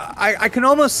almost I can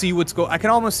almost see what's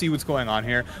going on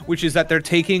here, which is that they're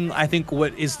taking, I think,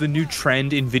 what is the new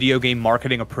trend in video game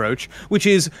marketing approach, which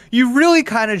is you really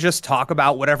kind of just talk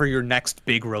about whatever your next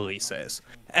big release is,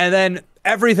 and then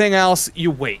everything else you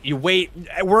wait.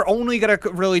 We're only gonna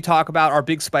really talk about our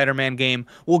big Spider-Man game.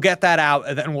 We'll get that out,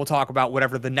 and then we'll talk about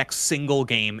whatever the next single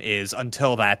game is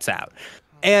until that's out.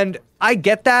 And I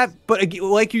get that, but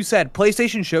like you said,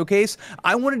 PlayStation Showcase,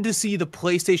 I wanted to see the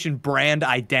PlayStation brand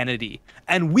identity.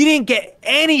 And we didn't get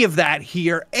any of that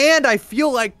here, and I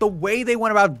feel like the way they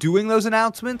went about doing those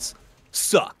announcements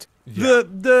sucked. Yeah.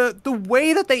 The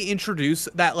way that they introduced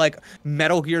that, like,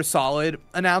 Metal Gear Solid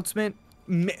announcement,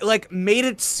 like, made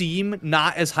it seem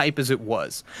not as hype as it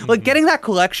was. Like, getting that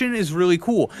collection is really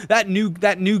cool. That new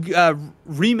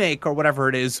remake or whatever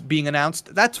it is being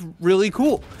announced, that's really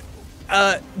cool.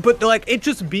 But like, it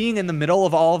just being in the middle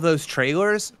of all of those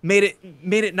trailers made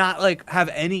it not, like, have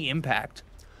any impact.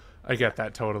 I get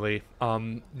that totally.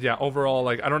 Yeah, overall,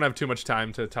 like, I don't have too much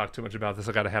time to talk too much about this.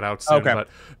 I gotta head out soon. Okay. But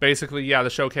basically, yeah, the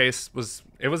showcase was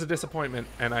a disappointment,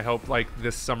 and I hope, like,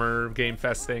 this summer Game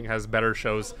Fest thing has better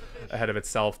shows ahead of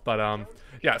itself. But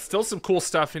yeah, still some cool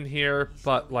stuff in here,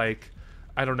 but, like,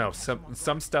 I don't know,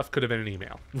 some stuff could have been an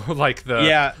email. like the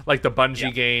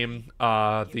Bungie game.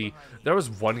 There was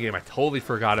one game I totally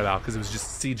forgot about because it was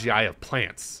just CGI of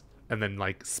plants and then,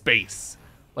 like, space.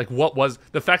 Like, what was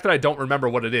the fact that I don't remember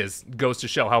what it is goes to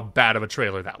show how bad of a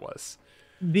trailer that was.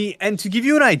 And to give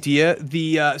you an idea,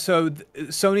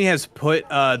 Sony has put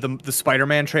the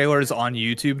Spider-Man trailers on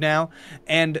YouTube now,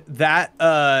 and that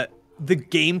the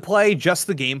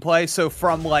gameplay, so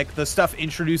from, like, the stuff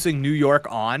introducing New York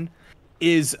on,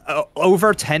 is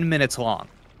over 10 minutes long.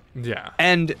 Yeah.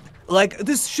 And, like,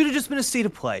 this should have just been a state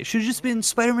of play. Should have just been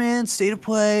Spider-Man state of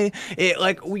play. It,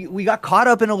 like, we got caught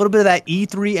up in a little bit of that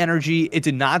E3 energy. It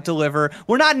did not deliver.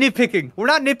 We're not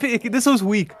nitpicking. This was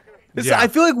weak. I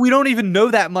feel like we don't even know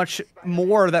that much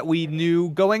more that we knew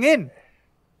going in.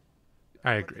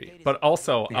 I agree. But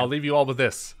also, I'll leave you all with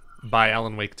this. Buy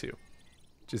Alan Wake 2.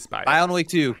 Just buy it. Buy Alan Wake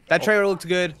 2. That trailer looked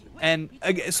good. And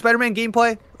Spider-Man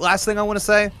gameplay, last thing I want to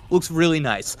say, looks really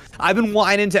nice. I've been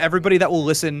whining to everybody that will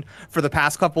listen for the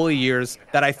past couple of years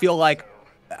that I feel like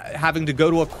having to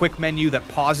go to a quick menu that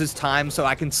pauses time so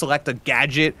I can select a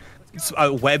gadget,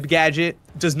 a web gadget,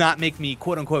 does not make me,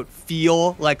 quote-unquote,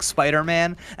 feel like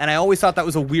Spider-Man. And I always thought that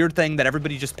was a weird thing that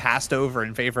everybody just passed over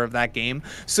in favor of that game.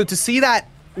 So to see that,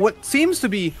 what seems to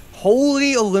be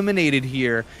wholly eliminated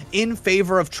here in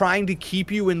favor of trying to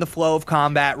keep you in the flow of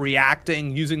combat,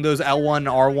 reacting, using those L1,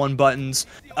 R1 buttons,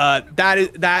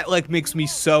 that like makes me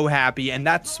so happy. And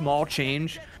that small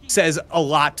change says a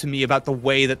lot to me about the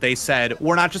way that they said,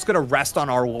 we're not just going to rest on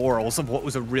our laurels of what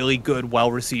was a really good,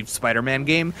 well-received Spider-Man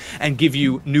game and give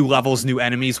you new levels, new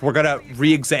enemies. We're going to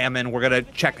re-examine. We're going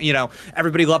to check, you know,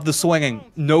 everybody loved the swinging.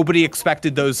 Nobody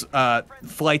expected those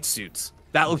flight suits.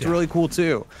 That looked really cool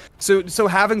too. So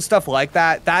having stuff like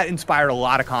that inspired a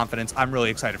lot of confidence. I'm really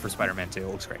excited for Spider-Man 2. It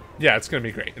looks great. Yeah, it's going to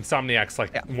be great. Insomniac's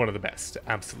like one of the best.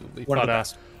 Absolutely. One of the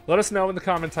best. Let us know in the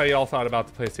comments how you all thought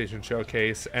about the PlayStation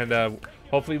Showcase, and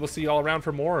hopefully we'll see you all around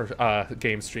for more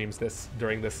game streams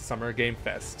during this summer Game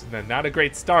Fest. And then not a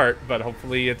great start, but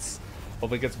hopefully it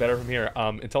gets better from here.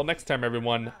 Until next time,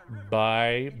 everyone.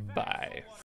 Bye.